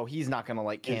 no, he's not gonna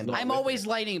like He's candles. not. I'm with always it.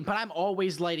 lighting, but I'm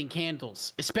always lighting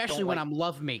candles, especially Don't when like- I'm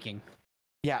love making.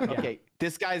 Yeah. Okay.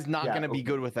 This guy's not Yeah, gonna be okay.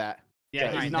 good with that. Yeah,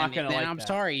 he's Alright, not then- going to then like I'm that.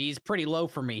 sorry, he's pretty low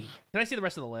for me. Can I see the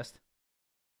rest of the list?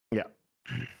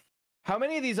 How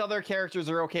many of these other characters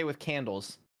are okay with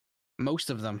candles? Most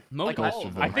of them. Most Like all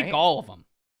of I them, think right? all of them.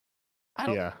 I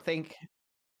don't Yeah. think.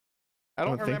 I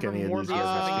don't, don't think remember any of these Morbius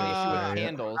guys having an are issue with scary.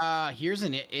 candles. Here's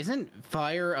isn't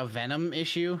fire a venom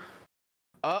issue?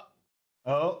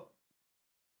 Oh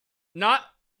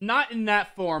Not in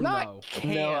that form Not though.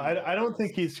 no, I don't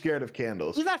think he's scared of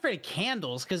candles. He's not afraid of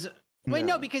candles, because wait,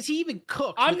 no, because he even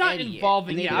cooks. I'm with not Eddie,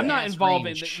 involving. and they Yeah, do I'm not mass involving.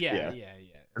 range. Yeah.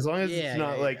 As long as Yeah, it's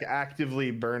not yeah, like actively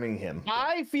burning him.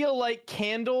 I feel like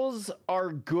candles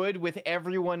are good with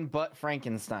everyone but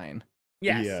Frankenstein.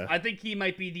 Yes, Yeah. I think he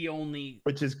might be the only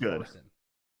Which is good. person.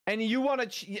 And you want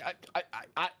to?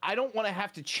 I don't want to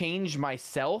have to change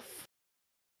myself.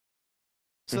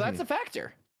 So that's a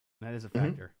factor. That is a Mhm.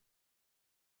 factor.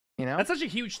 You know? That's such a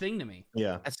huge thing to me.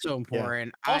 Yeah. That's so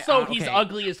important. Also, he's okay.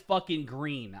 ugly as fucking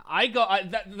green.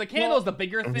 The candle is the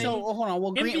bigger thing. So hold on.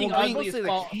 Well, Him green. being Well, green ugly as mostly the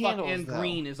fuck candles, and though.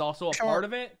 green is also a Sure. part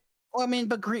of it. well, I mean,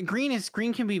 but green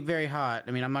can be very hot.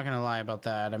 I mean, I'm not gonna lie about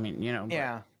that. I mean, you know. but-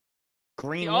 Yeah.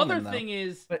 Green. The other woman, though. thing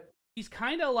is, But- he's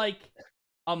kind of like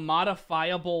a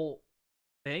modifiable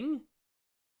thing.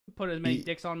 Put as many He-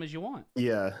 dicks on him as you want.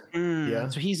 Yeah. Yeah.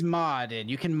 So he's modded.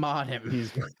 You can mod him.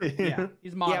 He's Yeah,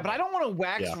 he's moddable. Yeah, but I don't want to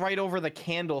wax Yeah. right over the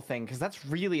candle thing because that's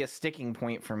really a sticking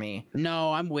point for me.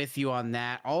 No, I'm with you on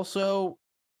that. Also,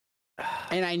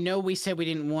 and I know we said we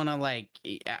didn't want to like,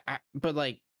 but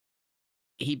like,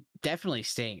 he definitely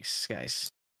stinks,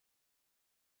 guys.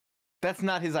 That's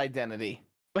not his identity.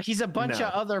 But he's a bunch No.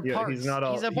 of other Yeah, parts. he's not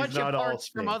all- he's a he's bunch of not all parts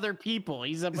from stink. other people.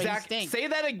 He's a he Zach, stinks. say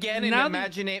that again and Now that-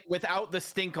 imagine it without the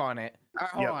stink on it.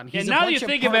 Hold Yep. on. And He's a now bunch you of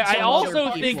think of it, parts I from also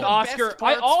other think people. best Oscar. I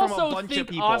parts from a also bunch of think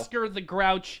people. Oscar the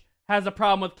Grouch has a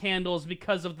problem with candles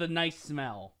because of the nice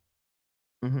smell.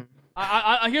 Mhm.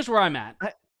 Here's where I'm at.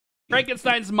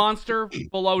 Frankenstein's monster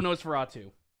below Nosferatu.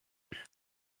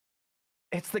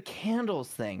 It's the candles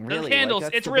thing, really. The like, candles.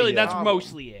 that's It's the really big that's problem.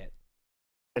 mostly it.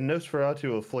 And Nosferatu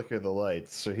will flicker the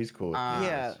lights, so he's cool. With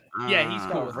Yeah. Yeah, he's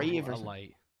Uh, cool with rave or a something.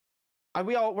 light.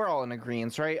 We're all in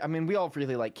agreement, right? I mean, we all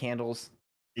really like candles.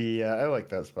 Yeah, I like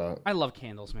that spot. I love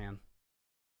candles, man.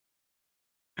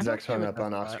 I'm Zach's okay hung with up that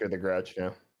on spot. Oscar the Grouch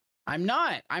now. I'm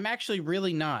not. I'm actually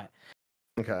really not.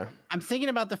 Okay. I'm thinking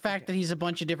about the fact that he's a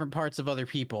bunch of different parts of other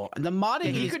people. And the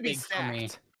modding He is could be big for me.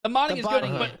 stacked. The modding The is good,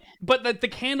 body- but the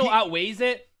candle outweighs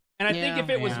it. And I think Yeah, if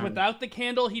it was yeah. without the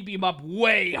candle, he'd be up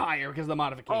way higher because of the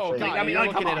modification. Oh, Like, God. I mean, You're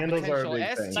like, come looking on. at a Candles are a potential big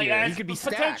S thing. Like, tier. He as could be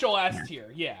potential stacked. S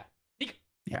tier, yeah.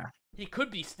 Yeah. He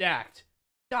could be stacked.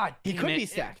 God He damn could it. be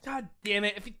stacked. God damn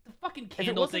it. If the fucking If it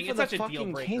candle wasn't thing, for it's the such a deal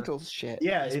fucking breaker. candles shit.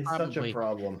 Yeah, He's it's such probably- a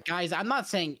problem. Guys, I'm not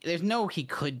saying there's no he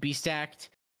could be stacked.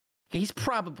 He's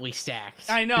probably stacked.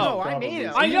 I know. No, I Probably. made it.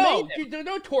 I You know. made it.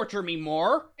 Don't torture me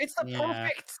more. It's the Yeah.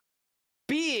 perfect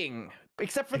being,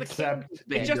 except for the Except candles. It's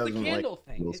He just the doesn't like candle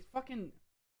thing. candles. It's fucking.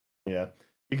 Yeah.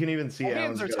 You can even see Our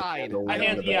hands Alan's are got a tied. candle I lit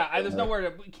can't. on the Yeah, back. there's nowhere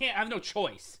to. We can't. I have no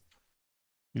choice.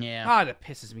 Yeah. God, it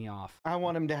pisses me off. I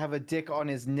want him to have a dick on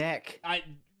his neck.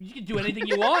 You can do anything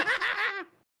you want.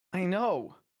 I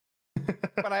know.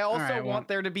 But I also right, well- want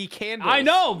there to be candles. I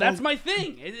know. That's my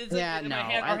thing. It's Yeah, my no.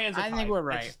 our hands are I think tied. we're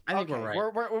right. It's- I think Okay, we're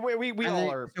right. we I all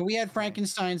think- are. So we had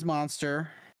Frankenstein's monster.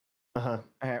 Uh-huh.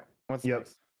 All right, what's Yep.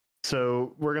 next?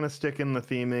 So we're gonna stick in the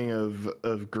theming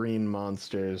of green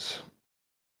monsters.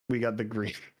 We got the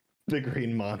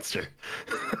green monster.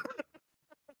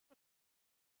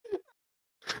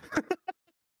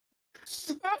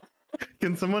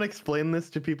 Can someone explain this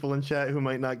to people in chat who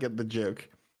might not get the joke?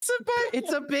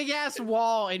 It's a big ass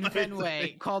wall in It's a Fenway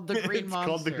big- called the Green it's Monster.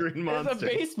 called the green It's a monster.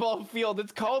 baseball field.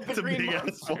 It's called the It's a Green big ass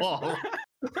Monster. wall.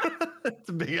 It's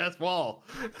a big ass wall.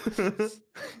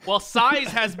 Well, size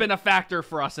has been a factor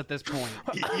for us at this point.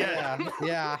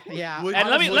 Yeah. Yeah. Would- And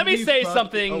let me would you say fuck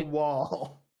something. A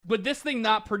wall. Would this thing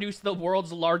not produce the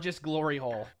world's largest glory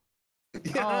hole?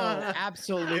 Oh,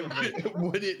 absolutely.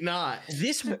 Would it not?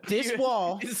 This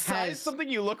wall Is size has something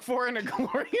you look for in a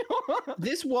glory hole?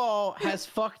 this wall has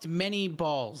fucked many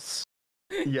balls.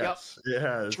 Yes, it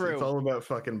has. True. It's all about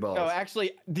fucking balls. No,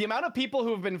 actually, the amount of people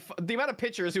who have been, the amount of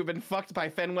pitchers who've been fucked by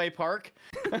Fenway Park.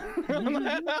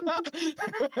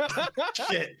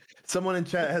 Shit. Someone in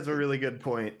chat has a really good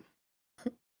point.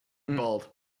 Mm. Bald.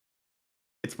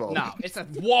 It's bald. No, it's a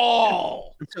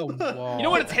wall. It's a wall. You know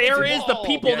what its hair is? The wall.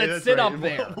 people Yeah, that that's sit right. up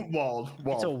there. Walled.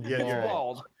 It's a Yeah, you're right.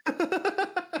 Bald.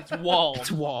 It's walled.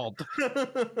 It's walled.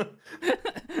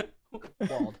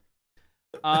 Walled.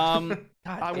 God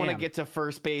I want to damn. get to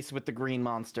first base with the Green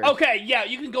Monster. Okay, yeah,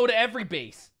 you can go to every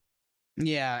base.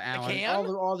 Yeah, Alan. can?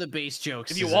 All the base jokes.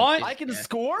 If you is a want, big- I can yeah.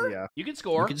 score. Yeah. You can You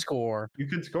score. can score. You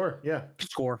could score. Yeah. You can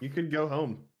score. You could go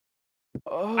home.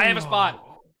 Oh. I have a spot.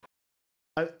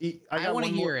 I got wanna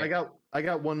one more. hear it. I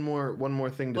got one more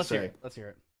thing to Let's hear say it. Let's hear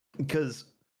it. because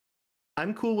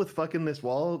I'm cool with fucking this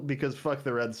wall because fuck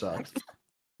the Red Sox.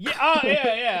 Yeah. Oh,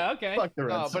 yeah. Okay. Fuck the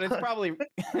Red No, Sox. but it's probably.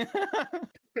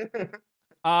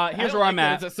 Here's where I'm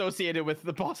It's at. associated with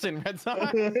the Boston Red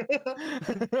Sox.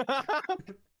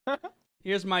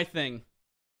 Here's my thing.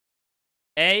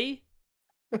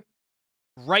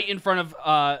 Right in front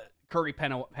of Curry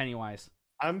Pennywise.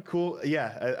 I'm cool.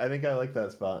 Yeah, I think I like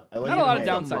that spot. I like Not it a lot of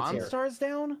more. downsides here. Monstars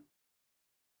down.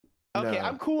 Okay, No.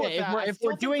 I'm cool with Yeah, that. I if still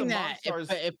we're think doing the that,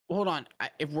 Monstars- hold on.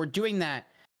 If we're doing that,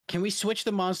 can we switch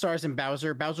the Monstars and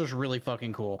Bowser? Bowser's really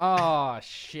fucking cool. Oh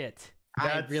shit. I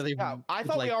that's- really. Yeah, I would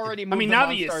thought like we to- already. I Moved mean, the now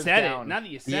that you Monstars said down. it, now that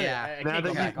you said Yeah. it, I Now can't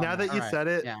go that back you on now that you Alright, said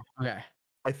it, Yeah. Okay.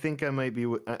 I think I might be.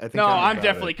 I think No, I'm I'm about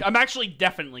definitely. it. I'm actually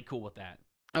definitely cool with that.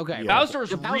 Okay. Yeah. Bowser's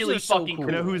Bowser's really so fucking cool.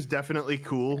 You know cool. who's definitely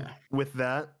cool Yeah. with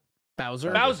that?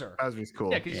 Bowser? Bowser. Bowser's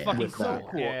cool. Yeah, because he's Yeah. fucking With cool. that.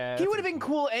 Yeah, He that's would have been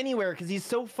cool. cool anywhere because he's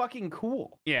so fucking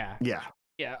cool. Yeah, Yeah.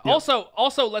 yeah. Yep.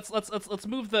 Also, let's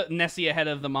move the Nessie ahead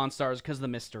of the Monstars because of the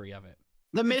mystery of it.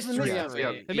 The mystery Yeah, of yeah.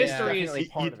 it. The yeah. mystery is Definitely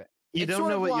part you- of it. You It's don't sort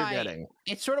know of what why- you're getting.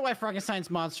 It's sort of why Frankenstein's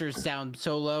monsters sound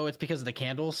so low. It's because of the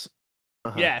candles.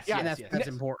 Uh-huh. Yes, Yeah, And yes, that's yes.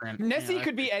 important. Nessie You know,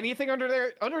 could be anything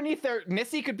underneath there.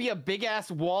 Nessie could be a big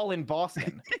ass wall in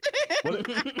Boston. What,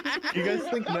 you guys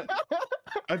think?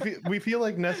 We feel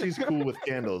like Nessie's cool with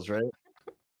candles, right?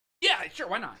 Yeah, sure.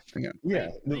 Why not? Yeah. Yeah,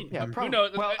 Who probably.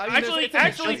 knows? Well, I mean, Actually, it's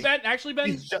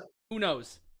Ben. She's, ju- Who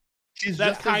knows? she's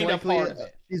That's just as kind of likely. part of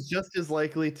it. She's just as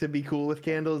likely to be cool with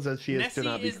candles as she is Nessie to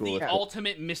not be is cool the with it.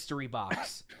 ultimate mystery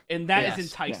box, and that is Yes,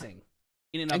 enticing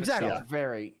in and of Exactly. itself.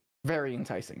 Very, very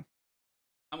enticing.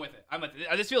 I'm with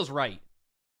it. This feels right.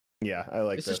 Yeah, I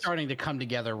like This this. is starting to come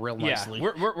together real Yeah, nicely.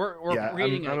 we're Yeah,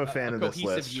 creating I'm a fan of this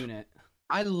cohesive list. unit.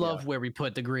 I love where we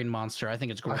put the green monster. I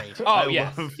think it's great. Oh I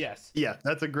yes, love- yes. Yeah,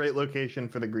 that's a great location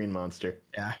for the green monster.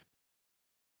 Yeah.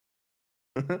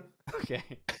 Okay.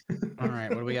 All right,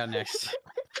 what do we got next?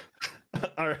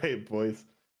 All right, boys.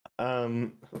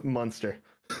 Monster.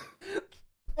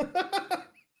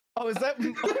 Oh, is that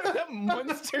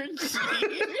Monster Cheese?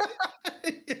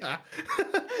 Yeah.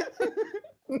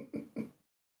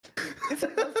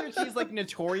 Isn't Monster Cheese like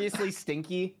notoriously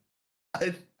stinky?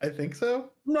 I think so.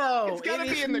 No, It's gotta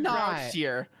it be is in the not. grouch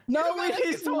here. No, It's it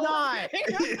is whole not. thing.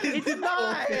 It's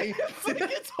not. It's like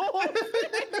its whole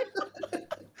thing.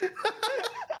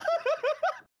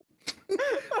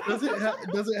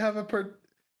 Does it have a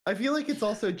I feel like it's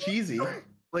also cheesy.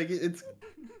 Like it's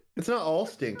not all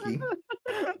stinky.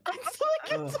 It's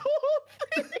like its whole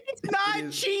thing. It's not It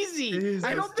is- cheesy. it is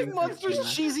I a don't think stinky Monster's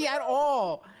cheese. cheesy at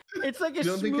all. It's like a You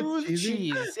don't think it's smooth cheesy?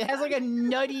 cheese. It has like a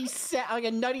nutty like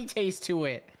a nutty taste to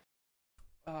it,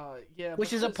 Yeah.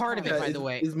 which is a part of it, Yeah, by is- the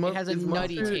way. is It has a is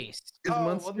nutty Monster- taste. Is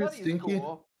Monster stinky?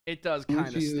 It does Blue kind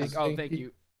of cheese stink. is Oh, thank stinky.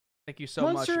 you. Thank you so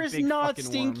Monster much. is you big not fucking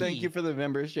worm. stinky. Thank you for the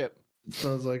membership.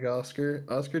 Smells like Oscar.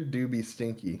 Oscar do be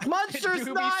stinky. Monster's Do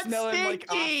be not smelling like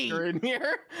stinky. Oscar in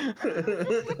here.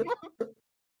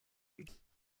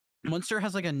 Monster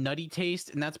has like a nutty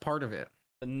taste, and that's part of it.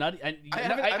 The nutty. I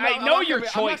I'm know not your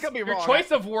gonna be- I'm not choice. gonna be Your wrong.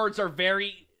 choice of words are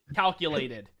very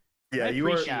calculated. Yeah, I you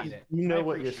are. appreciate it. You know I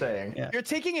what you're appreciate saying. Yeah. You're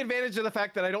taking advantage of the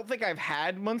fact that I don't think I've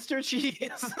had Monster cheese.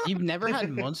 You've never had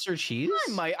Monster cheese?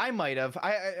 I might have.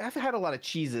 I've had a lot of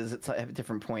cheeses at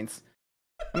different points.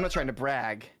 I'm not trying to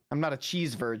brag. I'm not a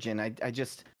cheese virgin. I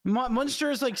just. Monster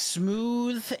is like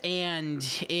smooth and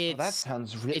it's Oh, that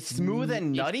sounds it's smooth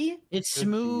and it's- nutty. it's Good for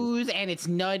you. smooth and it's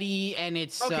nutty and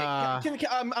it's Okay,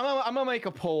 I'm gonna make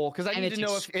a poll because I and need to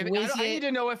it's know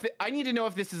I need to know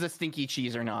if this is a stinky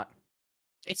cheese or not.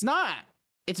 it's not.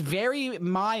 It's very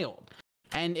mild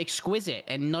and exquisite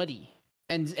and nutty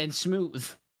and smooth.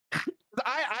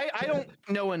 I don't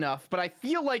know enough, but I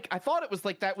feel like I thought it was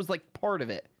like that was like part of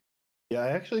it. Yeah,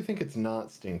 I actually think it's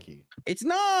not stinky. It's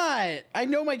not. I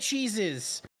know my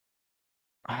cheeses.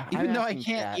 Even though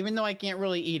I can't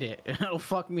really eat it. It'll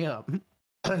fuck me up.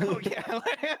 Oh yeah.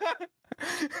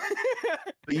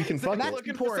 But you can So fuck he's it.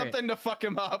 looking for important. something to fuck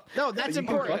him up. No, that's You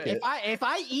can important. fuck it. If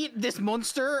I eat this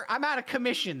monster, I'm out of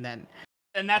commission then.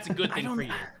 And that's a good I thing don't- for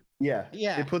you. Yeah.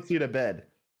 Yeah. It puts you to bed.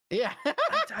 Yeah.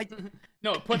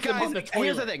 No, it puts them Guys, on the toilet.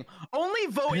 here's the thing. Only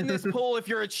vote in this poll if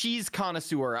you're a cheese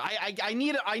connoisseur. I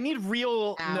need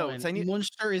real notes. I need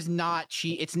Monster is not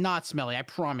cheese. It's not smelly. I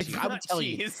promise you. I would not tell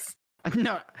you. cheese.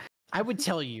 No, I would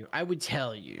tell you. I would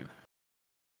tell you.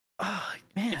 Oh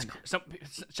man.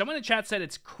 Someone in chat said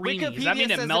it's creamy. Does that Wikipedia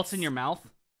mean it says melts in it's- your mouth?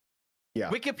 Yeah.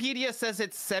 Wikipedia says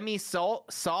it's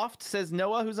soft, says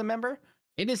Noah, who's a member.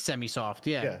 It is semi-soft.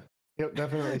 Yeah. Yeah. Yep,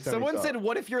 definitely. Someone semi-soft. said,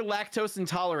 what if you're lactose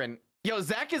intolerant? Yo,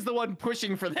 Zach is the one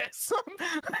pushing for this.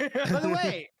 By the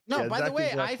way, no. Yeah, by the Zach way,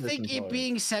 is I lactose think it intolerant.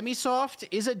 being semi-soft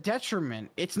is a detriment.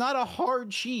 It's not a hard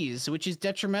cheese, which is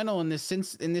detrimental in this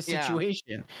Yeah.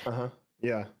 situation. Uh-huh.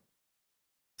 Yeah.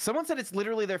 Someone said it's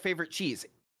literally their favorite cheese.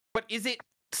 But is it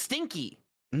stinky?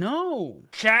 No.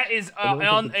 Chat is I don't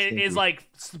think on it's is stinky. like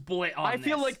split on I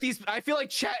feel this. like I feel like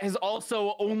chat has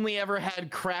also only ever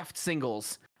had craft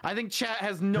singles. I think chat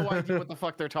has no idea what the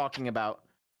fuck they're talking about.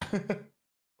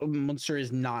 Monster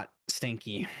is not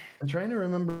stinky. I'm trying to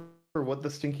remember what the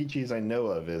stinky cheese I know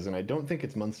of is, and I don't think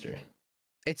it's Munster.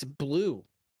 It's blue.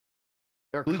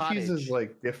 Or Blue cottage. cheese is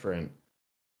like different.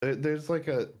 There's like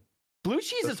a Blue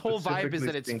cheese's whole vibe is specifically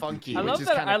that it's stinky funky. cheese. I which love is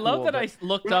that. kinda I love cool, that but I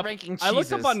looked we're not up. ranking I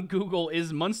looked up cheeses. on Google.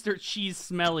 Is Munster cheese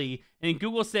smelly? And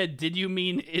Google said, "Did you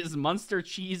mean is Munster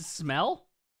cheese smell?"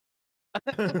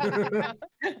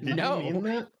 Did you No. mean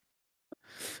that?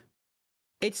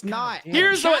 It's not.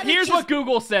 Here's Chat is what just-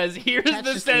 Google says. Here's Chat's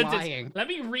the just sentence. lying. Let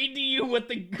me read to you what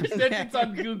the sentence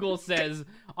on Google says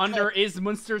under is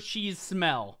Munster cheese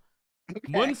smell.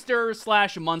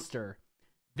 Munster/Munster.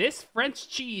 This French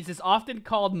cheese is often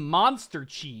called monster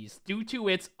cheese due to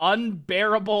its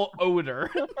unbearable odor.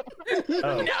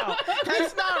 Oh. No,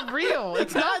 that's not real.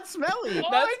 It's not smelly.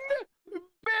 That's-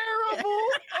 Unbearable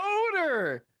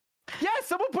odor. Yeah,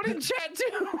 someone put it in chat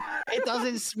too. It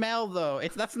doesn't smell though.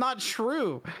 That's not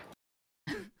true.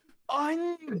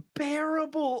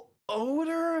 Unbearable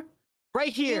odor.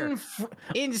 Right here. In fr-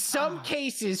 In some Ah.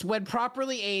 cases, when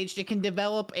properly aged, it can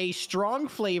develop a strong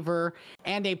flavor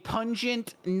and a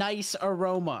pungent, nice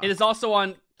aroma. It is also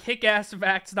on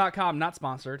kickassfacts.com, not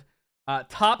sponsored.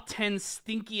 Top 10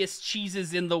 stinkiest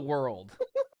cheeses in the world.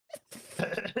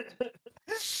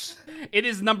 It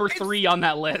is number 3 on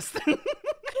that list.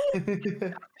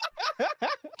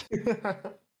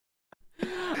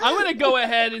 I'm gonna go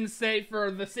ahead and say, for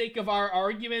the sake of our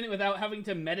argument, without having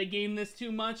to metagame this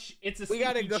too much, it's a We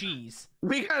gotta stinky go- cheese.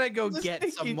 We gotta go It's a get some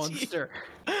stinky Munster.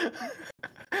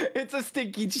 It's a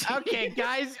stinky cheese. Okay,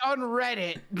 guys, on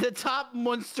Reddit, the top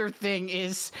Munster thing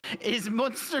is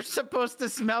Munster supposed to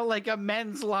smell like a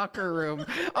men's locker room?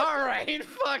 All right,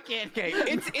 fuck it. Okay,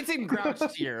 it's in grouch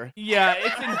tier. Yeah,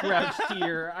 it's in grouch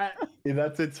tier. Yeah,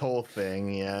 that's its whole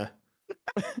thing, yeah.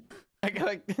 I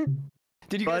got.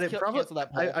 Did you But guys it probably, cancel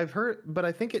that poll? I've heard, but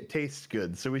I think it tastes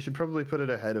good, so we should probably put it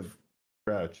ahead of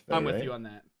Crouch. Though, I'm with right? you on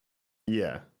that.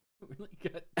 Yeah. Really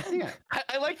good. Yeah.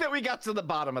 I like that we got to the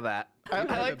bottom of that. I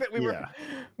like that we Yeah.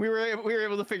 were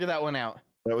able to figure that one out.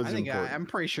 That was I think important. I'm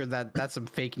pretty sure that that's some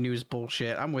fake news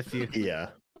bullshit. I'm with you. Yeah.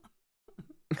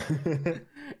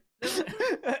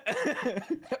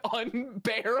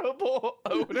 Unbearable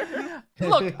odor.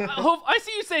 Look, I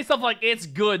see you say stuff like it's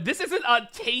good. This isn't a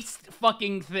taste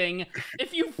fucking thing.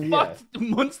 If you Yeah. fucked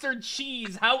Munster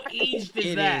cheese, how aged is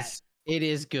It that? is. It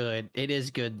is good. It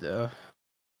is good though.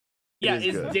 Yeah,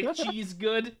 is is good. dick cheese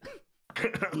good?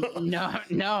 No,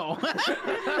 no.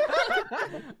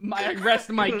 I rest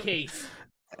my case.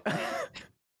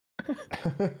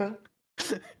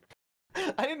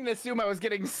 I didn't assume I was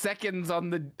getting seconds on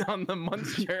the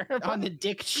Munster. On the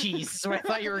dick cheese. So I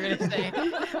thought you were gonna say. I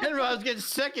didn't know I was getting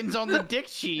seconds on the dick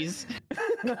cheese.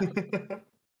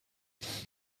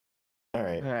 All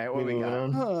right. All right, what we moving got?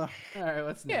 on? All right,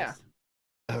 what's Yeah. next?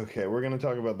 Okay, we're gonna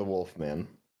talk about the Wolfman.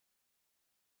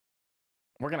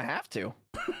 We're gonna have to.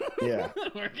 Yeah,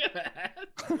 We're gonna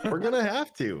we're gonna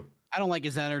have to. I don't like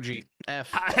his energy. F.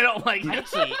 I don't like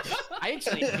I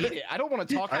actually hate it. I don't want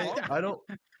to talk. I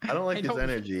don't like I his don't-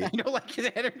 energy. I don't like his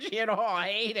energy at all. I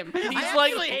hate him. He's I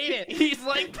like actually hate it.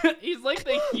 he's like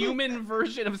the human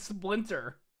version of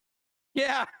Splinter.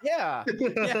 Yeah. Yeah.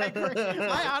 Yeah,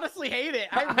 I honestly hate it.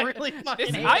 I really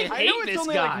fucking hate I it. I know hate it's this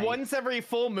only guy. like once every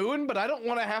full moon, but I don't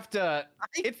want to have to.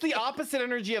 It's the opposite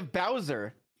energy of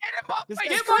Bowser. Get him off This my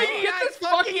guy's Get screen. get I this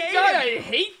fucking fucking hate guy. him. I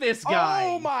hate this guy.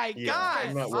 Oh my Yeah, god!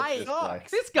 I'm not with this guy.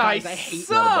 This guy Guys, I hate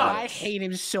sucks. I hate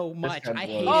him so much. guy I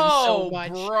hate him blows. so Oh,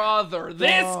 much. brother,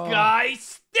 this Oh. guy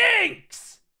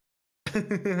stinks.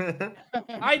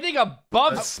 I think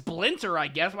above Splinter, I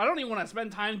guess, but I don't even want to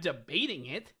spend time debating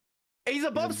it. He's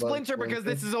above above Splinter because Splinter.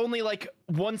 this is only like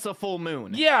once a full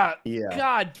moon. Yeah, Yeah.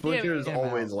 God damn Splinter it. is Get him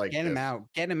always out. like Get him this. out.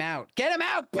 Get him out. Get him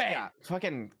out, Yeah, Bam.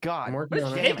 fucking god. I'm What working is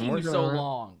on it. taking I'm you working so on it.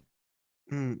 long?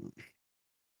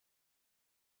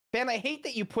 Ben, I hate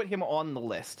that you put him on the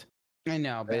list. I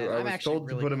know, I, Ben. I I'm was actually told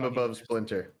to really put him fucking above pissed.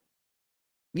 Splinter.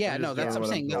 Yeah, I'm no, just that's doing what I'm what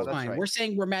I'm saying. That's told. That's fine. right. We're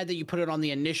saying we're mad that you put it on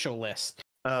the initial list.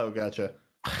 Oh, gotcha.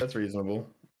 That's reasonable.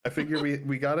 I figure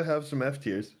we gotta have some F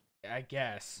tiers. I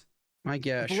guess. I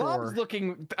guess, Blob's sure.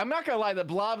 looking. I'm not gonna lie, the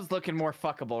Blob's looking more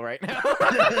fuckable right now.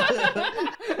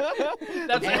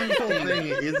 That's The whole thing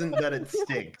isn't that it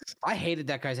stinks. I hated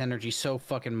that guy's energy so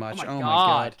fucking Oh much. my, Oh god. my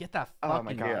god. Get that Oh fucking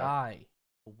my God. guy.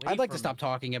 away I'd like to from stop me.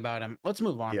 talking about him. Let's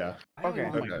move on. Yeah. I don't Okay.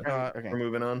 want- Oh my Okay. god. Okay. We're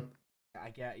moving on. I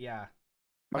get, yeah.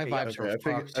 My Okay, vibes Okay.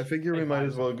 are I fucked. figure we Big might vibes.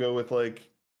 as well go with like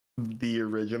the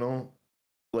original,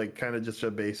 like kind of just a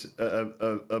base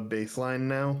a baseline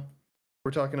now. We're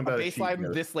talking A about a cheat baseline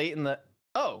note. this late in the.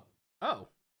 Oh, Oh,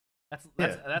 that's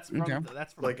Yeah. from Okay.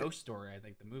 that's from Like- Ghost Story, I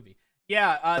think, the movie.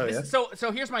 Yeah. Oh, This, yeah?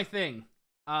 So here's my thing.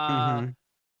 Mhm.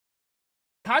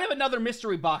 Kind of another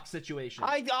mystery box situation.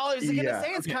 I was gonna Yeah. say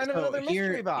it's Okay, kind of so another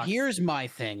mystery box. Here's my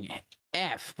thing.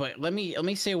 F, but let me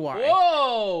say why.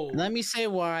 Whoa. Let me say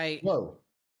why. Whoa.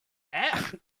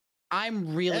 F.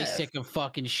 I'm really F. sick of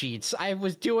fucking sheets. I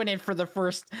was doing it for the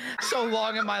first so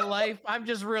long in my life. I'm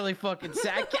just really fucking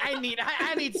sick. I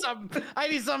need something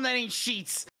that ain't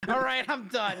sheets. All right, I'm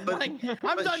done. But- Like, I'm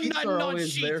But done sheets nutting are on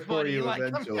always sheets, there for buddy. you Like,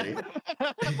 eventually.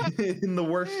 In the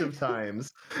worst of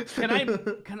times. Can I?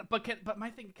 But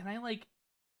my thing. Can I like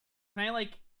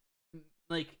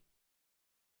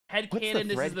headcanon? This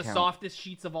is thread the count? softest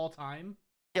sheets of all time.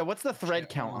 Yeah, what's the thread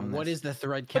count on this? What is the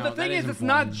thread But count? the thing That is, it's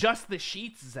not important. just the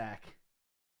sheets, Zach.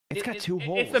 It's got two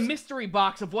holes. It's the mystery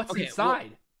box of what's Okay,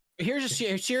 inside. Here's a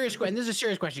serious question. This is a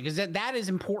serious question because that is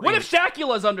important. What if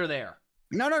Shacula's under there?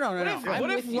 No.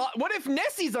 What if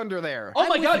Nessie's under there? Oh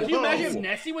my with god, you. can you imagine if Whoa.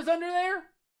 Nessie was under there?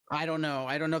 I don't know.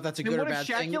 I don't know if that's a Then good or what bad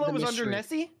if thing. Shacula The was under mystery.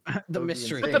 Nessie? The That would be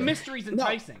mystery. But the insane. mystery's No.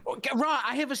 enticing. Ra,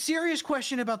 I have a serious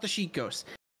question about the sheet ghost.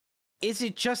 Is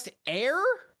it just air,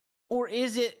 or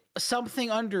is it something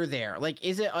under there? Like,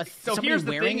 is it So somebody here's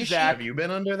the wearing thing, a Zach. Have you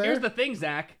been under there? Here's the thing,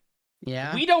 Zach. sheet?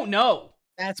 Yeah, We don't know.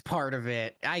 that's part of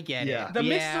it. I get Yeah. it. The Yeah,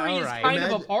 mystery is alright. kind of a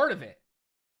Imagine- part of it.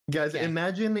 Guys, Okay.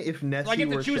 imagine if Nessie Do I get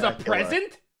to were choose a Shacula,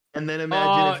 present? and then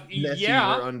imagine if Nessie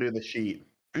yeah. were under the sheet.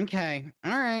 Okay,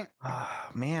 all right. Oh,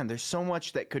 man, there's so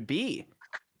much that could be.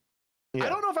 Yeah. I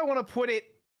don't know if I want to put it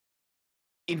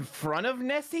in front of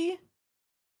Nessie.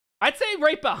 I'd say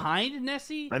right behind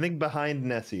Nessie. I think behind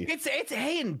Nessie. It's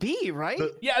A and B, right?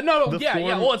 The- Yeah, no, the yeah.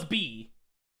 form- Well, it's B.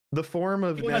 The form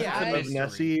of, Well, yeah, of mystery.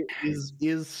 Nessie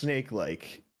is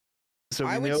snake-like. So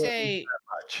I we would know say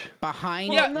much.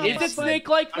 behind. Yeah, no, is but- it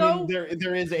snake-like I though? mean,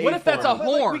 there is a. What if that's a form. But,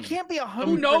 like, horn? we can't be 100%.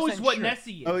 Who knows what sure.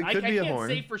 Nessie is? Oh, it I could be a can't horn.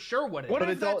 say for sure what it What is.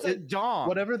 But if it's all- that's a dom?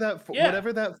 Whatever Yeah.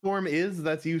 whatever that form is,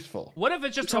 that's useful. What if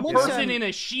it's just Someone a person said- in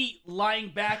a sheet lying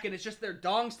back and it's just their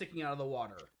dong sticking out of the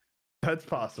water? That's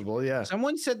possible. Yeah.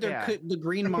 Someone said Yeah. the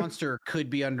green monster could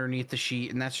be underneath the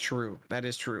sheet, and that's true. That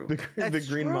is true. The That's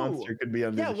green true. monster could be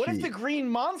under Yeah, the what sheet. if the green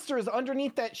monster is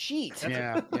underneath that sheet?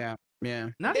 Yeah.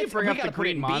 Now that you It's- bring we up the gotta put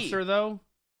it green in B. monster, though,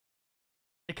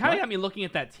 it kind of What? got me looking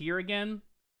at that tier again.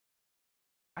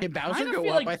 Did Bowser kinda go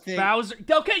feel up, like I think? Bowser.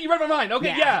 Okay, you read my mind.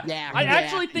 Okay, yeah. I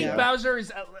actually think yeah. Bowser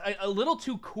is a little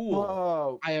too cool.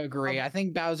 Whoa. I agree. I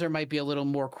think Bowser might be a little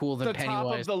more cool than The top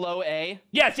Pennywise. of the low A.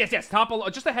 Yes. Top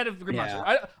just ahead of the green Yeah.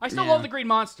 monster. I still Yeah. love the green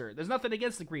monster. There's nothing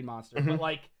against the green monster, but Mhm.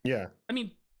 like, Yeah. I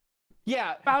mean,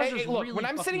 Yeah, Bowser's look, really when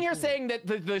I'm sitting fucking here cool. saying that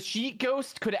the sheet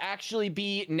ghost could actually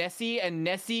be Nessie and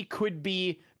Nessie could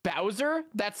be Bowser,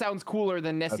 that sounds cooler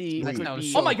than Nessie That could sounds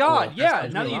be. so oh my cool. god, That yeah.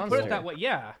 sounds Now that really you put it cool. that way,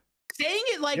 yeah. Saying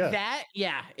it like Yeah. that,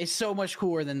 yeah, is so much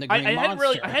cooler than the I green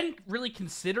monster. hadn't really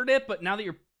considered it, but now that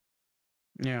you're,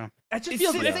 Yeah. it just It's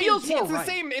feels, the it same- feels more it's the right.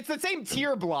 same. It's the same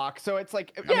tier block, so it's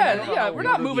like I mean, I Yeah, don't know yeah. how We're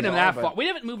not ordered moving these him are, that but- far. We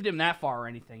haven't moved him that far or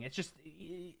anything. It's just,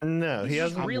 No, He's he just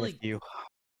hasn't. really, you.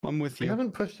 I'm with We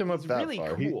haven't pushed him up He's that really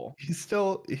far. cool. He's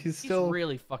still. he's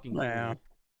really fucking cool. Yeah.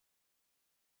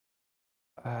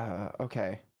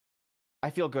 Okay. I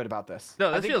feel good about this. No,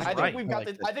 I that think, feels I think right. we've I got like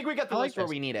the. this. I think we got the I like list where this.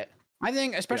 we need it. I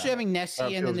think, especially Yeah. having Nessie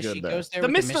That and then feels the good sheet there. goes there. The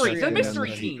with mystery, the and then mystery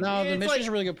the- team. No, the It's mystery's like-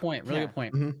 a really good point. Really Yeah. good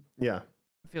point. Mhm. Yeah.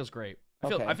 It feels great.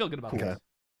 Okay. I feel good about Okay. this.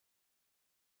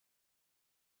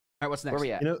 All right, what's next? Where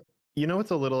we at? You know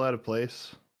what's a little out of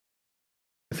place?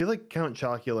 I feel like Count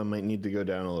Chocula might need to go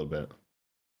down a little bit.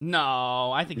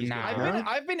 No, I think he's Nah. good.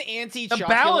 I've been anti The Chocula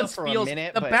balance for feels a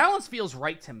minute, the but balance feels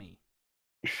right to me.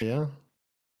 Yeah.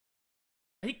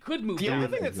 He could move the down, only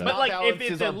thing that's But, but not like balanced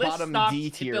if is the our list bottom stopped, D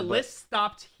if tier. the but- list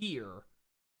stopped here,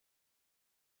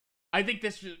 I think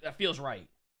this feels right.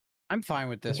 I'm fine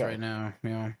with this Okay. right now.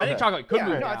 Yeah. I think Okay. Chocolate could Yeah,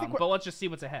 move no, I down, think we're- but let's just see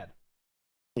what's ahead.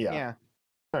 Yeah. Yeah.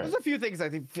 All right. There's a few things I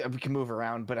think we can move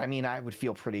around, but I mean, I would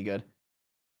feel pretty good.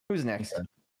 Who's next? Okay.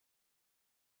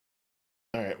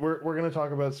 All right. We're gonna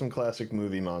talk about some classic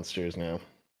movie monsters now.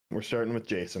 We're starting with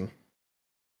Jason.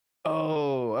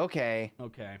 Oh, okay.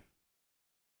 Okay.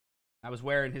 I was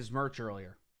wearing his merch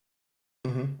earlier.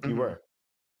 Mm-hmm. You Mhm. were.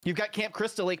 You've got Camp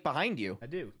Crystal Lake behind you. I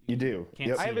do. You do. Can't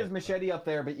Yep. see I have it. his machete up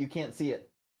there, but you can't see it.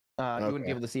 You wouldn't Okay. be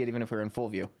able to see it even if we were in full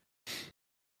view.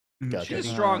 Gotcha. He's a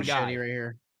strong guy. Machete right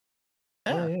here.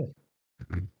 Oh,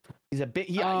 yeah. He's a bit.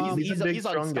 he's a big, he's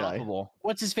strong guy. unstoppable.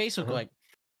 What's his face look Uh-huh. like?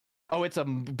 Oh, it's a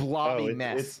blobby Oh,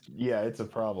 mess. it's a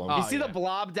problem. Oh, You see yeah. the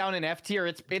blob down in F tier?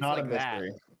 It's not like a that.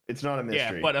 mystery. It's not a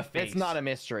mystery. Yeah, but a face. It's not a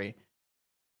mystery.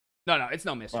 No, it's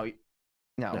no mystery.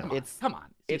 Well, no, No. it's Come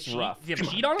on. it's Does he rough. Does he have a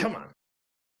sheet on him? Come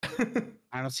on.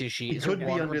 I don't see a sheet. He Is there could be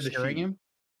water under the obscuring sheet. him?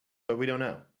 But we don't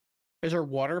know. Is there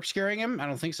water obscuring him? I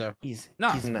don't think so. he's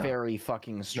No. he's No. very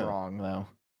fucking strong though.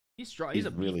 He's strong. He's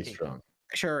He's a really beefcake. strong.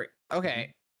 Sure.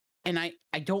 Okay. And I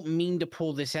don't mean to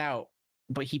pull this out,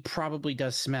 but he probably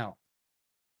does smell.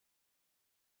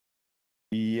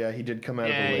 Yeah, he did come out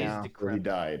Yeah, of the he's lake where he decrepit.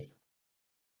 died.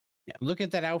 Yeah, look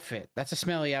at that outfit. That's a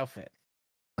smelly outfit.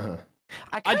 Uh-huh.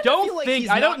 I kinda don't feel like think. he's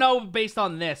I don't not- know based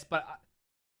on this, but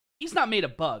he's not made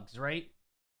of bugs, right?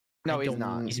 No, I he's don't-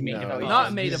 not. He's made No, of he's bugs.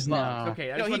 Not made of He's bugs. no.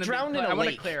 Okay, I No, he just drowned in a I want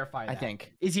to lake, clarify that. I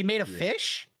think Is he made of Yeah.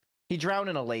 fish? he drowned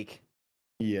in a lake.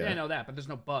 Yeah, I Yeah. know that, but there's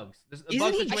no bugs. There's a Isn't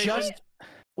bug he situation. just?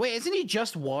 Wait, isn't he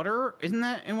just water? Isn't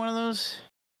that in one of those?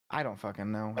 I don't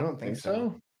fucking know. I don't think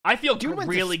so. I feel Dude went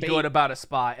to really Spain. good about a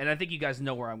spot, and I think you guys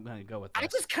know where I'm gonna go with this. I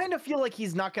just kind of feel like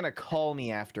he's not gonna call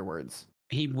me afterwards.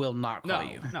 He will not call no,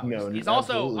 you. no, No, he's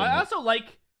also. absolutely I not. also like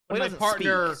Well, when he my doesn't speak,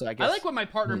 partner. so I I guess- like when my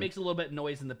partner Hmm. makes a little bit of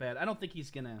noise in the bed. I don't think he's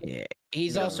gonna. Yeah.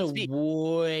 He's No. also Speak.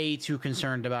 way too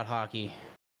concerned about hockey.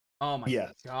 Oh my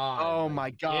Yes. god. Oh like, my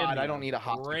give god, me I don't need a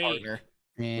hockey break. partner.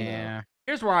 Yeah.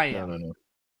 Here's where I am. No.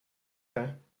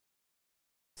 Okay.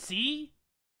 See?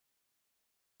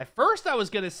 At first, I was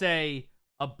gonna say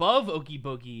above Oogie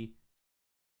Boogie.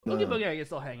 Oogie No. Boogie, I can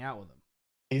still hang out with him.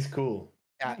 He's cool.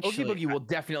 Yeah, Oogie Actually, Boogie will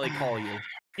definitely call you.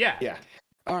 Yeah. Yeah.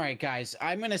 All right, guys.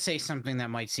 I'm gonna say something that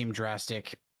might seem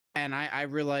drastic, and I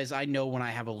realize I know when I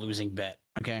have a losing bet.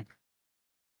 Okay.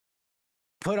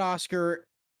 Put Oscar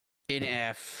in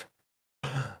F,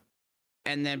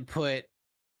 and then put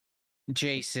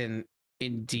Jason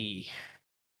in D.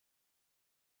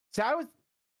 So I was.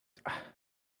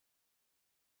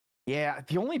 Yeah,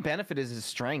 the only benefit is his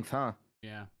strength, huh?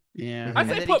 Yeah. Yeah. I And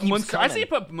say then he put keeps Munster. I say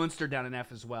coming. put Munster down in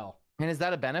F as well. And is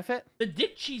that a benefit? The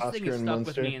dick cheese thing Oscar has and stuck with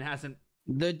Munster. me and hasn't.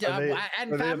 The Are they-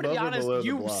 and are they I'm gonna be above or honest, below the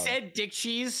you blob? said Dick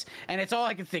Cheese, and it's all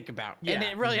I can think about. And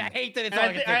Yeah. it really, I hate that it's And all I,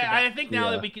 I, can thi- think about. I think now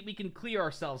Yeah. that we can clear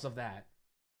ourselves of that.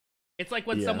 It's like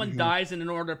when Yeah. someone Mhm. dies, and in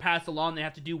order to pass along, they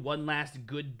have to do one last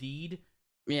good deed.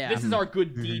 Yeah, This is our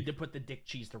good Mhm. deed to put the dick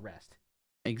cheese to rest.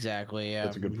 exactly. Yeah,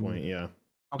 That's a good point. Yeah.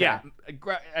 Okay. Yeah,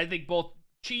 I think both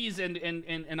cheese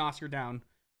and Oscar down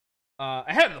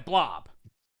ahead of the blob.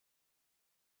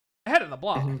 Ahead of the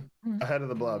blob. Ahead of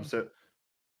the blob. So,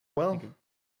 well,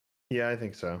 yeah, I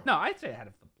think so. No, I'd say ahead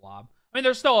of the blob. I mean,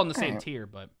 they're still on the same Alright. tier,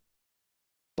 but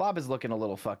Blob is looking a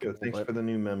little fucking. Good. Thanks but for the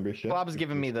new membership. Blob's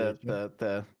giving me the Appreciate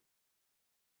the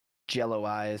jello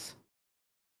eyes,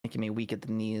 making me weak at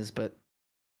the knees, but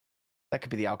that could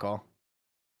be the alcohol.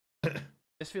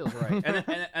 this feels right.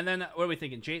 And then what are we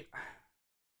thinking?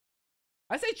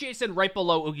 I say Jason right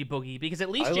below Oogie Boogie because at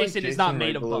you. least I like Jason is not right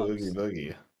made of below bugs. Oogie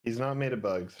Boogie. He's not made of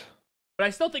bugs. But I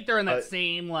still think they're in that But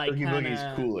same like Oogie kinda...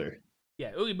 Boogie's cooler.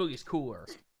 Yeah, Oogie Boogie's cooler.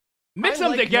 Mix I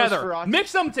them like together. Nosferatu.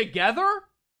 Mix them together.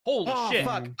 Holy Oh shit!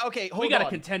 fuck! Okay, hold We got on, a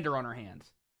contender on our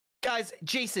hands. guys.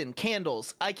 Jason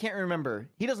candles. I can't remember.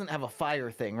 He doesn't have a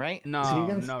fire thing, right? No, Is he no,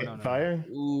 against no, no. fire?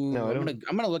 Ooh, No, I I'm don't-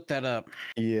 gonna look that up.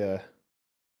 Yeah.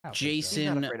 I don't think so. He's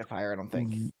Jason not afraid of fire. I don't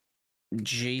think.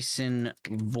 Jason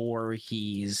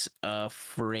Voorhees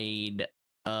afraid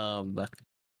of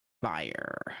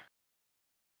fire.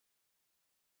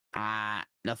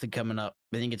 Nothing coming up.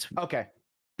 I think it's Okay.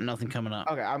 nothing coming up.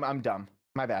 Okay. I'm dumb.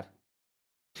 My bad.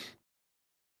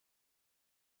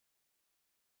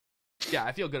 Yeah,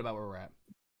 I feel good about where we're at.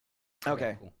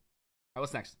 Okay. Cool. All right,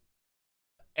 what's next?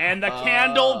 And the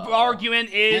candle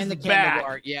argument is and the back. candle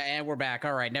art. Yeah, and we're back.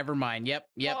 All right, never mind. Yep.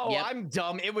 Oh, I'm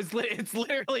dumb. It's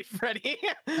literally Freddy.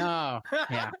 Oh,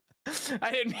 yeah.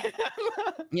 I didn't.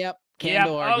 Yep.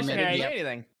 Candle argument. okay. say Yep.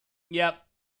 anything. Yep.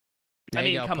 There I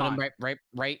you mean, go. come Put him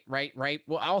on. right.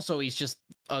 Well, also he's just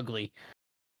ugly.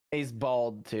 He's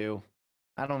bald too.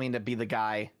 I don't mean to be the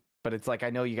guy, but it's like I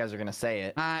know you guys are gonna say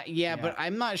it. Yeah, but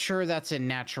I'm not sure that's a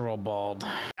natural bald.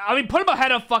 I mean, put him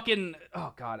ahead of fucking.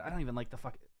 Oh god, I don't even like the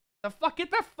fucking.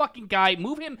 Get that fucking guy.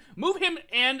 Move him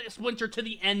and Splinter to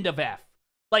the end of F.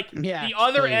 Like Yeah, the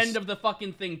other please. end of the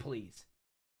fucking thing, please.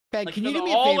 Ben, Like, can you do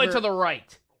me a all the way favor? to the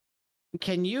right?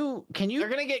 Can you? They're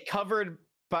gonna get covered,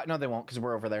 but no, they won't because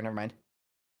we're over there. Never mind.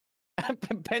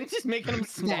 Ben's just making them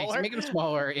Thanks, smaller. make him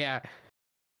smaller. Yeah.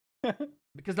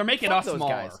 Because they're making Fuck us those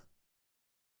smaller. guys.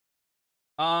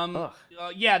 Ugh.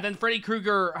 Yeah, then Freddy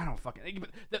Krueger. I don't fucking.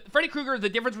 Freddy Krueger. The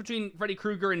difference between Freddy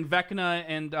Krueger and Vecna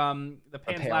and the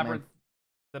Pan's Pale Labyrinth,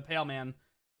 the Pale Man,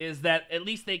 is that at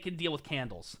least they can deal with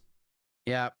candles.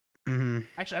 Yeah. Mm-hmm.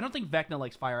 Actually, I don't think Vecna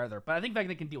likes fire either, but I think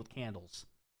Vecna can deal with candles.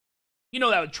 You know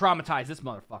that would traumatize this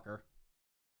motherfucker.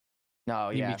 No,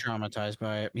 He'd yeah. be traumatized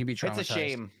by it. He'd be traumatized. It's a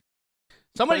shame.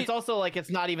 But Somebody, it's also like it's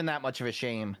not even that much of a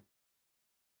shame.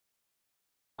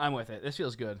 I'm with it. This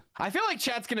feels good. I feel like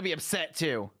chat's gonna be upset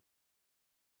too.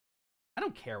 I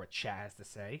don't care what Chad has to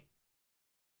say.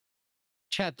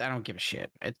 Chat, I don't give a shit.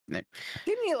 Didn't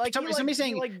he like?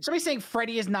 Somebody saying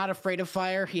Freddy is not afraid of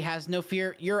fire. He has no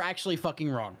fear. You're actually fucking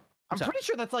wrong. I'm What's up? pretty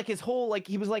sure that's like his whole like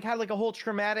he was like had like a whole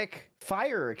traumatic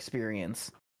fire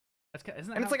experience. Isn't that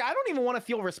And it's how- like I don't even want to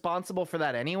feel responsible for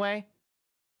that anyway.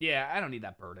 yeah, I don't need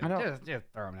that burden. I don't- Just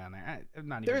throw him down there. I'm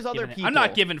not There's even other giving I'm not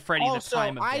people. giving Freddy the Also,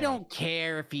 time of I day. don't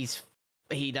care if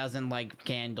he doesn't like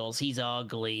candles. He's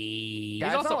ugly. Yeah,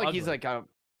 it's also not like he's ugly. like a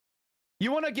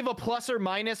You want to give a plus or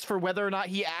minus for whether or not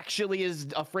he actually is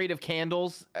afraid of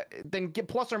candles? Then get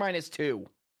plus or minus 2.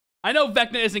 I know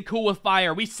Vecna isn't cool with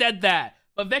fire. We said that.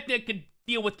 But Vecna could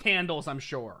deal with candles, I'm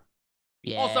sure.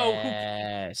 Also,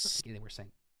 they were saying.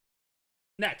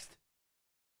 Next.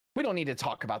 We don't need to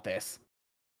talk about this.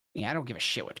 Yeah, I don't give a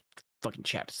shit what fucking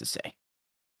chat has to say.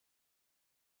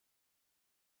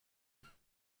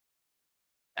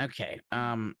 Okay.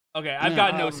 Okay, I've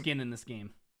got no skin in this game.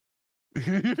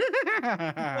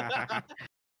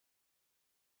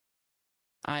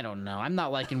 I don't know. I'm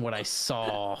not liking what I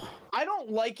saw. I don't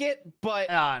like it, but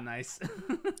Ah, nice.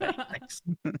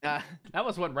 uh, That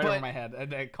was one right over my head.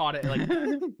 And I caught it like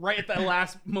right at the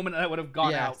last moment I would have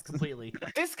gone out completely.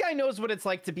 this guy knows what it's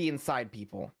like to be inside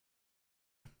people.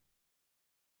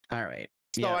 All right.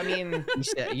 So I mean,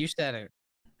 You said it.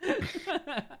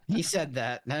 He said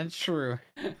that. That's true.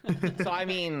 so I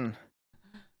mean,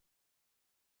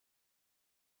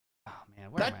 Oh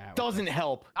man, where am I at that with doesn't this?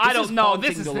 help. I This don't know.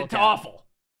 This haunting is to look at. awful.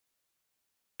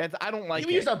 I don't like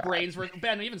We it. use our brains for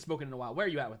Ben. We haven't spoken in a while. Where are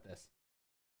you at with this?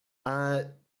 I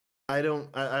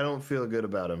don't feel good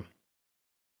about him.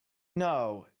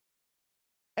 No.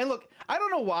 And look, I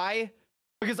don't know why,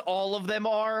 because all of them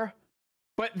are,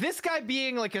 but this guy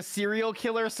being like a serial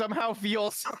killer somehow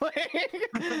feels like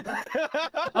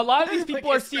A lot of these people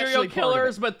like, are serial especially part of it.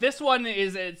 killers, but this one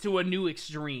is to a new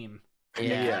extreme. It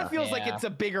kind Yeah. of feels like it's a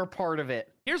bigger part of it.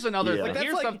 Here's another Yeah. thing. Like, that's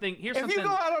Here's like, something. Here's If something. you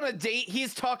go out on a date,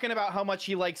 he's talking about how much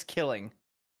he likes killing.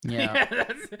 Yeah.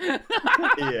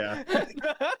 Yeah.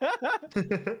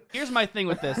 Here's my thing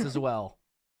with this as well.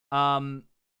 No,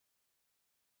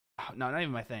 not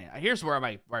even my thing. Here's where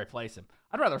I place him.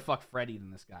 I'd rather fuck Freddy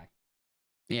than this guy.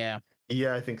 Yeah.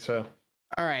 Yeah, I think so.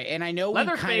 All right. And I know we kind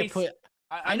of Leatherface. put.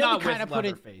 I'm know we not with kinda put it-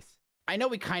 Leatherface. I know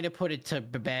we kind of put it to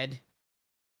bed.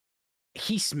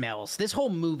 He smells. This whole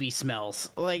movie smells.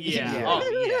 Like Yeah. Yeah. Oh yeah.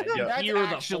 You That's hear the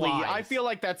actually, I flies. feel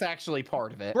like that's actually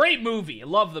part of it. Great movie. I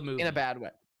love the movie. In a bad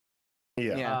way.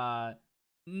 Yeah.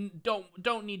 Yeah.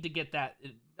 Don't need to get that.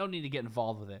 Don't need to get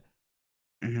involved with it.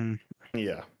 Mhm.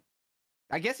 Yeah.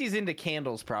 I guess he's into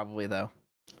candles probably though.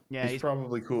 Yeah, He's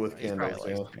probably cool with he's candles.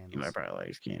 probably Yeah. likes He candles. might probably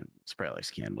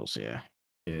like candles. Yeah.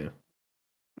 Yeah.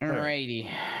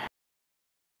 Alrighty.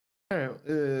 All right.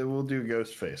 We'll do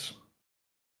Ghostface.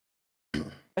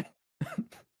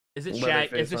 Is it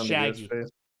Leatherface Is it on the Shaggy? Ghostface.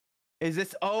 Is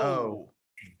this Oh.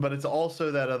 But it's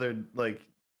also that other like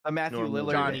a Matthew Normal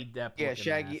Lillard? Johnny Depp. Yeah, looking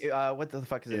Shaggy. ass. What the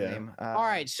fuck is his Yeah. name? All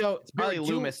right. So it's probably do-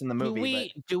 Loomis in the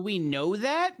movie. Do we know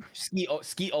that?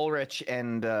 Skeet Ulrich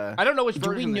and I don't know which Do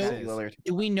we version know- this is. Lillard.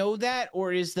 Do we know that,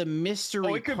 or is the mystery?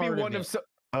 Oh, it could be part one of of it? so.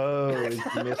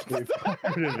 it's the mystery part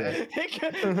of it.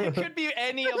 It could be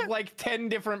any of like 10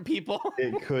 different people.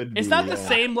 It could be. It's not the yeah.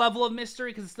 same level of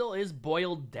mystery because it still is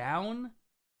boiled down.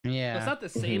 Yeah. It's not the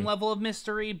same level of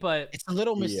mystery, but It's a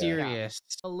little Yeah. mysterious.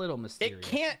 a little mysterious.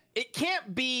 It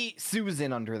can't be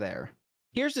Susan under there.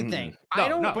 Here's the Mm-mm. thing. No, I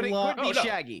don't no. But it love. could be no.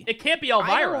 Shaggy. It can't be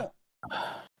Elvira.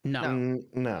 No,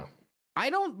 No. I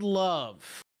don't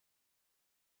love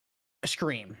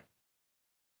Scream,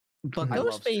 but I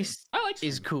love Ghostface I like Scream.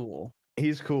 is cool.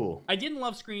 He's cool. I didn't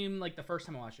love Scream like the first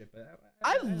time I watched it, but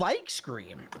I like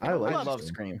Scream, I like I love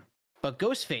Scream. Scream. but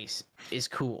Ghostface is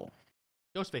cool.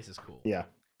 Ghostface is cool. Yeah.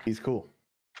 He's cool.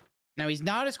 Now he's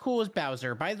not as cool as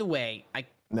Bowser. By the way, I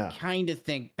No. kind of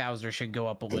think Bowser should go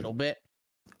up a little bit.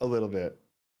 A little bit.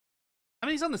 I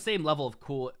mean, he's on the same level of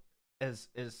cool as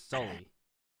Sully.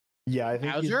 Yeah, I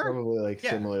think he's Bowser? probably like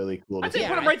Yeah. similarly cool. I'd To say Yeah,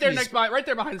 put him I right there think right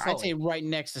there behind Sully. I'd say right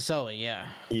next to Sully. Yeah.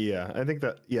 Yeah, I think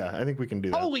that. Yeah, I think we can do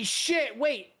that. Holy shit!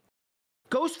 Wait,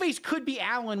 Ghostface could be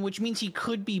Alan, which means he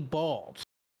could be bald.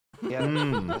 Yeah,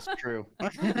 Mm. that's true.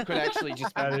 Could actually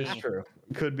just be That is me. true.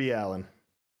 Could be Alan.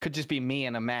 Could just be me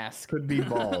in a mask. Could be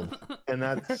bald, and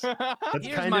that's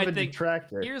Here's kind my of a thing.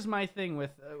 detractor. Here's my thing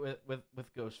with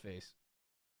Ghostface.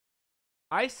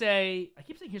 I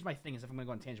keep saying here's my thing as if I'm gonna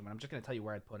go on a tangent, but I'm just gonna tell you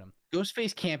where I'd put him.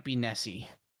 Ghostface can't be Nessie.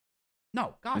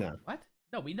 No, God, No. what?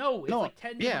 No, we know it's No, like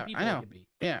 10 yeah, different people I know. it could be.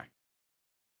 Yeah.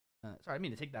 Sorry, I didn't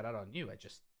mean to take that out on you. I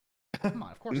just come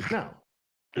on, of course. No,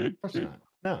 of course not.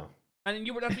 No. I mean,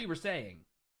 that's what you were saying.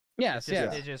 Yes. It's just,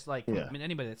 Yes. it's just like Yeah. I mean,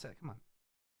 anybody that said, come on.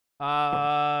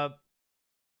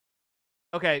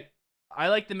 Okay, I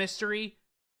like the mystery,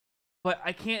 but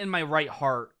I can't in my right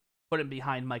heart put him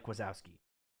behind Mike Wazowski.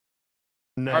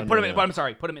 No. Or put no, him. no. I'm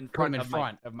sorry, put him in front in of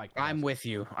front. Mike. I'm Wazowski. with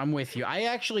you. I'm with you. I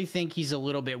actually think he's a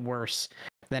little bit worse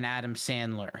than Adam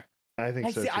Sandler. I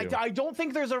think so too. I don't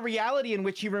think there's a reality in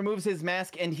which he removes his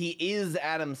mask and he is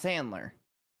Adam Sandler.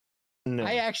 No.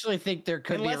 I actually think there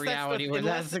could be a reality where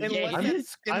that's the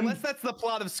case. Unless that's the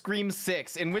plot of Scream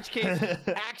 6, in which case,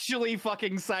 actually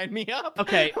fucking sign me up.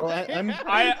 Okay, Well,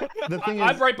 the thing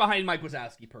I'm is, right behind Mike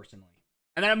Wazowski personally,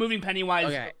 and then I'm moving Pennywise.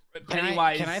 Okay.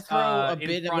 Pennywise. Can I throw a in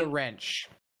bit front- of a wrench?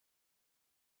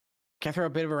 Can I throw a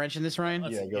bit of a wrench in this, Ryan?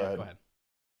 Let's- Yeah, go ahead.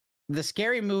 The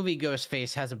scary movie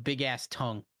Ghostface has a big ass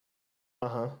tongue.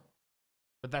 But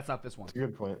that's not this one. That's a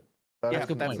good point. Yeah, is a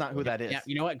but that's good not who point. that is. Yeah,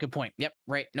 you know what? Good point. Yep,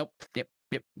 right. Nope. Yep.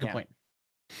 Good Yeah. point.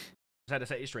 Just had to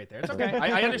set you straight there. It's okay.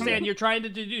 I understand you're trying to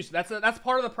deduce. That's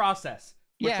part of the process.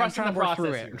 We're Yeah, I'm trusting trying the to work through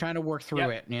process it. here. I'm trying to work through Yep.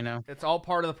 it, you know? It's all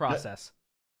part of the process.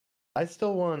 I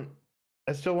still want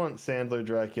Sandler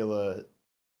Dracula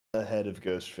ahead of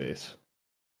Ghostface.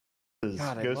 'Cause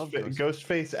God, I love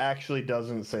Ghostface actually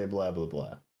doesn't say blah blah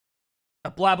blah.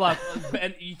 Blah blah.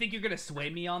 And you think you're gonna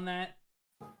sway me on that?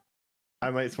 I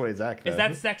might sway Zach. Is though.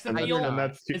 that sex And appeal? and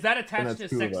that's two- Is that attached that's to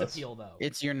two of sex us. appeal though?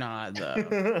 You're not,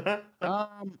 though.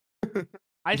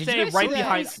 I Did say you guys right see that?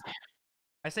 behind.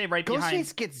 I say right behind.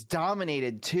 Ghostface gets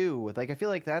dominated too. Like I feel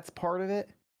like that's part of it.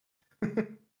 And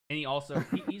he also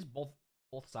he's both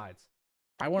sides.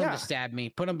 I want him Yeah. to stab me.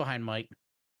 Put him behind Mike.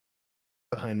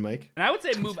 Behind Mike. And I would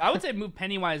say move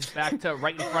Pennywise back to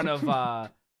right in front of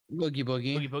Oogie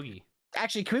Boogie. Boogie Boogie.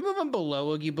 Actually, can we move him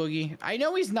below Oogie Boogie? I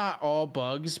know he's not all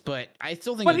bugs, but I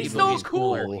still think But Oogie he's still Boogie's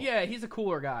cool. cooler. Yeah, he's a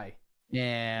cooler guy.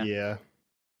 Yeah. Yeah.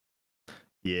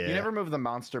 Yeah. You never move the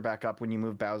monster back up when you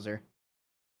move Bowser.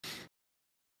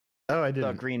 Oh, I The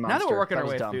didn't. green Now monster. that we're working That our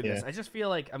was way dumb. through this, Yeah. I just feel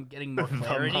like I'm getting more The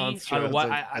clarity monster on has what a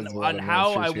lot on of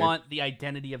how I monsters here. want the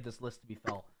identity of this list to be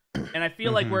felt. And I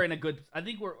feel like Mhm. we're in a good. I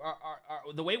think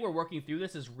the way we're working through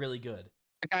this is really good.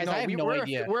 Guys, No, I have no we're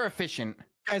idea. We're efficient.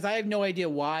 Guys, I have no idea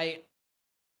why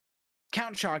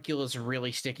Count Chocula is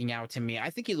really sticking out to me. I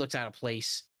think he looks out of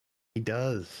place. He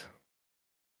does.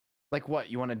 Like what?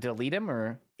 You want to delete him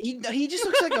or? He just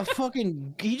looks like a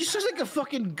fucking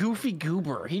goofy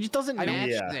goober. He just doesn't I mean, match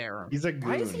yeah. there. He's a goon.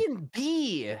 Why is he in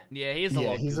B? Yeah, he is a Yeah,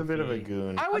 little. he's a bit of a goofy.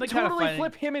 goon. I would been kinda totally finding-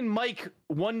 flip him and Mike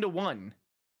 1-to-1.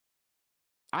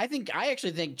 I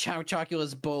actually think Count Chocula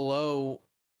is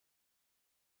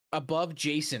above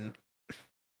Jason.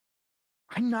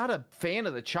 I'm not a fan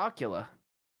of the Chocula.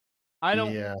 I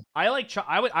don't. Yeah. I like.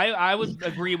 I would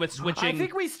agree with switching. I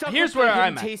think we stuck Here's with where him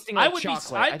I'm at. tasting I like would chocolate.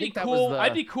 be. I I'd be think that was cool. the-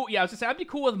 I'd be cool. Yeah, I was gonna say I'd be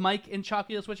cool with Mike and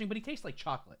Chocula switching, but he tastes like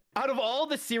chocolate. Out of all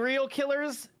the serial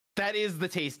killers, that is the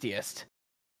tastiest.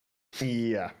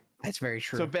 Yeah. That's very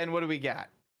true. So Ben, what do we got?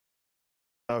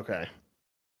 Okay.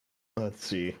 Let's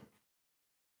see.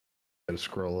 Gotta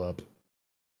scroll up.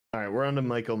 All right, we're on to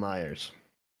Michael Myers.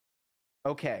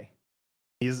 Okay.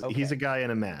 He's Okay. a guy in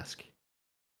a mask.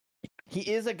 He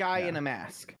is a guy Yeah. in a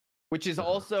mask, which is Uh-huh.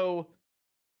 also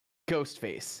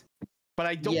Ghostface. But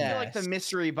I don't feel like the Yes.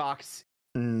 mystery box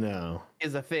No.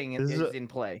 is a thing This is is a- in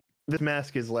play. This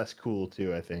mask is less cool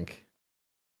too, I think.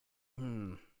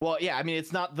 Hmm. Well, yeah, I mean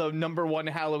it's not the #1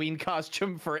 Halloween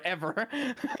costume forever.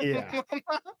 Yeah.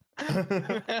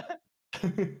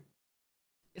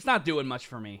 It's not doing much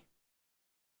for me.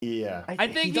 Yeah. I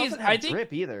think he he's- doesn't I have think-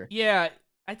 drip either. Yeah,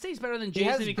 I'd say he's better than He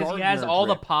has Jason because he has Gardner all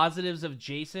the drip. positives of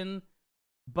Jason,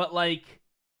 but like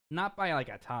not by like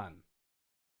a ton.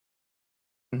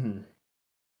 Mhm.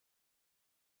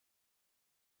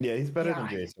 Yeah, he's better than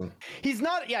Yeah. Jason. He's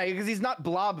not, yeah, because he's not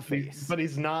blob face. But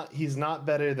he's not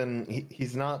better than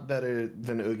he's not better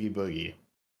than Oogie Boogie.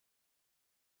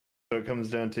 So it comes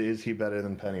down to, is he better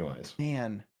than Pennywise?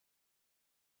 Man.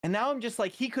 And now I'm just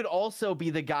like, he could also be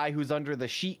the guy who's under the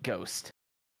sheet ghost,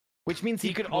 which means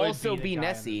he could also the be guy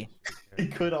Nessie. He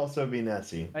could also be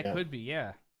Nessie. That yeah. could be,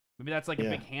 yeah. Maybe that's like a Yeah.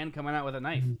 big hand coming out with a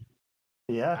knife.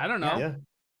 Yeah. I don't know. Yeah.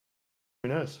 Who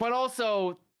knows? But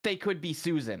also, they could be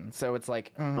Susan. So it's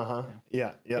like, Uh-huh.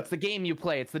 Yeah, yeah. it's the game you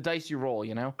play. It's the dice you roll,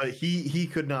 you know? But he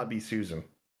could not be Susan.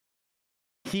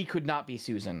 He could not be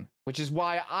Susan, which is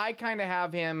why I kind of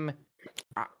have him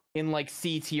in like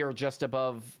C tier just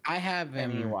above I have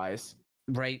him Pennywise.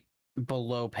 right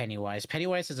below Pennywise.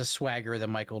 Pennywise has a swagger that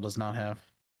Michael does not have.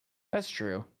 That's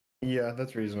true. Yeah,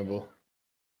 that's reasonable.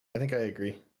 I think I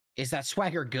agree. Is that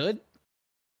swagger good?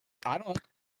 I don't.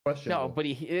 Questionable. No, but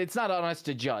it's not on us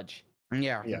to judge.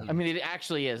 Yeah. Yeah. I mean, it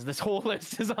actually is. This whole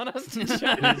list is on us to That's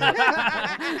judge.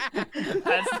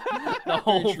 the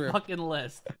whole true. fucking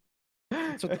list.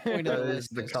 That's what the point of That the is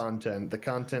list the is. content. The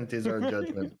content is our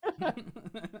judgment.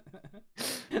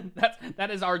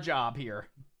 that is our job here.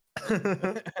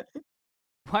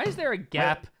 Why is there a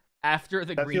gap after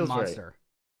the That green feels right. monster?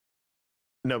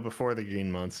 No, before the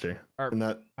green monster. Or- And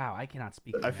that Wow, I cannot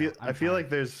speak. I right feel now. I'm I feel tired. like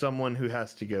there's someone who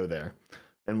has to go there,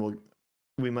 and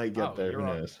we might get Oh, there. Who you're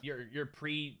knows? You're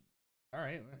pre. All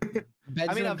right. I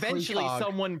mean, doing eventually precog.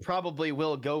 someone probably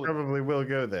will go. Probably will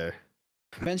go there.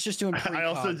 Ben's just doing I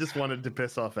also precog. just wanted to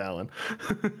piss off Alan.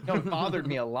 It bothered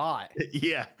me a lot.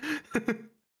 Yeah.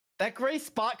 That gray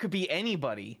spot could be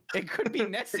anybody. It could be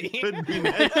Nessie. It could be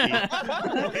Nessie.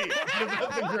 Wait,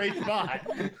 that's a great spot.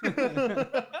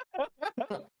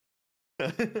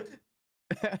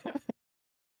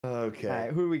 Okay. All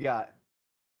right, who do we got?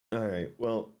 All right.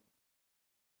 Well,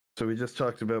 so we just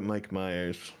talked about Mike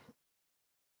Myers.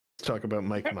 Let's talk about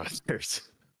Mike Myers.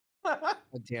 God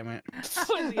damn it.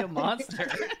 How is he a monster?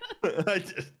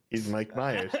 He's Mike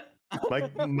Myers.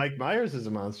 Mike Myers is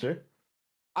a monster.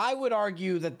 I would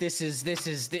argue that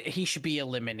he should be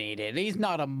eliminated. He's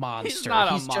not a monster. not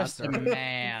a just a monster.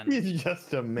 man. He's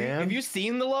just a man. Have you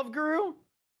seen The Love Guru?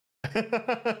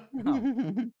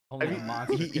 No. Only a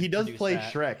monster he could does produce play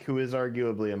that. Shrek, who is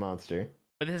arguably a monster.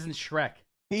 But this isn't Shrek.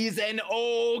 He's an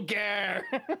ogre.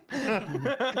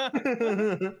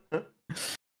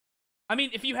 I mean,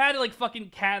 if you had like fucking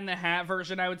Cat in the Hat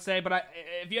version, I would say. But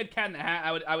if you had Cat in the Hat,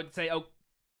 I would say, oh,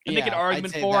 I'd make an Yeah,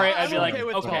 argument I'd say for that. it. I'd I'm be like, okay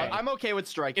with okay. I'm okay with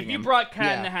striking If you him. brought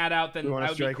Cat in Yeah. the Hat out, then You wanna I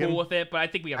would be strike cool him? with it. But I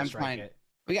think we gotta I'm strike fine. it.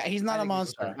 He's not a I think we should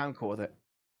monster. strike. I'm cool with it.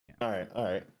 All right, all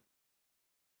right.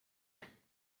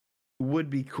 Would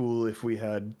be cool if we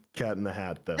had Cat in the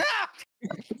Hat, though.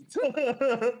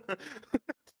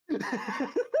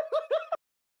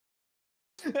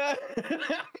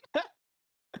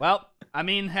 Well, I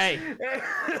mean, hey,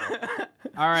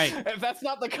 all right. If that's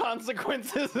not the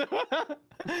consequences.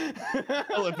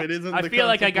 Well, if it isn't, I the feel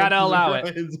like I gotta consequences allow of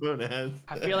it. Brian's own ass.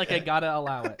 I feel like I gotta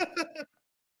allow it.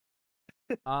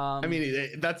 I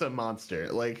mean, that's a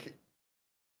monster. Like,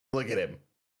 look at him.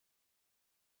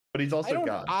 But he's I also don't.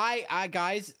 God. I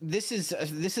guys, this is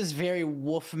very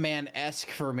Wolfman-esque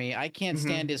for me. I can't Mhm.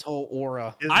 stand his whole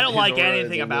aura. His- I don't his like aura is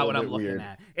anything a about what little I'm bit looking weird.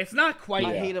 at. It's not quite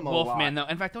I hate him a Wolfman lot.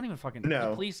 though. In fact, don't even fucking.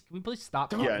 No. Please, can we please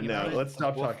stop Yeah, talking about no. it? Let's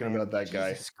stop talking about that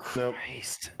guy. Jesus Nope.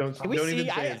 Christ. Don't, Can we don't see?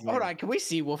 even say his Hold name. on. Can we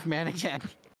see Wolfman again?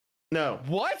 No,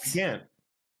 What? we can't.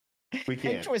 We I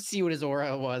can't. just want to see what his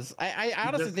aura was. I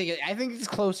honestly Just- think it's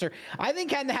closer. I think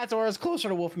Cat in the Hat's aura is closer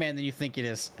to Wolfman than you think it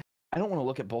is. I don't want to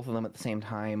look at both of them at the same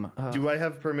time. Do I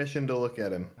have permission to look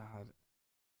at him? God.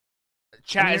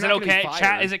 Chat, you're is it not gonna be okay? Chat,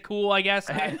 fired. is it cool? I guess.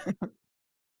 I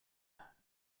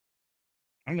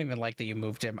don't even like that you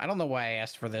moved him. I don't know why I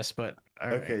asked for this, but all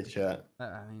right. Okay, chat.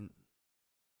 I mean,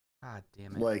 God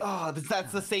damn it. Like, Oh,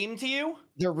 that's the same to you?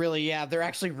 They're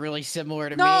actually really similar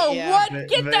to No, me. Yeah. what? They-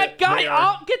 Get that they guy are-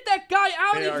 out! Get that guy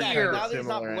out they of are here! kind Now of that it's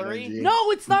not similar blurry? energy.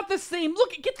 No, it's not the same.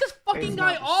 Look, get this fucking It's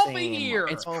guy not the off of same. here.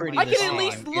 It's Oh pretty my I can at the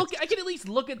least same. look. It's- I can at least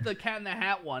look at the Cat in the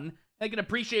Hat one. I can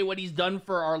appreciate what he's done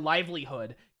for our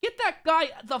livelihood. Get that guy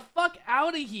the fuck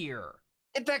out of here.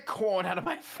 Get that corn out of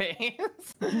my face.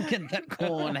 Get that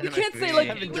corn out You of my can't say face. like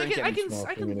I've been I drinking. can Small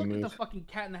I thing can in look the at the mood. fucking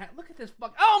Cat in the Hat. Look at this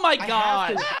fuck. Oh my I god! have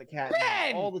to look at the cat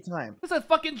Ben! all the time. What's that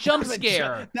fucking jump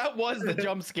scare? That was the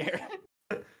jump scare.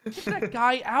 Get that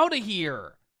guy out of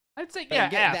here. I'd say yeah,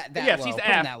 Get F. that Yes, low. he's Put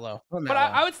him F. that low. Put him But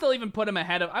that I low. would still even put him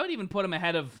ahead of. I would even put him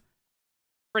ahead of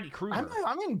Freddy Krueger.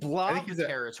 I'm in I blob think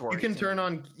territory. you can turn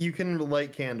on. You can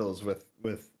light candles with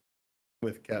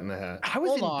Cat in the Hat. I was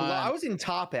Hold in on. I was in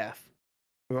top F.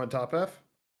 We want top F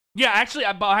Yeah, actually,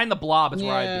 behind the blob is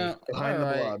where I'd be. behind the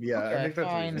alright. blob. Yeah, I Okay, think that's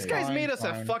fine. This what guy's Fine, made us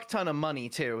a fine. fuck ton of money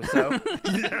too, so.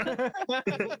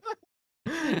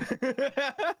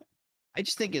 I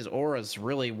just think his aura's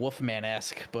really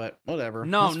Wolfman-esque, but whatever.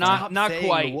 No, That's not fine. saying the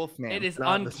quite. Wolfman. It is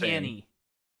Not the same. uncanny.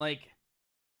 Like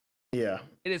Yeah.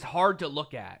 it is hard to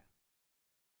look at.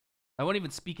 I won't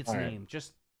even speak its Alright. name.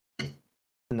 Just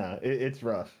No, it's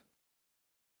rough.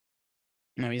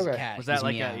 No, he's a Okay. cat. was that He's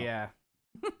like meow. a yeah?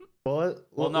 Well,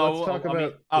 Well, no. let's talk I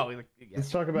mean, about. yeah. Let's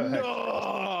talk about Hex.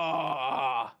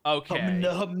 Okay.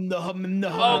 Num, num,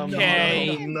 num,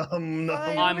 Okay. Num,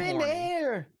 num, I'm in horny.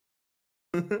 air.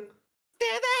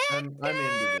 I'm into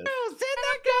this.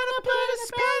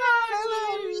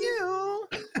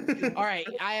 All right,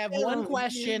 I have one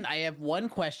question.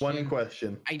 One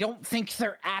question. I don't think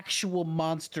they're actual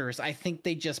monsters. I think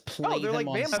they just play Oh, they're them like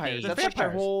on vampires. stage. That's like their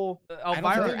vampires. whole. I don't think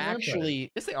Elvira. they're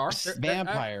actually Yes, they are.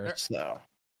 vampires, though.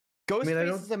 Ghostface mean, I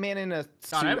don't- is a man in a suit.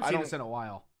 God, I haven't I seen don't. this in a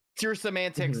while. It's your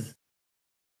semantics. Mhm.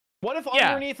 What if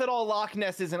Yeah. underneath it all Loch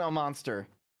Ness isn't a monster?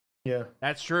 Yeah.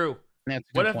 That's true. That's a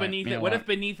What good if point. beneath You it? know What if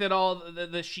beneath it all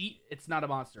the sheet? It's not a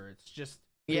monster. It's just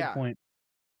Good Yeah. point.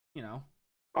 you know.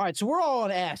 All right, so we're all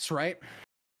on S, right?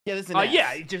 Yeah, this is.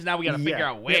 Yeah. Just now we gotta figure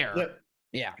out where.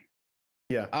 Yeah.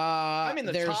 Yeah. I'm in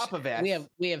the top of S.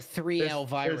 We have three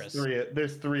Elviras.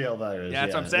 There's three Elviras. Yeah,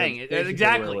 that's what I'm saying. that's It's basically where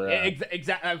exactly. we're at.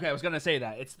 Exactly. Okay, I was gonna say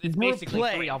that. It's More basically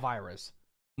play. 3 Elviras.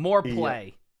 More Yeah.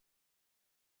 play.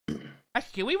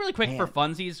 Actually, can we really quick for Man.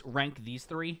 funsies rank these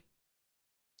three?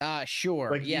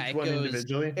 Sure. Like yeah, each it one goes.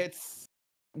 individually. It's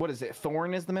what is it?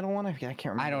 Thorn is the middle one. I can't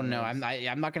remember. I don't know. what it is.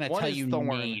 I'm not gonna One tell is you Thorn.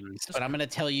 names, but I'm gonna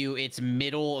tell you it's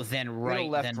middle, then right,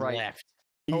 left, then right. left.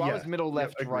 Oh, I Yeah. was middle,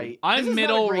 left, agreed. right. This I'm is not a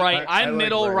middle great- right. I I'm like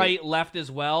middle right. right, left as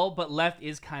well, but left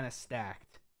is kind of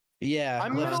stacked. Yeah,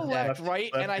 I'm Left, middle, left, left,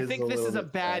 right, left and I is think a this is little a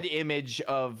bit bad stacked. image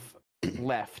of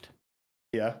left.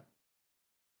 Yeah.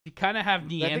 You kind of have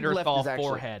left Neanderthal is actually-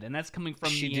 forehead, and that's coming from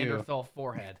She do. Neanderthal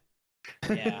forehead.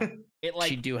 Yeah. It like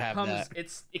She do have comes. that.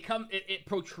 It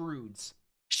protrudes.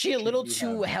 She a little do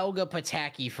too have- Helga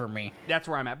Pataki for me. That's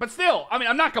where I'm at. But still, I mean,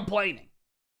 I'm not complaining.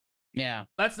 Yeah.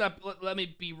 Let's not. Let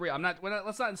me be real.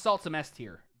 Let's not insult some S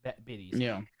tier biddies.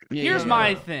 Yeah. Here's yeah.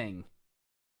 my thing.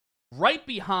 Right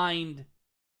behind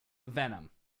Venom.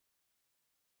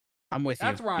 I'm with you.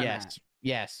 That's where I'm yes. at.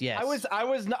 Yes. Yes.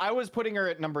 I was putting her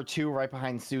at number 2, right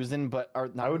behind Susan, but or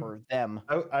not I would- for them.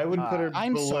 I would put her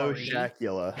I'm below sorry.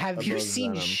 Shakula. Have you above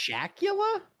seen Venom.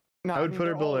 Shakula? No, I would mean, put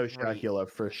her they're all below great. Shakula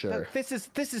for sure. This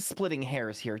is splitting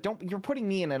hairs here. You're putting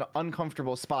me in an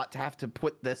uncomfortable spot to have to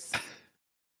put this.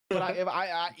 But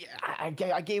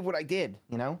I gave what I did,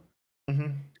 you know.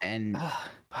 Mhm. And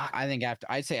I think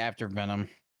I'd say after Venom.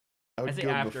 I would say go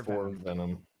after before Venom.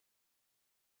 Venom.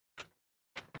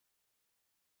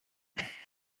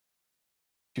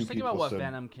 Two Just think about people what said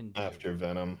Venom can do. after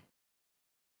Venom.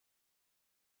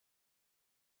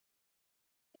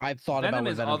 I've thought Venom about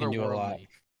what is Venom can do a lot. otherworldly.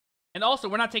 And also,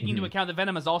 we're not taking into Mhm. account that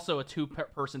Venom is also a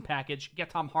two-person package. Get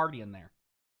Tom Hardy in there.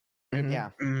 Mhm. Yeah.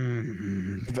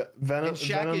 Mm. Venom. And Shaq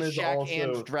Venom is is Shaq also.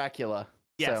 and Dracula.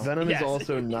 Yes. So. Venom Yes. is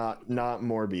also not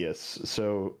Morbius,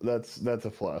 so that's a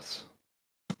plus.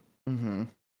 Mm-hmm.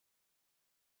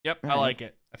 Yep, I Alright. like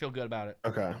it. I feel good about it.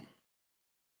 Okay.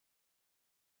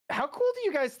 How cool do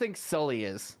you guys think Sully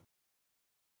is?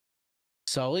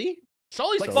 Sully?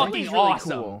 Sully's Like, fucking Sully's really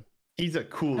awesome. cool. He's a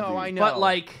cool No, dude. I know. But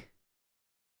like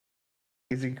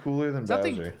Is he cooler than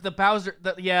something, Bowser? the Bowser,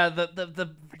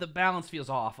 the balance feels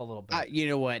off a little bit. You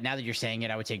know what? Now that you're saying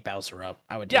it, I would take Bowser up.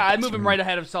 I would. Yeah, take I'd move Bowser. him right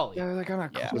ahead of Sully. Yeah, like I'm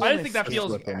not. Yeah. cool I in just think that this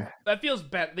feels looking. that feels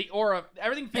better. The aura,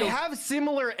 everything They feels. have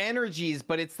similar energies,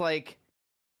 but it's like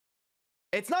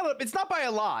it's not by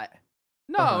a lot.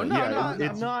 No, Yeah, I'm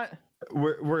it's- not.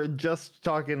 We're just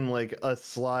talking like a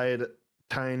slide,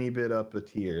 tiny bit up a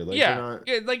tier. Like yeah, they're not,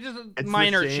 yeah, like just a it's the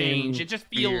minor same change. It just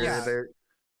feels. tier. Yeah.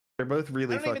 They're both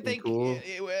really I don't even fucking think cool.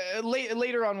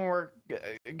 later on when we're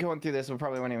going through this, we'll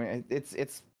probably won't even.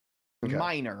 It's Okay.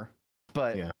 minor,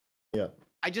 but Yeah. Yeah.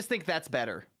 I just think that's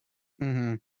better.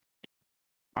 Mhm.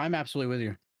 I'm absolutely with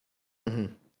you.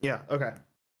 Yeah. Okay.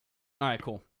 All right,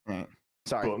 cool.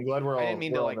 Sorry, Cool. I'm glad we're all. I didn't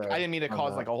mean we're to all like. there I didn't mean to on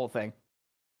cause that. like a whole thing.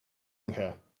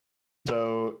 Okay.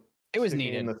 So It was sticking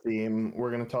needed. in the theme.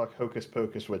 We're gonna talk Hocus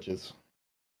Pocus witches.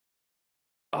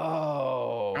 Oh,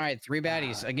 All right, 3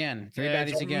 baddies again. 3 Yeah,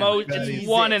 baddies it's again. It's Jesus.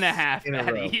 1.5 In a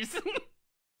row. baddies.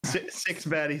 Six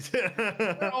baddies.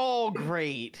 they're all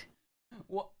great.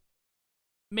 Well,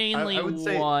 mainly I would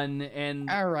say- one, and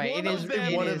All right, One it of is.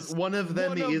 them- It one is. of one of them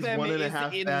one of is them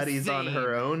 1.5 is baddies on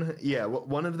her insane. own. Yeah,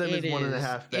 one of them It is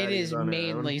 1.5 is. baddies It is on her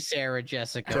mainly own. Sarah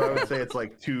Jessica. So I would say it's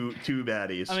like two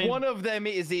baddies. I mean- One of them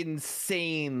is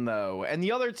insane though, and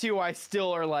the other two I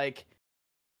still are like.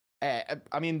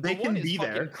 I mean, They the can one is be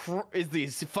fucking there. is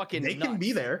these fucking. they can be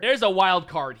nuts. there. there's a wild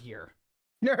card here.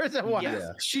 There's a one. Yes.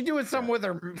 She doing something with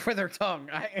her tongue.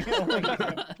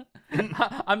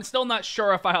 I'm still not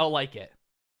sure if I'll like it.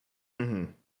 Mhm.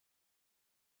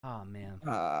 Oh man.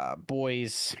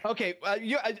 Boys. Okay,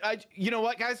 you know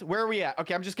what, guys? Where are we at?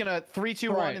 Okay, I'm just gonna 3, 2,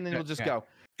 1, Right, and then we'll just okay, go.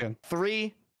 good.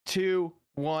 3, 2,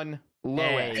 1. Low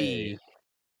A. A. E.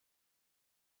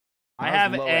 I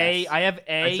That was have low A. S. I have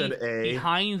I said A A.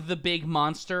 behind the big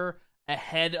monster,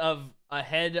 ahead of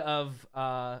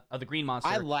the green monster,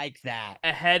 I like that.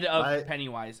 ahead of I-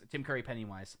 Pennywise, Tim Curry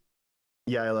Pennywise.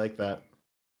 Yeah, I like that.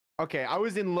 Okay, I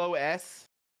was in low S,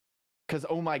 because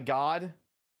oh my god.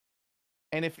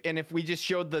 And if we just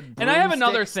showed the And I have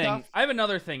another broomstick thing. stuff- I have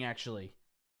another thing actually.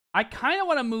 I kind of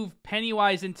want to move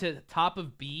Pennywise into top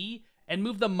of B and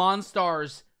move the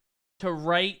Monstars to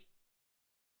right.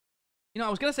 You know, I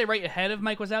was gonna say right ahead of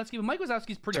Mike Wazowski, but Mike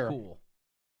Wazowski's pretty Sure. cool.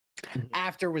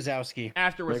 After Wazowski.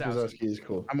 After Mike Wazowski. Wazowski is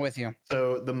cool. I'm with you.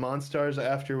 So the Monstars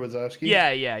after Wazowski.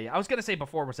 Yeah. I was gonna say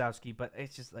before Wazowski, but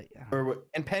it's just like. I don't know. Or what?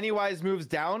 And Pennywise moves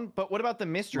down, but what about the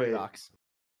mystery Wait. box?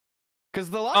 Because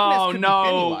the Loch Ness Oh could be no,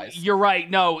 Pennywise. you're right.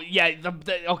 No, yeah,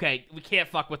 okay, we can't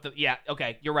fuck with the. Yeah,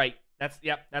 okay, you're right.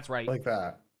 That's right. Like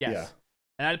that. Yes.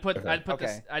 And I'd put Okay.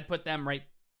 this. I'd put them right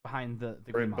behind the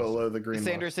Yeah. green Right monster. below the The green.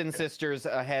 Sanderson sisters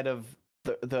ahead of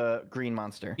the green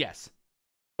monster. Yes.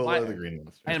 below the green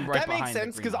monster. I am right that makes behind the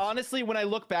sense green because monster. honestly, when I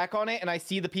look back on it and I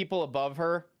see the people above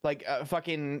her, like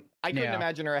fucking, I couldn't Yeah.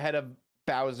 imagine her ahead of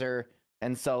Bowser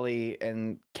and Sully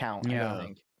and Count. I Yeah. don't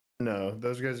think. No,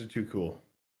 those guys are too cool.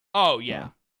 Oh yeah,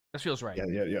 this feels right.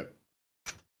 Yeah.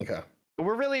 Okay.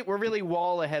 We're really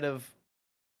wall ahead of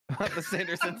the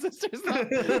Sanderson sisters. though.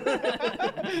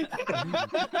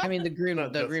 I mean, the green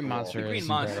Not just the wall. monster. The green is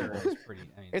monster incredible. is pretty.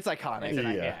 I mean, It's iconic. it's an-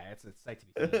 Yeah. yeah, it's a sight to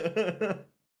be seen. All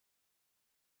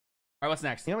right, what's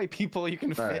next? You know how many people you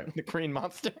can fit Alright. in the green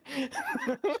monster?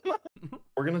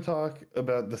 We're gonna talk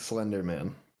about the Slender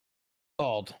Man.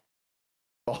 Bald.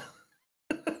 Oh.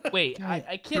 Wait,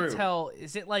 I can't True. tell.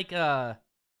 Is it like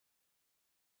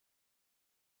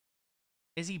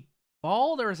is he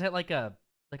bald or is it like a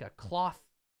cloth?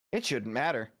 It shouldn't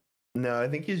matter. No, I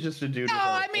think he's just a dude. No,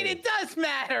 without I a mean face. it does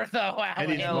matter though, And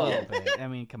he's Yeah, a bald. little bit. I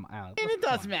mean, come on. And it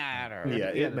does matter.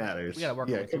 Yeah, We it gotta- matters. We gotta work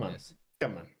Yeah, our way come through on. this.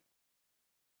 Come on.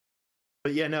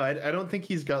 But yeah, no, I don't think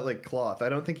he's got like cloth. I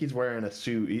don't think he's wearing a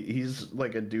suit. He's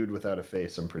like a dude without a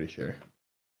face. I'm pretty sure.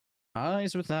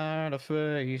 Eyes without a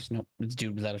face. Nope, it's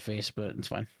dude without a face, but it's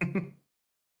fine.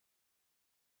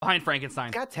 Behind Frankenstein.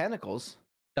 It's got tentacles.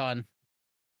 Done.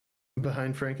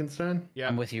 Behind Frankenstein. Yeah,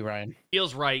 I'm with you, Ryan.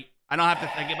 feels right. I don't have to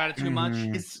think about it too much.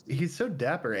 Mhm. He's so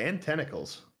dapper and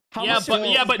tentacles. How Yeah, much but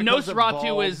is because of Nosferatu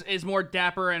bald? is more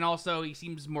dapper and also he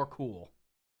seems more cool.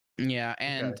 Yeah,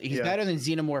 and Okay, he's yeah. better than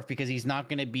Xenomorph because he's not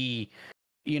going to be,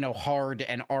 hard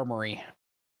and armory.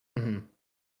 Mhm.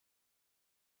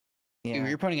 Yeah.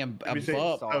 You're putting him Would you say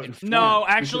above. so? in No, front.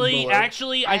 actually, below.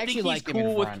 actually, I think actually he's like him in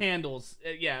cool with front. candles.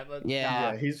 Yeah. Yeah,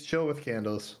 Yeah, he's chill with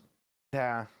candles.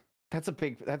 Yeah. That's a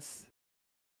big. It's.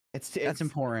 that's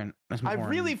important. That's I important.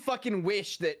 really fucking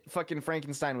wish that fucking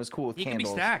Frankenstein was cool with He can be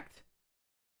candles. stacked.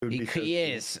 It would He, be so he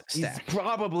cool. is He's stacked.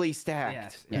 probably stacked.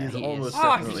 Yes. Yeah, He's he almost is. Oh,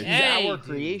 definitely. he's He's Hey, our dude.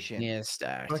 creation. He is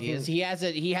stacked. Fucking- He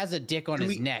has a dick on Can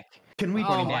his we- neck. Can we Oh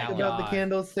talk my about God. the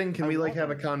candles thing? Can I we like love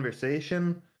have a them.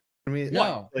 conversation? Can we?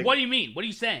 No. Like, What do you mean? What are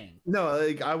you saying? No,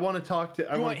 like I want to talk to.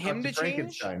 I You want want him talk to change?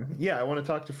 Frankenstein. Yeah, I want to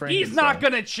talk to Frankenstein. He's not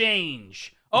gonna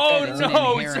change. Oh Ben, it's an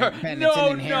no, inherent- sir. Ben, it's an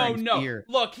No, inherent no. fear.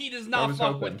 Look, he does not was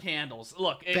fuck hoping. with candles.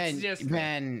 Look, it's Ben, just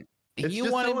Ben, It's you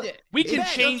just wanted. so- to- we can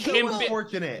That's change so him.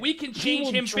 unfortunate. We can He change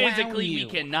will him drown physically. We you.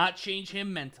 cannot change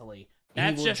him mentally. He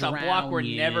That's will just a block we're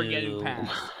drown never you. getting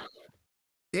past.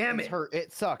 Damn It it. hurt.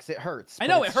 It sucks. It hurts. I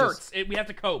but know it it's just- hurts. We have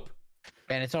to cope.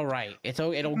 Ben, it's all right. It's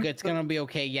gonna be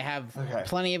okay. You have Okay.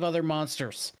 plenty of other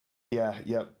monsters. Yeah.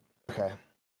 Yep. Okay.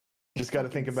 Just got to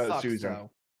think about sucks, Susan. though.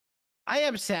 I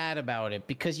am sad about it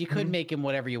because you could Mhm. make him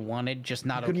whatever you wanted, just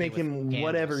not You could okay make with him candles.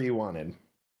 whatever you wanted.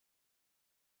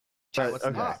 But, what's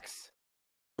okay. Sucks.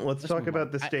 Let's Let's talk move about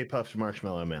on. the Stay Puft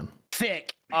Marshmallow Man.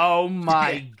 Thick, Oh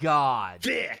my god.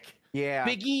 Dick. Yeah.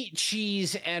 Biggie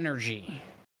cheese energy.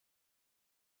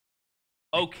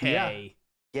 Okay.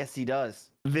 Yes, he does.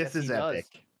 This Yes, he is does.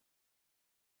 epic.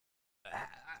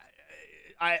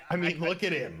 I mean, look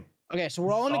at him. Okay, so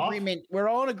we're all in Soft? agreement. We're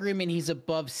all in agreement. He's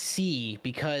above C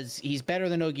because he's better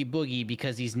than Oogie Boogie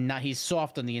because he's not. He's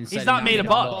soft on the inside. He's and not made of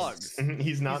bugs. bugs.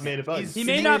 He's not made of bugs. he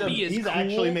may He's not made be of- as He's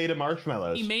actually cool. made of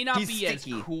marshmallows. He may not He's be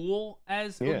sticky. as cool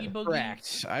as Yeah. Oogie Boogie,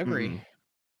 Correct. I agree. Mhm.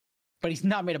 But he's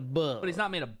not made of bugs. but he's not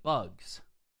made of bugs.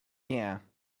 Yeah.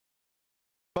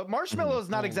 But marshmallow is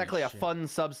not Holy exactly a shit. fun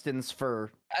substance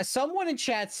for. Someone in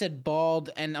chat said bald,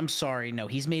 and I'm sorry. No,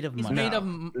 he's made of He's mush- made of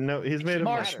No, he's made of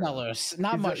marshmallows,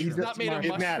 not He's mushrooms. a- not made of It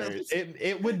mushrooms. matters.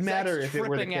 It would Zach's matter if it were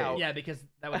the tripping case. out. yeah, because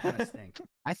that would kind of stink.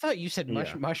 I thought you said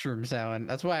Yeah. mushrooms, Alan.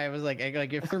 That's why I was like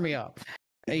it threw me off.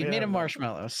 He made Yeah, of no.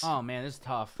 marshmallows. Oh man, this is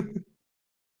tough.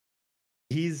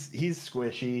 He's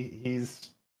squishy.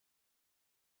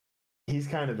 He's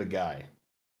kind of a guy.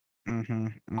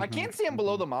 I can't see him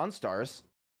below the Monstars.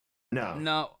 No.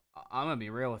 No, I'm gonna be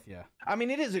real with you. I mean,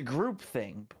 it is a group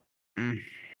thing.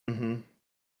 Mm-hmm.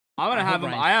 I'm gonna have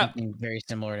him. Very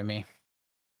similar to me.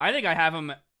 I think I have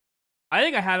him. I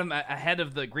think I had him ahead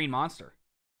of the Green Monster.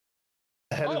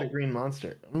 Ahead of the Oh. Green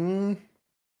Monster.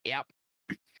 Yep.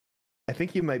 I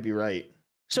think you might be right.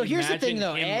 So here's the thing, Imagine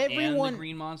though. him and Everyone, the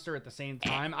Green Monster at the same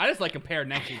time. I just like them paired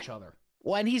next to each other.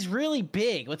 when he's really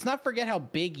big, let's not forget how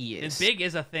big he is. And big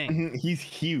is a thing. Mhm, He's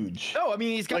huge. No, I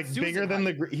mean he's got Like Susan bigger than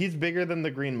height. he's bigger than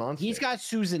the Green Monster. He's got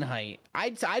Susan height.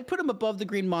 I'd put him above the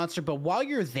Green Monster, but while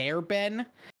you're there, Ben,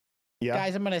 yeah.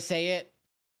 guys, I'm gonna say it.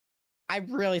 I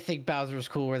really think Bowser's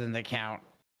cooler than the Count.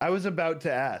 I was about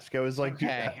to ask. I was like, dude,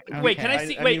 Okay. Wait, can I Okay.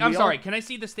 see? I wait, mean, I'm we all- sorry. Can I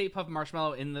see the Stay Puft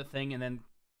Marshmallow in the thing and then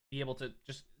be able to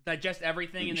just digest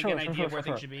everything and then Sure, get an sure, idea of sure, where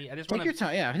sure. things should be? I just Take want your to.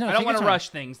 time. Yeah, no, I don't want to rush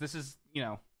things. This is,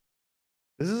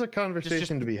 this is a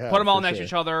conversation to be had. put them all for next to sure.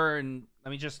 each other and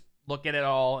let me just look at it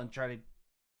all and try to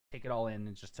take it all in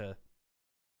and just to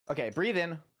Okay, breathe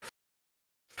in.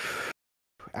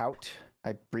 Out.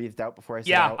 I breathed out before I said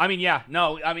Yeah, out. I mean, yeah,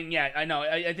 no, I mean, yeah, I know.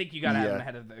 I think you got to have Yeah. him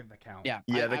ahead of the count. Yeah,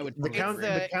 Yeah, I would. the count.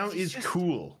 The count he's is just-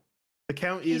 cool. The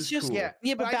count He's is just cool.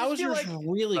 yeah, but I just feel Bowser's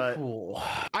really But- cool.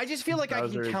 I just feel like I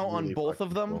Bowser can is count on really both of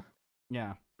fucking them. cool.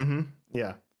 Yeah.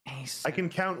 Yeah, He's- I can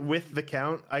count with the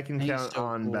count. I can He's count so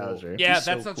on cool. Bowser. Yeah, He's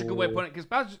that's so such a good way of cool. putting it because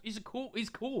Bowser, he's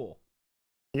cool.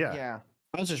 Yeah. Yeah.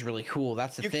 Bowser's really cool.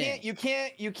 That's the You thing.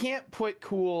 you can't put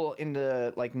cool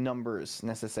into like numbers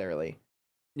necessarily.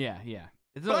 Yeah, yeah.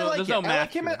 There's But I like there's it. no I math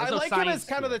like him. to it. I There's no like him as science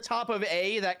kind to of the it. top of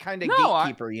A, that kind of No,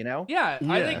 gatekeeper. You know. Yeah,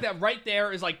 I Yeah. think that right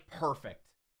there is like perfect.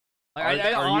 Like, Are,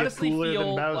 I are honestly you cooler feel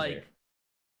than Bowser? like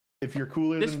If you're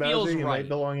cooler this than feels Bowser, you right. might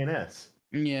belong in S.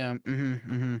 Yeah.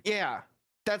 Yeah,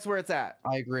 that's where it's at.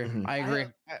 I agree. Mhm. I agree.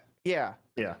 Yeah.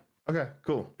 Yeah. Okay.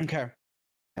 Cool. Okay.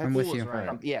 That I'm with feels you.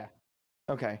 right. Yeah.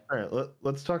 Okay. All right.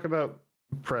 Let's talk about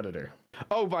Predator.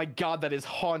 Oh my god, that is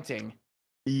haunting.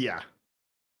 Yeah.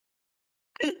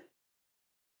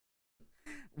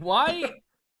 why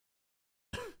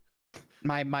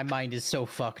My mind is so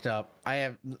fucked up. I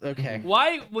have okay.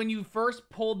 why when you first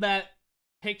pulled that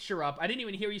picture up, I didn't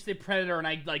even hear you say Predator, and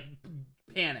I like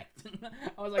panicked.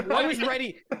 I was like, I what? was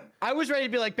ready. I was ready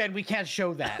to be like, Ben, we can't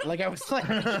show that. Like I was like,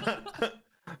 I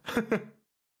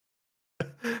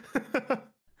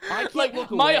can't Like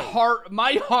look my away.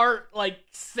 heart like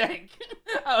sank.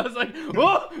 I was like,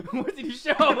 "Whoa, what did you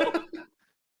show?"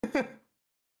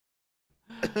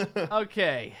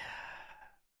 Okay,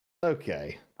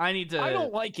 Okay. I need to. I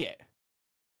don't like it.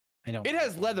 I don't. It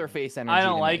has Leatherface energy. I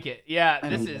don't to like me. it. Yeah, I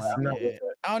this don't is. like I'm not with it.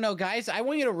 Oh no, guys! I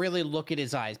want you to really look at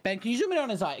his eyes. Ben, can you zoom in on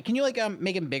his eye? Can you like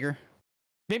make him bigger,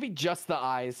 Maybe just the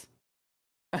eyes.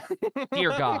 Dear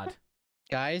God.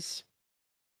 guys?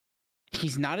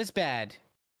 He's not as bad,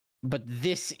 but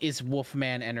this is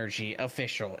Wolfman energy.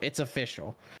 Official. It's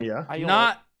official. Yeah. I don't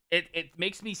Not. It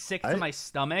makes me sick to I- my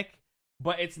stomach,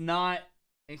 but it's not.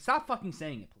 Stop fucking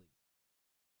saying it, please.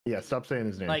 Yeah. Stop saying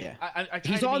his name. Like Yeah. I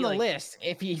try He's to on be the like, list.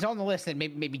 If he's on the list, then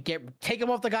maybe take him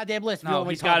off the goddamn list. No,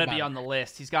 he's got to be on the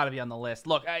list. He's got to be on the list.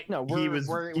 Look, No, He was-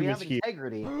 he we was have here.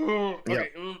 integrity. okay,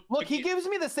 Look, he gives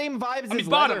me the same vibes I mean, as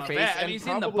bottom of Leatherface, F. I and mean, he's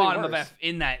in the probably bottom of worse. F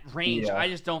in that range. Yeah. I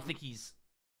just don't think he's.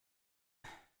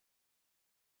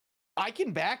 I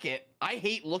can back it. I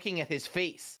hate looking at his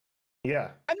face. Yeah.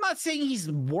 I'm not saying he's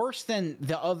worse than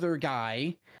the other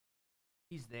guy,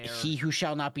 He's there. he who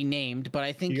shall not be named, but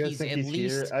I think You guys he's think at he's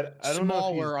least here? I don't know if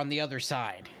smaller on the other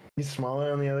side. he's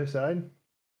smaller on the other side.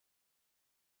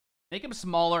 Make him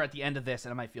smaller at the end of this,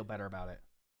 and I might feel better about it.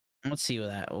 Let's see what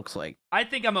that looks like. I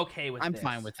think I'm okay with I'm this.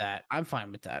 fine with that. I'm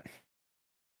fine with that. I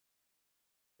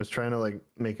was trying to like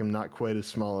make him not quite as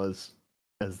small as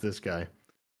this guy,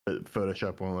 but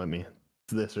Photoshop won't let me.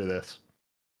 It's this or this.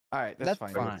 All right, That's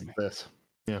fine. fine. It's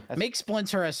this. Make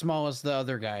Splinter as small as the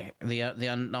other guy, the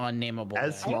unnameable.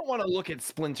 As guy. I don't want to look at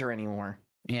Splinter anymore.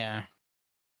 Yeah.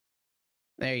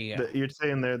 There you go. You're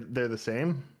saying they're the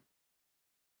same?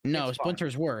 No, it's fine.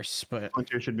 Splinter's worse, but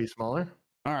Splinter should be smaller.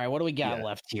 all right. What do we got Yeah.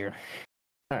 left here?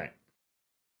 All right.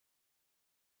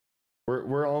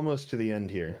 We're almost to the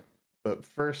end here, but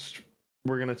first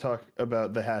we're gonna talk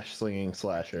about the hash slinging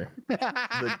slasher,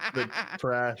 the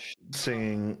trash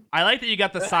singing I like that you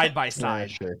got the side by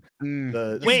side. slasher, Mm.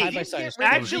 the Wait, Side by side is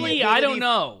Actually, the I don't ability-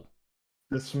 know.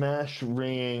 the smash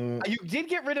ring. You did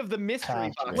get rid of the mystery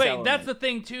Hash box. ring. Wait, element. that's the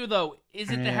thing too, though. Is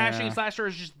it the hashing Yeah. slasher, or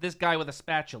is just this guy with a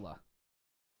spatula?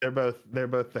 They're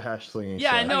both the hash slinging. Yeah,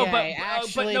 I slasher. know, Okay, but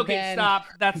actually, okay, Ben, stop.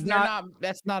 That's They're not.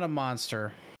 That's not a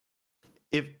monster.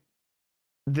 If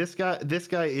this guy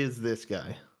is this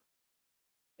guy.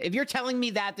 If you're telling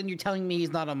me that, then you're telling me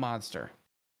he's not a monster.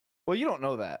 Well, you don't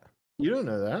know that. You don't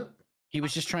know that. He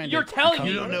was just trying You're to. telling cover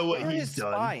me- You don't it. know what are he's his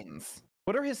done. spines?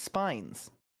 What are his spines?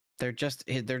 They're just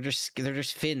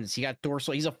fins. He got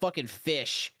dorsal. He's a fucking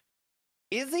fish.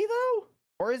 Is he though,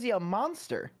 or is he a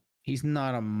monster? He's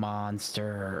not a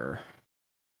monster.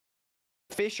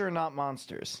 Fish are not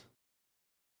monsters.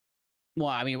 Well,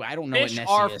 I mean, I don't know Fish what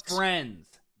are Nessie is. friends,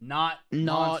 not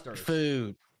Not monsters.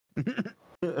 food.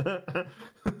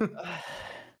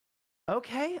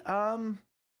 Okay.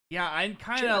 Yeah, I'm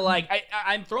kind of like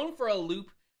I'm thrown for a loop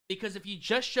because if you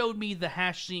just showed me the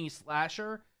hashing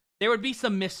slasher, there would be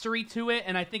some mystery to it,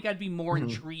 and I think I'd be more Mhm.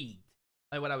 intrigued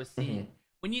by what I was seeing.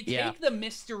 When you take Yeah. the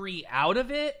mystery out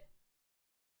of it,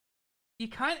 you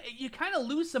kind of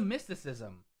lose some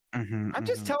mysticism. I'm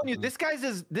just telling you, this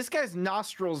guy's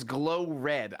nostrils glow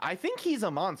red. I think he's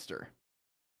a monster.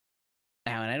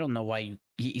 Now, and I don't know why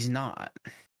he's not.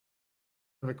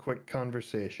 Have a quick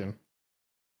conversation.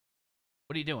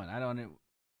 What are you doing? I don't know.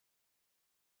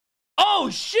 Oh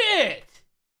shit!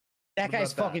 That What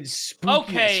guy's about fucking that? spooky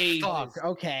Okay. as fuck.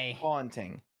 Okay.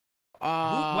 Haunting.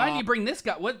 Why didn't you bring this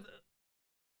guy? What?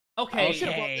 Okay. I should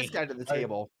have brought this Okay. guy to the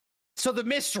table. So the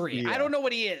mystery. I Yeah. don't know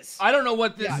what he is. I don't know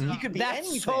what this. Yeah, he could be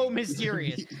That's so anything.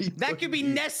 mysterious. That could be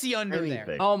Nessie under there.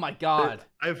 Anything. Oh my god.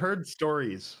 I've heard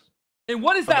stories. And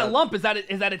what is that About- lump? Is that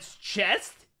its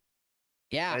chest?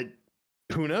 Yeah.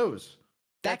 Who knows?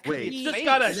 That could Wait. be. It's just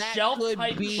got a that shelf-type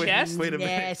could be chest? Wait a minute.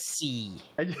 Nessie.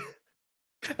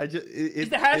 I just Is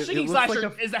the hash slinging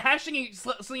slasher? Is the hash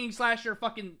slinging slasher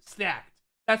fucking stacked?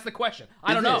 That's the question.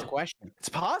 I don't Is it? know. That's a question. It's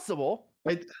possible.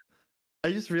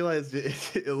 I just realized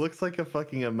it looks like a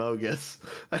fucking Amogus.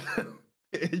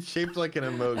 It's shaped like an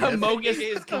Amogus. Amogus It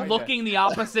is kinda. looking the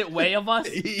opposite way of us.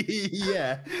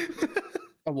 Yeah.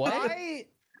 A what?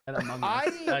 An Among I-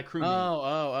 Us. A crew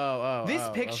name. This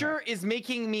okay. picture is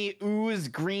making me ooze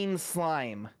green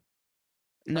slime.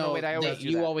 No, wait, I always do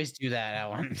you that. always do that,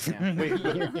 Alan.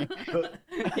 Yeah.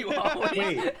 You always,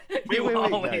 Wait. you wait,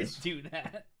 always guys. do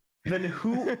that. Then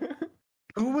who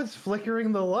was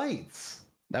flickering the lights?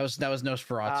 that was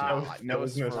Nosferatu. That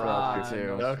was Nosferatu Ah, too.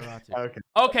 Nosferatu. Okay.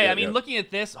 Okay, Yeah, I mean, yeah. looking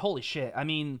at this, holy shit. I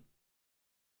mean,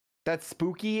 That's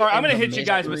spooky. all right, I'm and gonna the hit you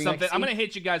guys with mystery something. next I'm to- gonna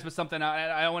hit you guys with something.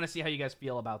 I want to see how you guys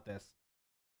feel about this.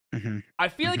 Mhm. I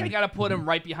feel like I gotta put him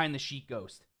right behind the sheet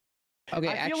ghost. Okay,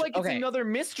 I feel actually, like it's okay. another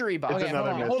mystery box. It's Okay,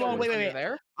 another hold on, mystery. wait.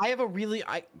 There. I have a really.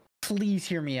 Please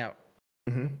hear me out.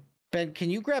 Mm-hmm. Ben, can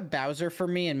you grab Bowser for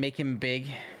me and make him big?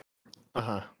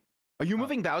 Uh-huh. Are you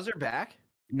moving Bowser back?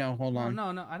 No, hold No,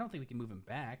 on. no, I don't think we can move him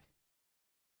back.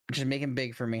 Just make him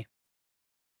big for me.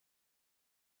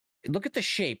 Look at the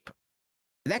shape.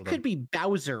 That Hold could on. be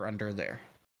Bowser under there.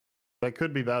 That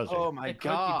could be Bowser. Oh my It could be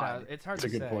god. Bowser. It's hard That's a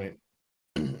to good say. point.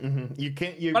 Mhm. You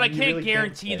can't. You, But I you can't really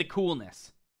guarantee say. the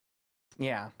coolness.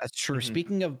 Yeah. That's true. Mhm.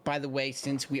 Speaking of, by the way,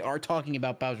 since we are talking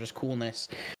about Bowser's coolness,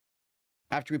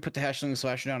 after we put the Hashling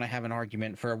Slasher down, I have an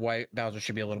argument for why Bowser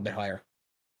should be a little bit higher.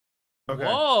 Okay.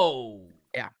 Whoa.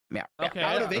 Yeah. Okay.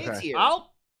 Out of Okay. A tier.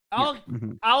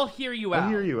 Mhm. I'll hear you out. I'll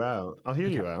hear you out. I'll hear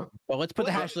you out. Well, let's put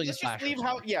the Let's Hashling just Slasher. leave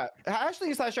how. Yeah,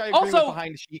 Ashling Slasher. I agree Also- with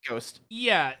behind the sheet ghost.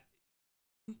 Yeah.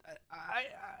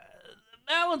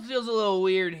 That one feels a little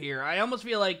weird here. I almost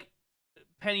feel like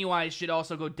Pennywise should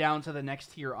also go down to the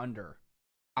next tier under.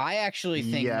 I actually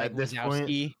think Yeah, Mike at this point-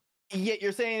 Wazowski. Yet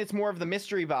you're saying it's more of the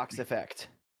mystery box effect.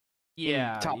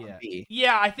 Yeah, top yeah. of B.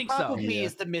 Yeah, I think so. Probably Yeah.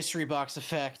 is the mystery box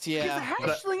effect. Because Yeah.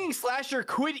 the Hashling Slasher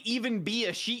could even be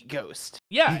a sheet ghost.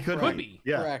 Yeah, He it could be.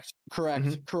 Yeah. Correct.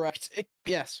 Mhm. Correct.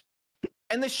 Yes.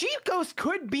 And the sheet ghost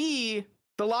could be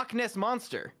the Loch Ness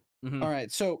monster. Mhm. All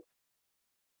right. So.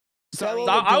 Sorry.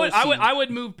 Bela So Lugosi- I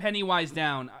would move Pennywise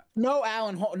down. No,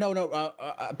 Alan. No.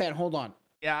 Ben, hold on.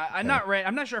 Yeah, I'm not ready.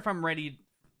 I'm not sure if I'm ready.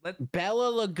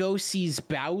 Bela Lugosi's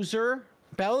Bowser.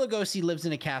 Bela Lugosi lives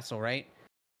in a castle, right?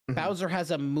 Mhm. Bowser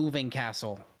has a moving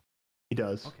castle, He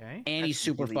does. Okay. and he's That's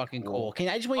super really fucking cool. cool. Can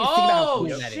I just want you to think about how Oh cool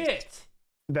that is? shit!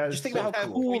 That is Just think so about how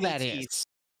Have cool pointy that teeth. is.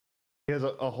 He has a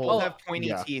whole. Both have pointy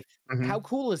yeah. teeth. Mhm. How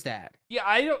cool is that? Yeah,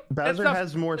 I don't. that Bowser stuff-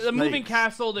 has more. the moving snakes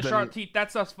castle, the than- sharp teeth.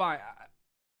 That stuff's fine.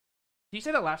 Did you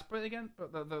say that last bit again?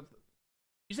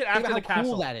 You said Think after about the how castle.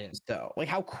 cool that is, though. Like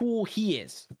how cool he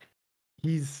is.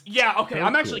 He's. Yeah. Okay. so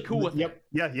I'm actually cool with Yep. it.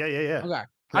 Yeah. Okay.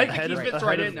 I Ahead think he of- fits ahead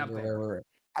right of- in up there.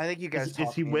 I think you guys. Is he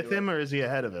talked me with into him or is he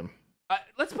ahead of him?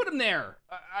 Let's put him there.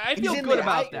 I He's feel in good there.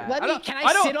 about that. Let me- don't- can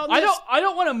I don't, sit on I this?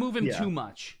 don't want to move him Yeah. too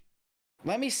much.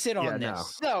 Let me sit on Yeah, no.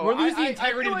 this. it. No, We'll lose the I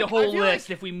integrity feel of the like- I whole feel like- list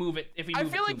if we move it. If we I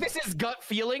move feel it like too this much. is gut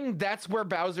feeling. That's where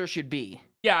Bowser should be.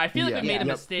 Yeah, I feel like Yeah. we made a Yep.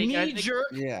 mistake. I Knee think jerk.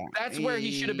 Yeah. That's where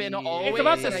he should have been all it's way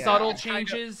about the in, subtle kind of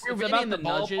changes. groove It's in about in the the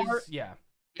nudges. ballpark. Yeah.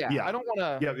 Yeah, Yeah. I don't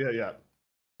want to. Yeah.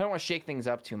 I don't want to shake things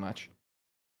up too much.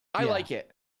 I Yeah. like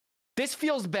it. This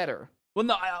feels better. Well,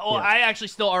 no. Yeah. I actually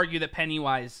still argue that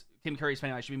Tim Curry's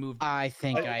Pennywise should be moved. I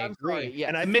think I I'm agree. sorry, yeah.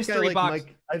 And I The think mystery I like box.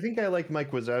 Mike. I think I like Mike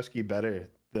Wazowski better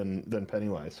than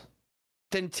Pennywise.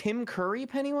 Then Tim Curry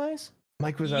Pennywise?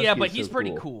 Mike Wazowski. Yeah, but is he's so pretty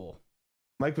cool. cool.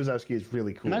 Mike Wazowski is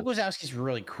really cool. Mike Wazowski's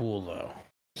really cool, though.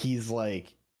 He's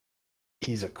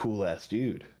a cool ass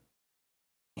dude.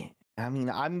 I mean,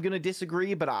 I'm gonna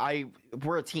disagree, but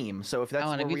we're a team, so if that's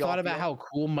Alan, where have you we all thought about feel- how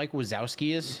cool Mike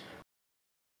Wazowski is?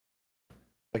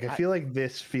 Like I feel like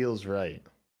this feels right.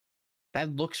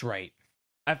 That looks right.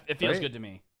 It feels Right? good to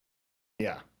me.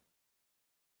 Yeah.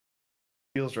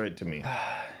 Feels right to me.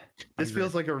 This agree.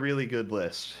 feels like a really good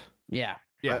list. Yeah.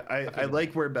 Yeah, I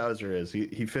like where Bowser is.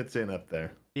 He fits in up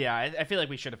there. Yeah, I feel like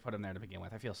we should have put him there to begin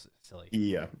with. I feel silly.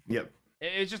 Yeah. Yep.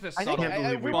 It's just a I think subtle,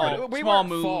 believe we small, we small weren't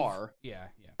move. far. Yeah.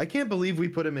 I can't believe we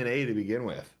put him in A to begin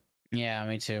with. Yeah,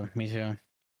 me too. Me too.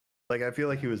 Like I feel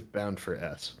like he was bound for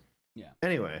S. Yeah.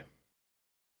 Anyway,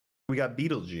 we got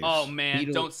Beetlejuice. Oh man,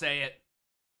 Beetle- don't say it.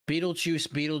 Beetlejuice,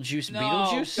 Beetlejuice, No,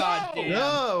 Beetlejuice. God damn.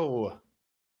 No.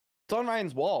 It's on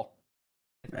Ryan's wall.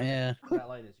 Yeah. That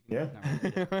light is. Yeah.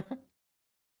 Never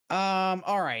mind.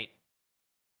 All right.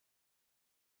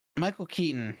 Michael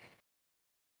Keaton.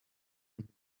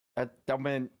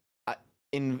 I'm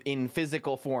in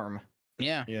physical form.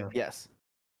 Yeah. Yeah. Yes.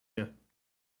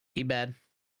 He bad.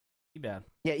 He bad.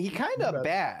 Yeah, he kind of Bad.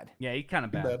 bad. Yeah, he kind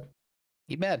of bad. Bad.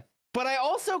 He bad. But I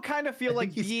also kind of feel I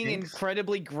like think he being stinks.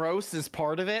 incredibly gross is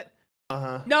part of it.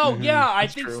 Uh-huh. No, Mhm, yeah, I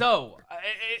that's think true. so.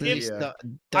 Does, he, Yeah. does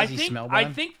I he think smell I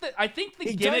bad? think the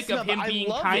He does gimmick smell of him bad. I being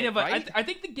love kind it, of a right? I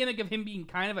think the gimmick of him being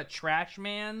kind of a trash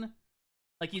man,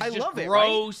 like he's I just love it, right?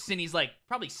 gross and he's like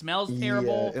probably smells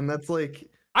terrible. Yeah, and that's like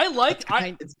I like I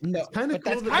Kind- no, kinda but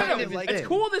that's cool that kind kind of of like thing. it's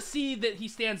cool to see that he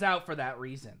stands out for that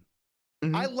reason. I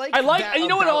mhm. like. I like that and you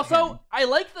know what about also him. I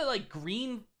like the like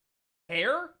green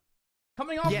hair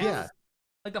coming off Yeah. his- Yeah.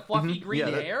 like the fluffy Mhm, green yeah,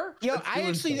 that- hair. Yo, That's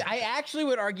doing something. I actually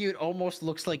would argue it almost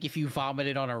looks like if you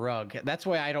vomited on a rug. That's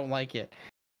why I don't like it.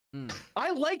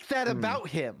 I like that Hmm. about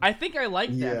him. I think I like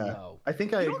that Yeah. though. I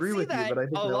think I You don't agree see with you, that but I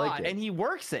think a I lot, like it. and he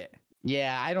works it.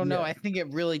 Yeah, I don't know. Yeah. I think it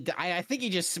really. I think he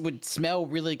just would smell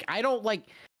really. I don't like.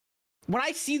 When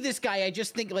I see this guy, I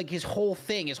just think like his whole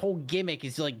thing, his whole gimmick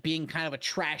is like being kind of a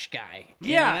trash guy.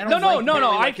 Yeah, And I no, don't no, like no, that. no.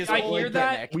 like his I whole hear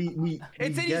that. gimmick. we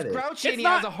It's that he's get it. grouchy and It's he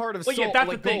not- has a heart of Well, salt, yeah, that's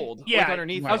like the thing. gold, Yeah, like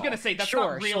underneath. I was it gonna say that's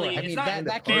Sure, not really. sure. I It's mean, not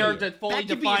that fair could to fully that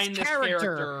could be his define this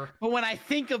character. But when I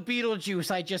think of Beetlejuice,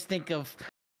 I just think of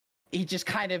he just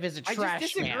kind of is a I trash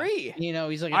just man. disagree. You know,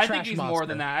 he's like a I trash think he's monster. more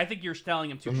than that. I think you're selling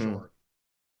him too Mhm. short.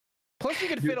 Plus, you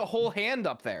could fit a whole hand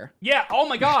up there. Yeah. Oh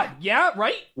my God. Yeah.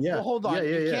 Right. Yeah. Well, hold on. Yeah,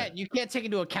 yeah, You can't take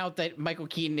into account that Michael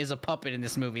Keaton is a puppet in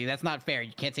this movie. That's not fair.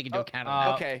 You can't take into Oh, account of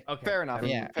that. Okay, okay. fair enough.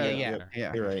 Yeah, fair yeah, enough.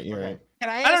 yeah. You're right. You're Okay. right. Can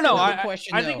I I ask don't know. another I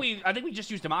question? I think though? we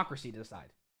just use democracy to decide.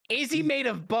 Is he made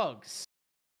of bugs?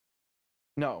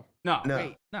 No. No. No.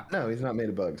 Wait, no. No, he's not made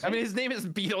of bugs. I mean, his name is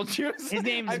Beetlejuice. His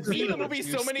name's I've seen the movie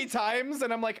so Beetlejuice. many times,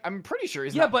 and I'm like, I'm pretty sure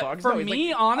he's Yeah, not but bugs. for No, he's like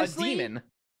me, a honestly, demon.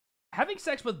 having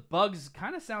sex with bugs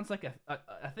kind of sounds like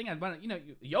a thing I'd want to,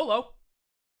 YOLO.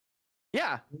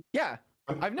 Yeah, yeah.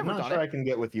 I've never I'm not done sure it. I can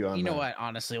get with you on You know that. what?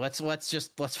 Honestly, let's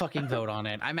fucking vote on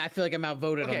it. I feel like I'm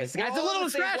outvoted on Okay, this. we're Guy's a all on little the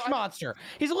same trash block. monster.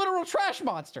 He's a literal trash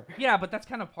monster. Yeah, but that's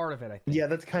kind of part of it, I think. Yeah,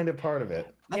 that's kind of part of it.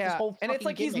 That's his Yeah, whole and it's fucking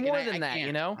like he's gimmick, more and I than that, you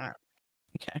can't. know?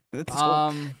 Okay, that's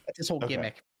his whole Okay.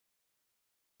 gimmick.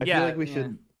 I Yeah, feel like we yeah.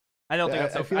 should. I don't think I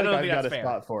that's. feel I like don't I've think got that's a fair.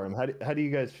 spot for him. How do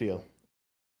you guys feel?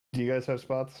 Do you guys have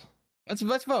spots?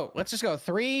 Let's vote. Let's just go.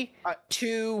 3,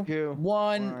 2,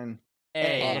 1. Fine.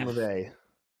 A. Bottom of A.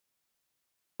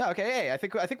 No, okay, hey, I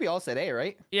think we all said A,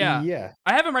 right? Yeah. Yeah.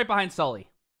 I have him right behind Sully.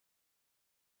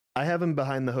 I have him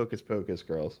behind the Hocus Pocus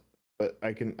girls, but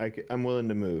I'm willing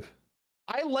to move.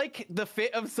 I like the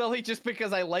fit of Sully just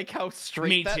because I like how straight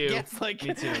Me that too. gets. Like,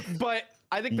 Me too. But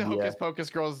I think the Yeah. Hocus Pocus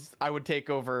girls I would take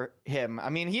over him. I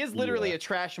mean, he is literally Yeah. a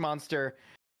trash monster,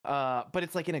 but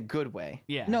it's like in a good way.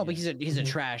 Yeah. No, yeah. but he's a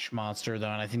trash monster though,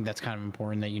 and I think that's kind of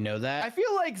important that you know that. I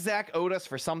feel like Zach owed us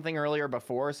for something earlier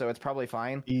before, so it's probably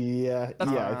fine. Yeah,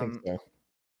 That's yeah, I think so.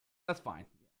 That's fine.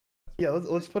 Yeah,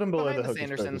 let's put him below Behind the the Hocus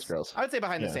Pocus Sandersons. girls. I would say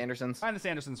behind the Yeah. Sandersons. Behind the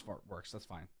Sandersons works. That's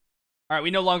fine. All right,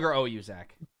 we no longer owe you,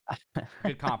 Zach.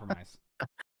 Good compromise.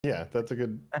 Yeah, that's a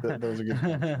good. That was a good.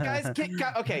 Guys,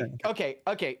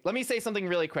 okay. Let me say something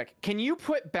really quick. Can you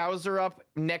put Bowser up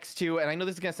next to, and I know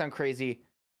this is gonna sound crazy,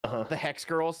 Uh-huh. the Hex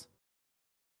Girls?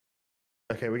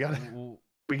 Okay, we got Ooh.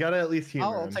 to at least humor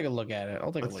I'll him. take a look at it.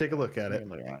 Let's take a look at it.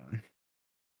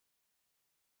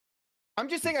 I'm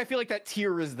just saying I feel like that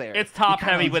tier is there. It's top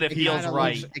heavy, but it feels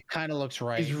right. It kind of looks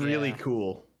right. He's really yeah.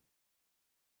 cool.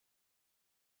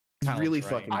 He's Kinda really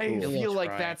looks right. fucking I cool. It feel looks like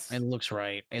right. that's- It looks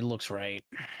right. It looks right.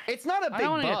 It's not a I big don't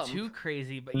want to bump. get too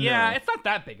crazy, but No. yeah, it's not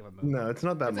that big of a move. No, it's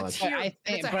not that It's a much. tier- But I think,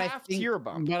 it's a but I half think, tier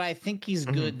bump. but I think he's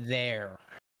Mhm. good there.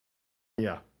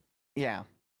 Yeah. Yeah,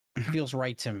 It feels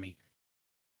right to me.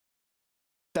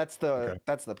 that's the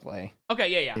Okay. play. Okay,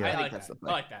 yeah. Yeah. I I think like that's that. the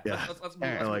I like that. Yeah. Let's move. Alright.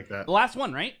 let's I move. like that. The last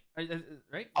one, right?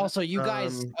 Right? Also, you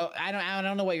guys, Um, I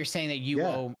don't know what you're saying that you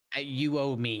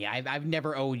owe me. I've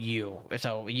never owed you,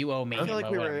 so you owe me. I feel like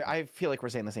but we whatever. were. I feel like we're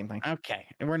saying the same thing. Okay,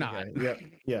 we're not. Okay, Yep.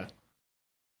 Yeah.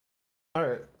 All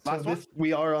right. So Last one?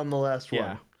 we are on the last Yeah.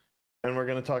 one, and we're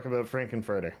gonna talk about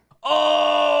Frankenfurter.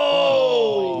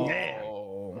 Oh,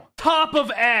 man. top of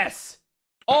S.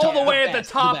 All the way at the best,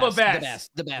 top of S. The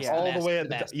best, the best, Yeah. All the the best, way the at the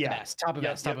best, top- yeah. the best, top of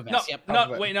Yep, best, top yep. of No, best. Yep. no, top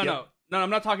of it. wait, no, Yep. no, I'm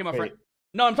not talking about Wait.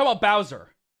 No, I'm talking about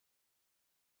Bowser.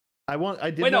 I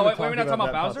did. Wait, no, wanna wait, we're talk not talking about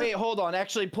that Bowser? Wait, hold on.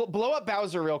 Actually, blow up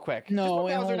Bowser real quick. Just No, put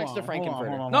wait, Bowser hold next to on, hold on, Frankenfurter.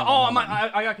 hold on, No, hold oh, on.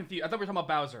 I got confused. I thought we were talking about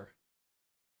Bowser.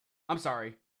 I'm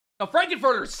sorry. No,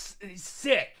 Frankenfurter's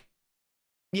sick.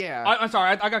 Yeah. I'm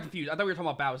sorry, I got confused. I thought we were talking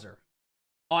about Bowser.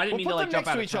 Oh, I didn't We'll mean put to like them jump next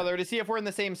out to of each turn. other to see if we're in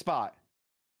the same spot.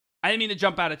 I didn't mean to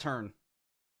jump out of turn.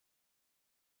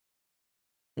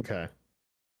 Okay.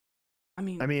 I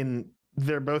mean, I mean,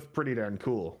 they're both pretty darn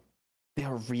cool.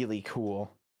 They're really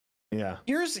cool. Yeah.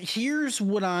 Here's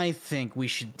what I think we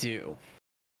should do.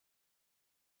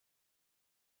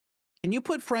 Can you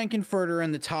put Frankenfurter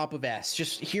in the top of S?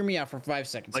 Just hear me out for 5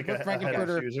 seconds. Like Put ahead of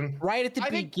Frankenfurter Susan. right at the I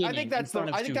think beginning. that's in front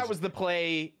the. of I think that Susan. was the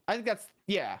play. I think that's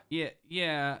yeah.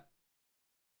 yeah.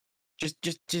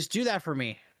 Just do that for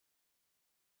me.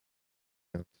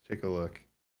 Let's take a look.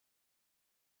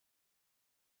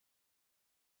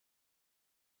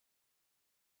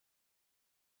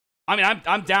 I mean,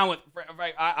 I'm down with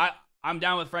I'm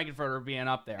down with Frankenfurter being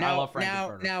up there. I love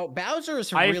Frankenfurter. Now Bowser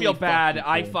is I really feel bad.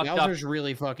 fucking I cool. fucked up. Bowser's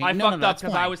really fucking. I no, fucked no, up that's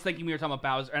because I fine. was thinking we were talking about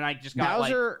Bowser, and I just got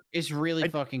Bowser is really I-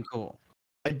 fucking cool.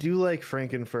 I do like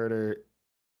Frankenfurter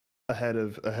ahead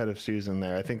of Susan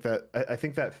there. I think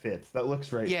that fits. That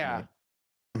looks right. to Yeah.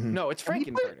 me. Mhm. No, it's Can we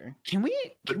put- Frankenfurter. Can we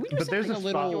do But something there's a a spot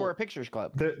little? Your Pictures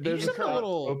Club. There's a something a spot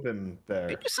little- open Can there.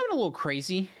 we do something a little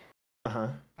crazy? Uh-huh.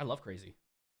 I love crazy.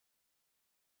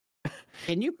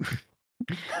 Can you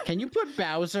can you put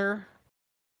Bowser?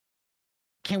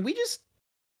 Can we just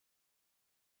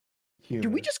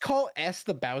call S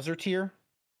the Bowser tier?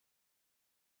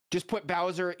 Just put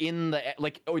Bowser in the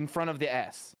in front of the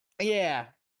S. Yeah.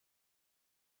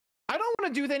 I don't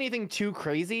want to do anything too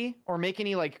crazy or make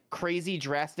any like crazy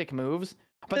drastic moves,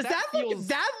 but that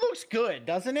looks good,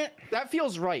 doesn't it? that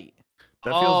feels right.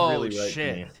 That feels Oh really right to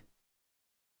shit! me.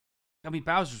 I mean,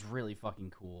 Bowser's really fucking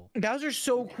cool. Bowser's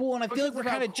so cool, and I feel like we're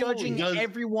Because of kind how of cool he judging does.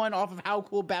 everyone off of how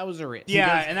cool Bowser is.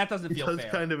 Yeah, does- and that doesn't He feel does fair.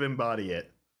 kind of embody it.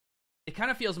 It kind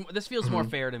of feels. This feels more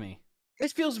Mhm. fair to me.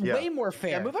 This feels Yeah. way more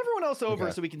fair. Yeah, move everyone else over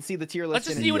Okay. so we can see the tier list. Let's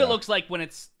just in see it. what it looks like when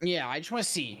it's. Yeah, I just want to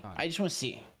see. I just want to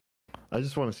see. I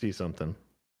just want to see something.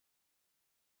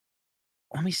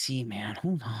 Let me see, man.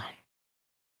 Hold on.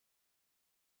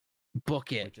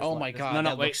 Book it. just Oh like my this. god, No,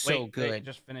 that wait, looks so wait, good.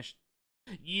 just finished.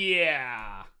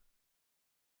 Yeah.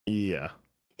 Yeah.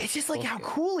 It's just like how Okay.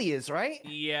 cool he is, right?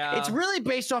 Yeah. It's really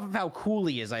based off of how cool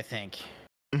he is, I think.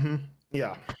 Mm-hmm.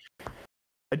 Yeah.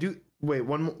 I do. Wait,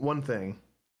 one thing.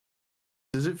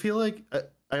 Does it feel like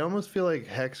I almost feel like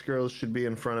Hex Girls should be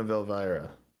in front of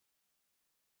Elvira?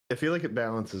 I feel like it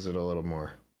balances it a little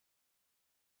more.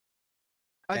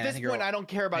 At Yeah, I this think you're- point, I don't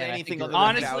care about Yeah, I anything think other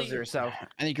you're- than Honestly- Bowser. So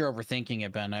I think you're overthinking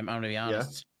it, Ben. I'm gonna be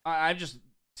honest. I just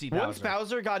see once Bowser.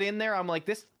 Bowser got in there, I'm like,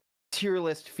 this tier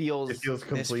list feels. It feels This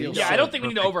complete. feels Yeah, I so don't think we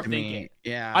need to perfect overthink me. it.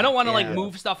 Yeah. I don't want to like yeah.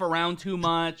 move stuff around too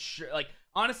much. Like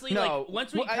honestly, No, like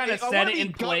once we well, kind I of wanna set it be in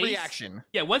gut place. reaction.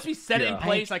 Yeah, once we set it in Yeah.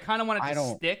 place, I kind of want it I to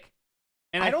don't- stick.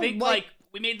 And I I don't think like- like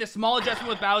we made this small adjustment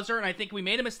with Bowser, and I think we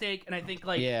made a mistake. And I think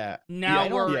like Yeah. now I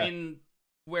don't- we're Yeah. in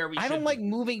where we. I should don't like be.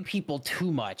 moving people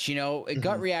too much. You know,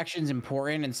 gut Mhm. reaction's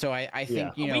important, and so I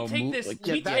think Yeah. you We know take move- this- like,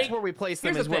 Yeah, we that's take- where we place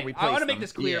them. Here's Is the where thing. we I place want to them. make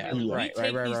this clear. Yeah. We right,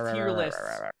 take right, these right, tier right, lists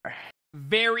right.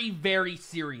 very, very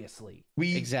seriously.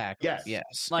 We Exactly. Yes.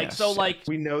 Yes. Like yes. so, like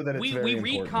we know that it's we very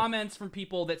read important. comments from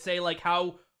people that say like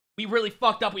how we really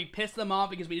fucked up. We pissed them off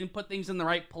because we didn't put things in the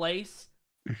right place.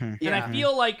 Mhm. And Yeah. I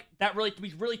feel like that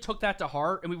we really took that to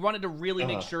heart, and we wanted to really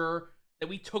make Uh-huh. sure that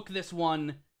we took this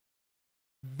one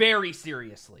very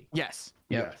seriously. Yes.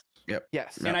 Yep. Yes.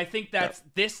 Yes. And I think that's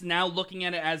this now looking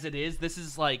at it as it is. This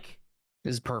is like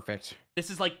This is perfect.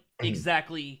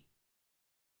 exactly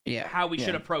Yeah. how we should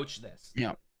yeah. approach this.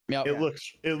 Yep. It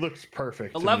looks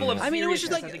perfect. The to level me. of I mean, it was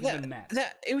just seriousness, like I think, has been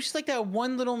met. it was just like that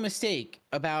one little mistake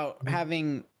about Mhm.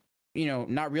 having, you know,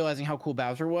 not realizing how cool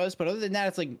Bowser was. But other than that,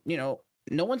 it's like, you know,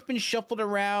 no one's been shuffled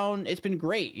around. It's been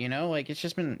great, you know, like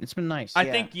it's been nice. I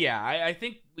think I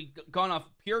think we've gone off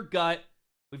pure gut.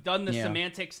 We've done the Yeah.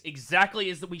 semantics exactly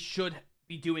as that we should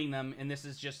be doing them, and this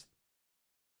is just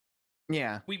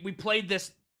Yeah. we played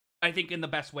this, I think, in the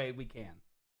best way we can.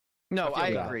 No, I I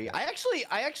feel that. agree. I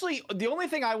actually, the only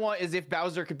thing I want is if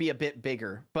Bowser could be a bit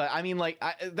bigger. But I mean, like,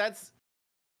 that's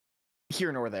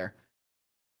here nor there.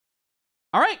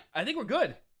 All right, I think we're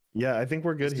good. Yeah, I think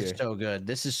we're good This here. is so good.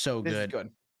 This is so This good. is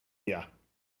good. Yeah,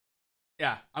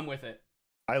 Yeah, I'm with it.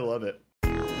 I love it.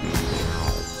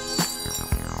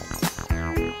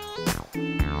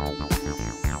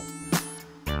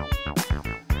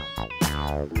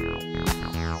 Wow.